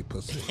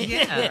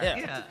 28%. now.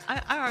 Yeah.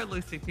 I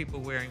hardly see people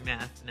wearing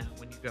masks now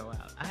when you go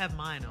out. I have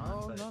mine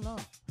on. No.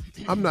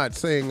 I'm not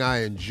saying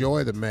I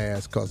enjoy the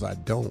mask because I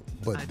don't,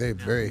 but they're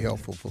very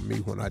helpful for me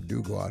when I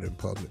do go out in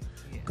public.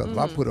 Because if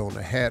I put on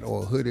a hat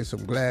or a hoodie,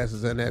 some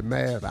glasses, and that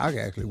mask, I can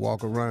actually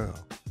walk around.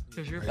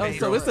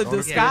 So it's a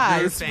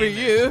disguise for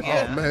you.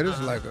 Oh, man, it's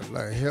like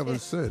heaven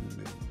sent.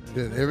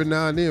 Then every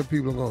now and then,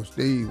 people are going,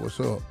 Steve, what's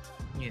up?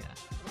 Yeah.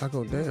 I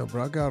go, damn,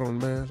 bro, I got on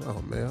the mask.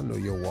 Oh, man, I know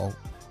your walk.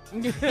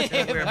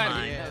 Wear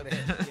mine.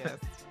 Yes.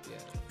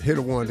 Hit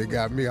the one that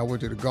got me. I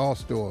went to the golf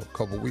store a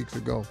couple weeks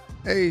ago.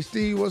 Hey,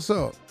 Steve, what's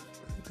up?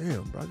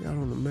 Damn, bro, I got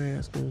on the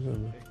mask.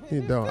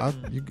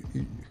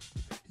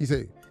 He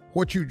said,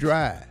 what you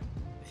drive?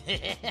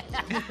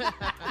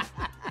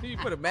 You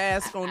put a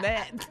mask on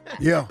that?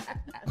 Yeah.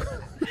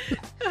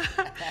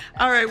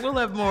 All right, we'll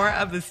have more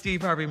of the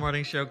Steve Harvey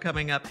Morning Show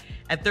coming up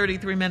at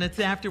 33 minutes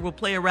after. We'll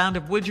play a round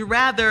of Would You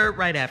Rather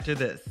right after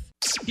this.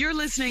 You're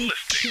listening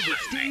to the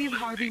Steve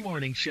Harvey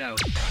Morning Show.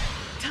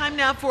 Time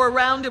now for a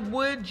round of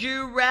Would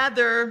You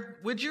Rather.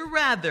 Would you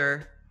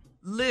rather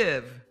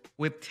live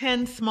with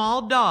 10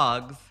 small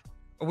dogs,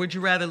 or would you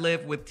rather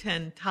live with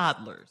 10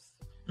 toddlers?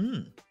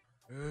 Give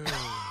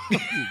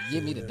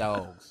me the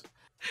dogs.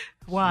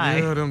 Why?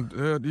 Yeah,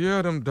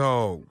 them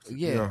dogs.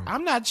 Yeah,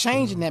 I'm not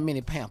changing that many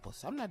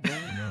Pampers. I'm not doing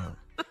it. No.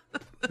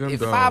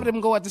 If dogs. 5 of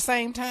them go at the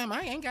same time, I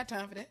ain't got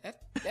time for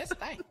that. That's the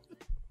thing.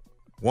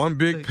 One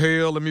big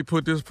pail, let me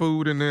put this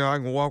food in there, I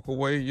can walk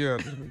away. Yeah,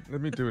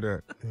 let me do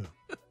that. Yeah.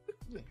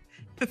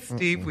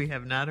 Steve, we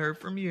have not heard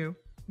from you.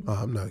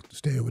 I'm not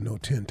staying with no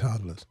 10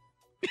 toddlers.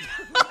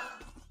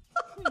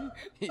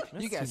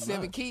 You got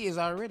 7 kids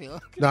already. Huh?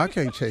 No, I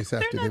can't chase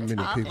after They're them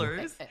not many people.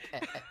 toddlers.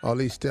 All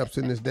these steps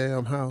in this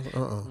damn house.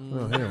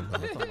 No, hell no.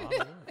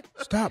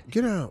 Stop.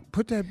 Get out.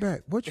 Put that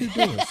back. What you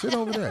doing? Sit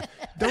over there.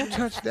 Don't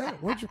touch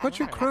that. What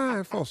you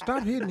crying for?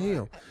 Stop hitting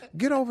him.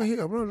 Get over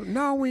here.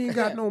 No, we ain't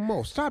got no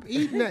more. Stop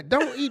eating that.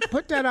 Don't eat.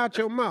 Put that out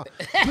your mouth.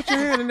 Put your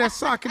hand in that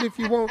socket if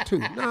you want to.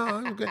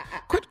 No, okay.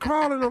 Quit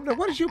crawling over there.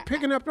 What is you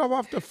picking up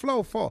off the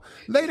floor for?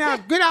 Lay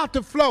down. Get out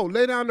the floor.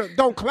 Lay down.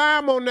 Don't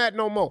climb on that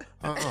no more.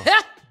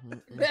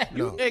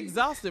 You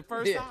exhausted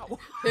first hour.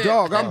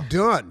 Dog, I'm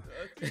done.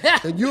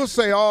 And you'll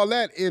say all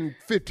that in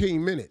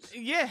 15 minutes.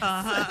 Yes.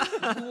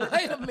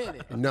 Wait a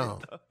minute.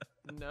 No.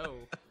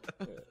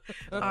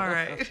 All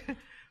right,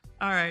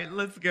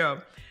 let's go.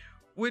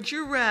 Would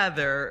you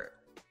rather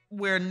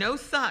wear no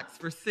socks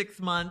for 6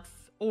 months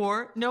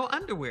or no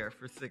underwear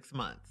for 6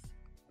 months?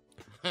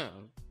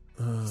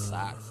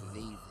 Socks is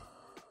easy.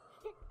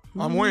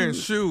 I'm wearing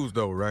shoes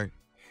though, right?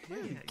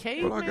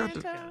 Caveman Well, I got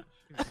time?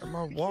 Am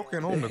I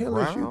walking on the hell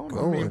is you ground? I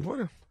going? mean,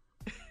 what?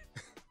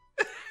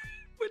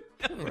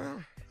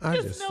 I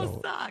There's just no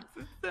don't. socks.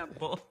 It's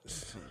simple.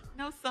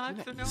 No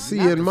socks or no See,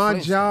 underwear.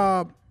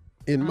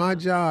 in my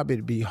job,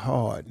 it'd be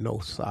hard, no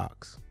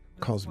socks.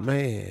 Because,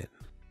 man,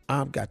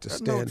 I've got to That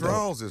stand no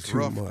draws up is too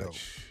rough,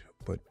 much.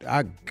 But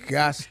I'm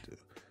going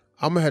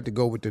to have to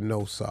go with the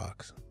no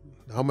socks.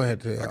 I'm going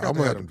to have to. I got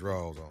to have them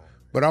draws on.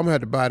 But I'm going to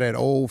have to buy that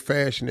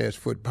old-fashioned ass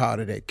foot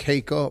powder, that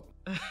cake up.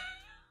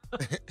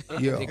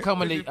 Yeah. They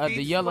come in the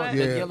yellow, Yeah,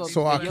 the yellow,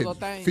 so the I yellow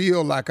can thing.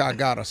 feel like I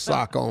got a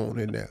sock on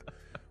in there.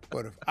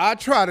 But if I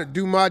try to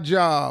do my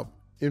job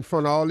in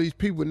front of all these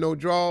people with no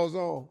drawers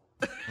on,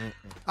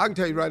 I can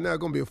tell you right now, it's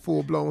going to be a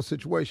full-blown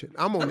situation.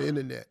 I'm on the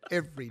internet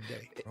every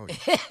day.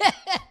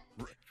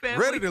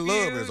 Ready to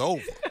love is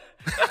over.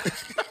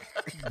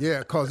 Yeah,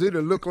 because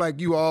it'll look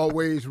like you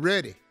always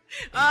ready.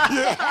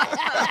 And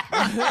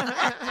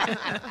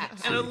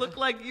it'll look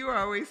like you are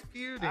always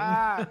feuding.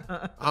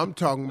 I'm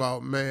talking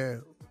about,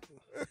 man,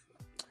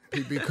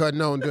 he be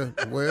cutting on the,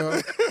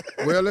 well,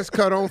 let's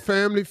cut on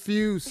Family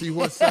Feud, see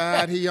what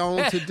side he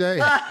on today.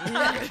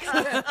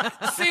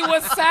 See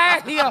what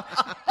side he on.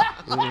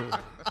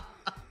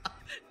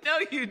 No,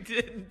 you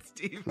didn't,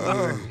 Steve.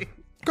 Because,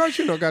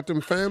 got them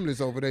families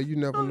over there. You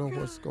never know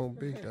what's going to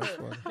be. That's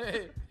why.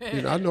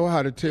 I know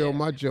how to tell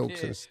my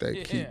jokes and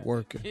keep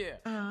working. Yeah,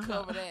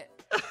 cover that.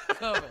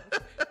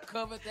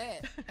 Cover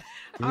that.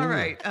 All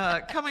right,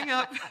 coming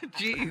up,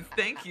 geez,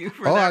 thank you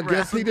for Oh, that I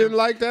guess round. he didn't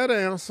like that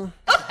answer.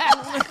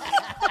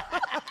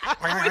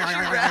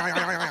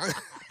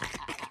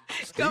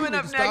 Coming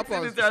up next,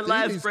 it is our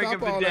last break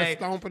of the day.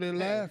 Stomping and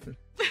laughing.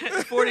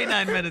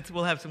 49 minutes.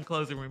 We'll have some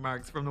closing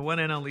remarks from the one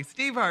and only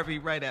Steve Harvey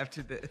right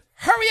after this.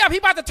 Hurry up. He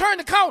about to turn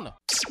the corner.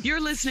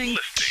 You're listening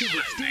to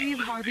the Steve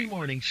Harvey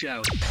Morning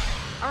Show.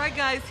 All right,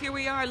 guys, here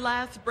we are.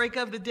 Last break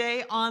of the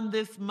day on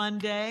this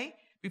Monday.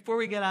 Before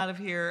we get out of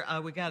here,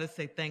 we got to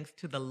say thanks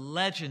to the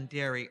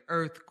legendary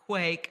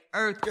Earthquake.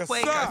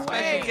 Earthquake, Yes, our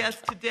special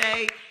guest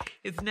today.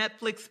 His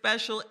Netflix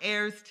special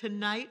airs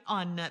tonight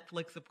on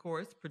Netflix, of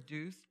course,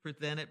 produced,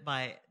 presented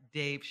by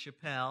Dave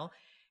Chappelle.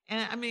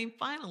 And, I mean,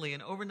 finally,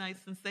 an overnight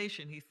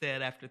sensation, he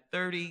said, after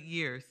 30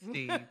 years,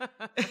 Steve.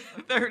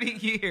 30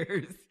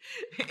 years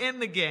in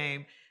the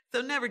game.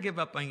 So never give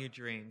up on your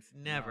dreams.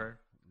 Never.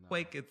 No.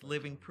 Quake is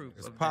living proof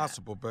it's of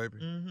possible, that.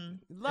 baby.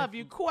 Mm-hmm. Love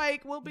you,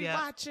 Quake. We'll be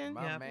watching.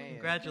 Yeah.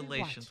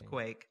 Congratulations,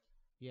 Quake.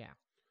 Yeah.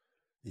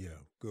 Yeah,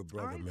 good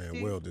brother, right, man.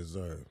 Steve. Well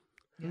deserved.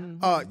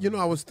 Yeah. You know,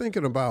 I was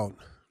thinking about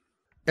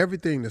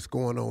everything that's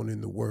going on in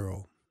the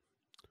world.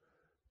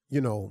 You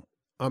know,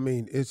 I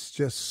mean, it's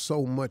just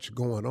so much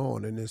going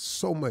on, and there's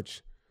so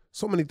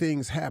many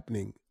things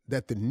happening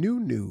that the new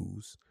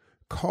news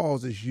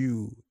causes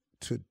you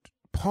to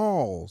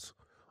pause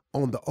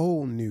on the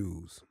old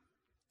news.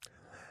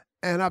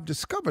 And I've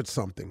discovered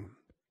something.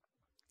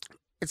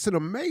 It's an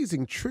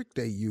amazing trick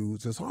they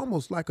use. It's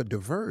almost like a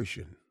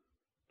diversion.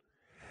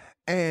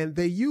 And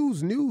they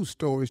use news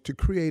stories to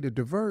create a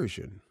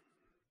diversion.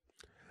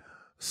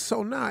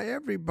 So now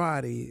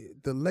everybody,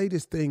 the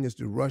latest thing is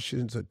the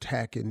Russians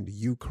attacking the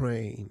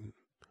Ukraine.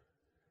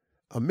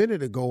 A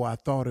minute ago, I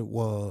thought it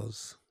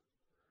was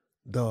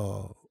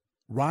the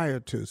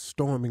rioters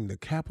storming the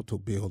Capitol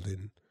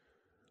building.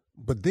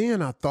 But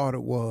then I thought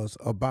it was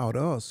about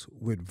us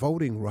with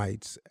voting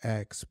rights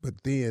acts.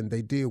 But then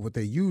they did what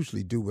they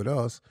usually do with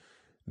us.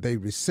 They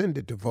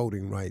rescinded the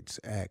Voting Rights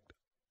Act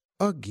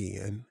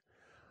again.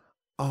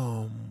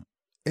 And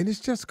it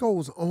just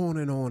goes on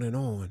and on and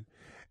on.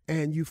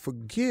 And you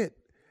forget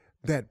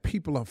that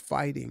people are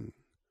fighting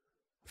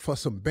for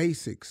some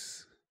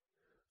basics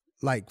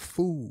like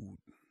food,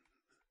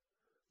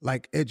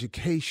 like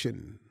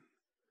education.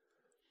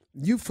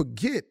 You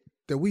forget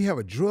that we have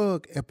a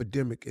drug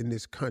epidemic in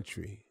this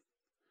country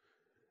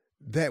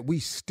that we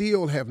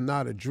still have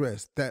not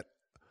addressed, that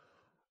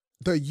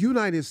the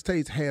United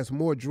States has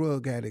more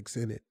drug addicts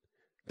in it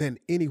than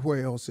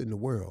anywhere else in the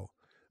world.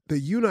 The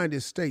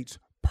United States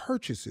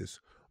purchases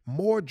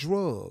more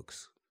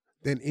drugs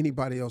than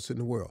anybody else in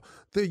the world.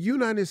 The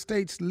United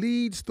States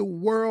leads the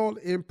world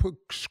in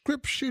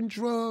prescription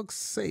drug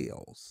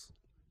sales.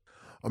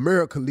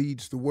 America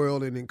leads the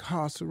world in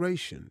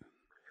incarceration,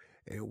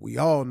 and we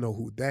all know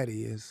who that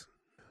is.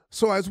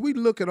 So as we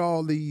look at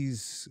all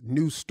these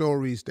news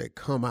stories that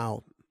come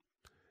out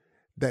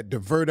that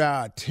divert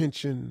our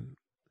attention,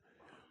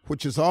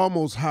 which is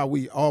almost how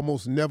we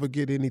almost never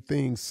get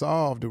anything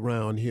solved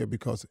around here,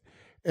 because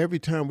every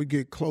time we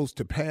get close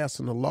to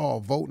passing a law,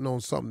 voting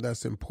on something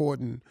that's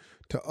important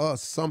to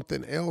us,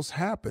 something else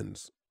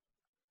happens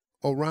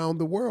around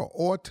the world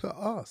or to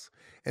us,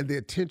 and the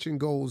attention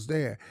goes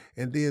there.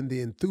 And then the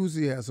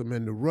enthusiasm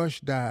and the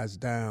rush dies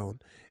down,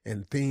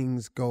 and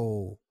things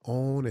go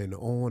on and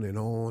on and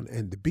on,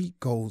 and the beat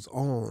goes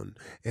on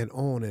and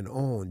on and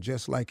on,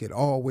 just like it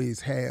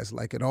always has,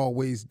 like it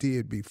always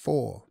did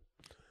before.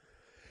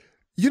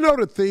 You know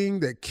the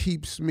thing that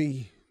keeps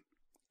me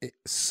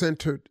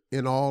centered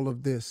in all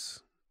of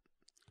this?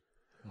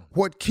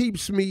 What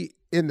keeps me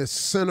in the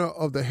center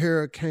of the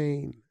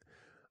hurricane?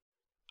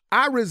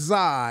 I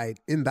reside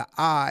in the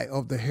eye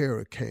of the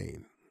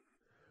hurricane,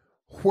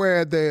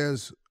 where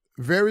there's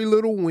very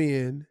little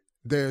wind,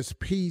 there's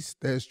peace,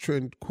 there's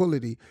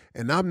tranquility,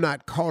 and I'm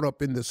not caught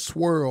up in the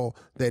swirl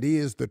that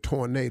is the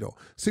tornado.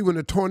 See, when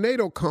the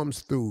tornado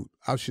comes through,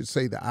 I should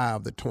say the eye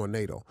of the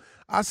tornado,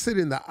 I sit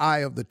in the eye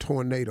of the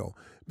tornado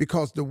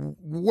because the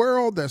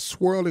world that's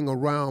swirling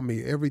around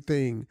me,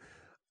 everything,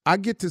 I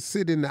get to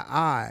sit in the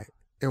eye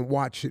and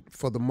watch it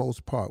for the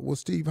most part. Well,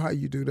 Steve, how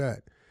you do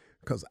that?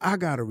 Because I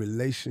got a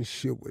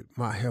relationship with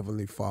my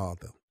Heavenly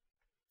Father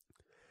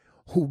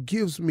who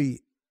gives me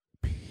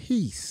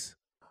peace,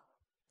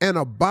 an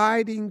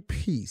abiding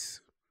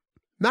peace.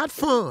 Not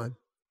fun.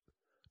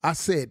 I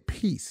said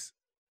peace.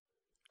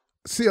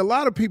 See, a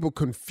lot of people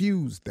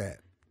confuse that.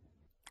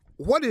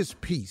 What is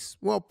peace?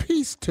 Well,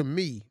 peace to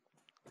me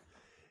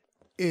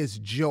is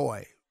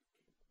joy,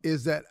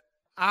 is that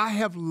I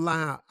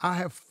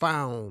have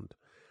found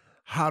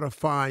how to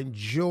find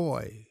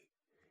joy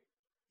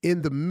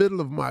in the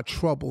middle of my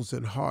troubles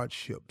and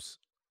hardships,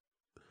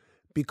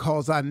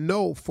 because I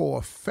know for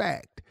a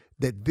fact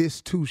that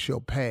this too shall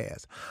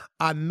pass.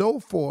 I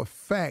know for a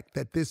fact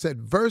that this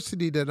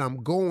adversity that I'm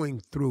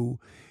going through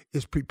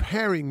is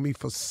preparing me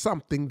for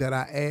something that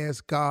I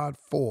asked God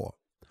for.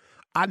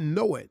 I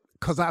know it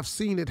because I've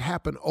seen it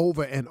happen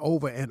over and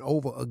over and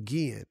over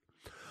again.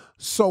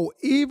 So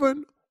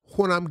even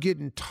when I'm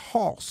getting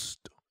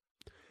tossed,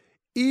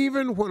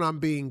 even when I'm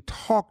being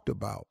talked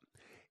about,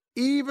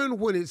 even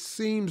when it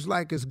seems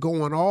like it's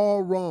going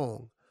all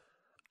wrong,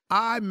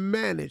 I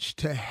manage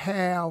to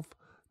have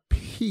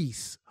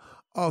peace,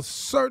 a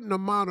certain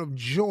amount of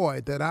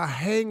joy that I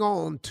hang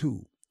on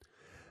to,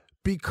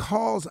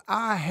 because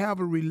I have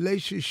a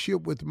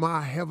relationship with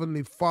my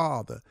Heavenly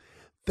Father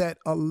that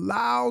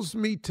allows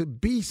me to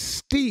be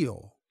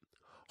still,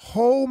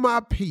 hold my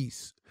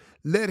peace,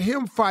 let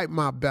Him fight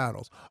my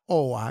battles.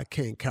 Oh, I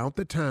can't count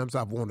the times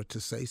I've wanted to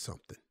say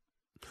something.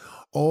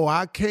 Oh,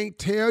 I can't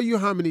tell you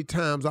how many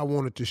times I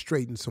wanted to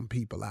straighten some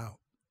people out.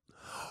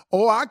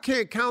 Oh, I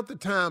can't count the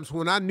times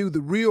when I knew the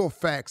real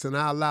facts and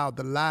I allowed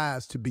the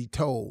lies to be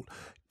told.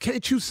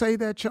 Can't you say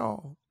that,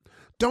 y'all?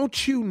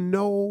 Don't you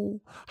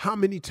know how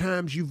many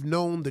times you've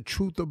known the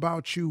truth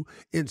about you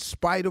in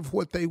spite of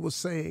what they were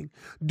saying?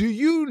 Do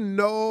you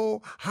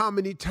know how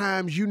many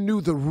times you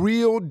knew the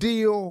real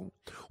deal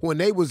when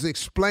they was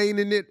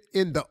explaining it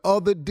in the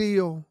other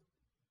deal?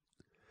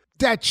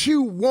 That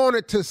you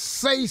wanted to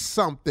say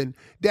something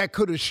that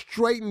could have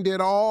straightened it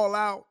all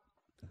out,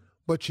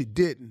 but you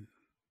didn't,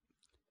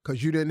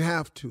 because you didn't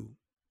have to,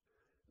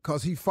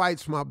 because He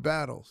fights my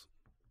battles.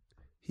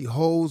 He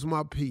holds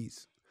my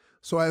peace.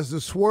 So as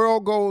the swirl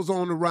goes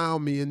on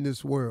around me in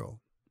this world,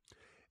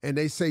 and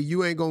they say,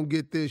 you ain't going to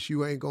get this,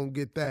 you ain't going to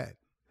get that,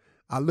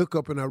 I look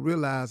up and I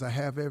realize I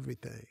have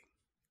everything,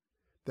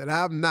 that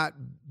I've not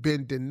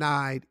been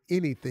denied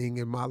anything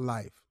in my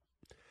life.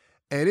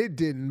 And it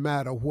didn't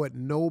matter what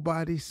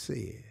nobody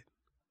said.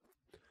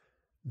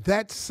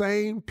 That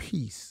same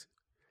peace,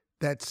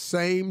 that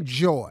same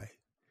joy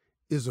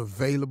is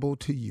available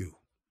to you.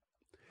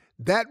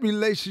 That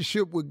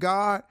relationship with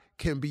God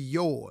can be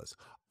yours.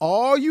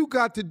 All you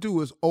got to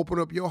do is open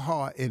up your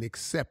heart and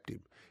accept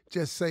Him.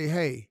 Just say,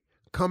 hey,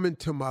 come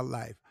into my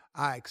life.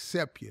 I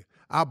accept you.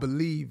 I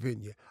believe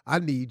in you. I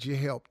need your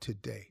help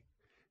today,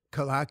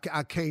 because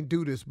I can't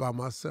do this by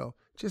myself.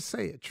 Just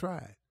say it. Try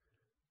it.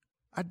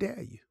 I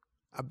dare you.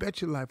 I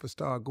bet your life will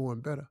start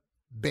going better.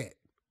 Bet.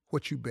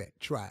 What you bet?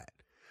 Try it.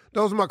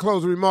 Those are my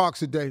closing remarks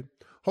today.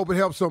 Hope it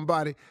helps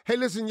somebody. Hey,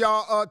 listen,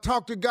 y'all,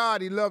 talk to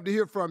God. He'd love to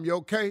hear from you,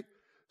 okay?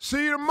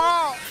 See you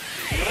tomorrow.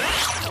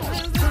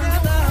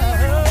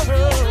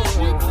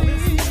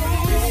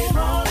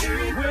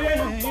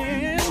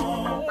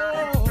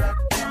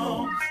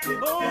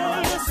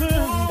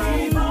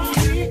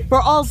 For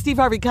all Steve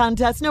Harvey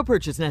contests, no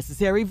purchase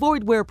necessary,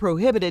 void where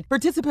prohibited.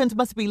 Participants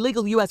must be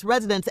legal U.S.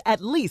 residents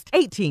at least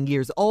 18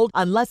 years old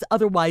unless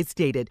otherwise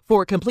stated.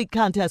 For complete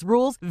contest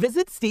rules,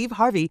 visit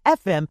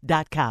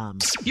SteveHarveyFM.com.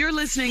 You're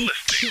listening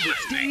to the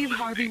Steve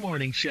Harvey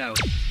Morning Show.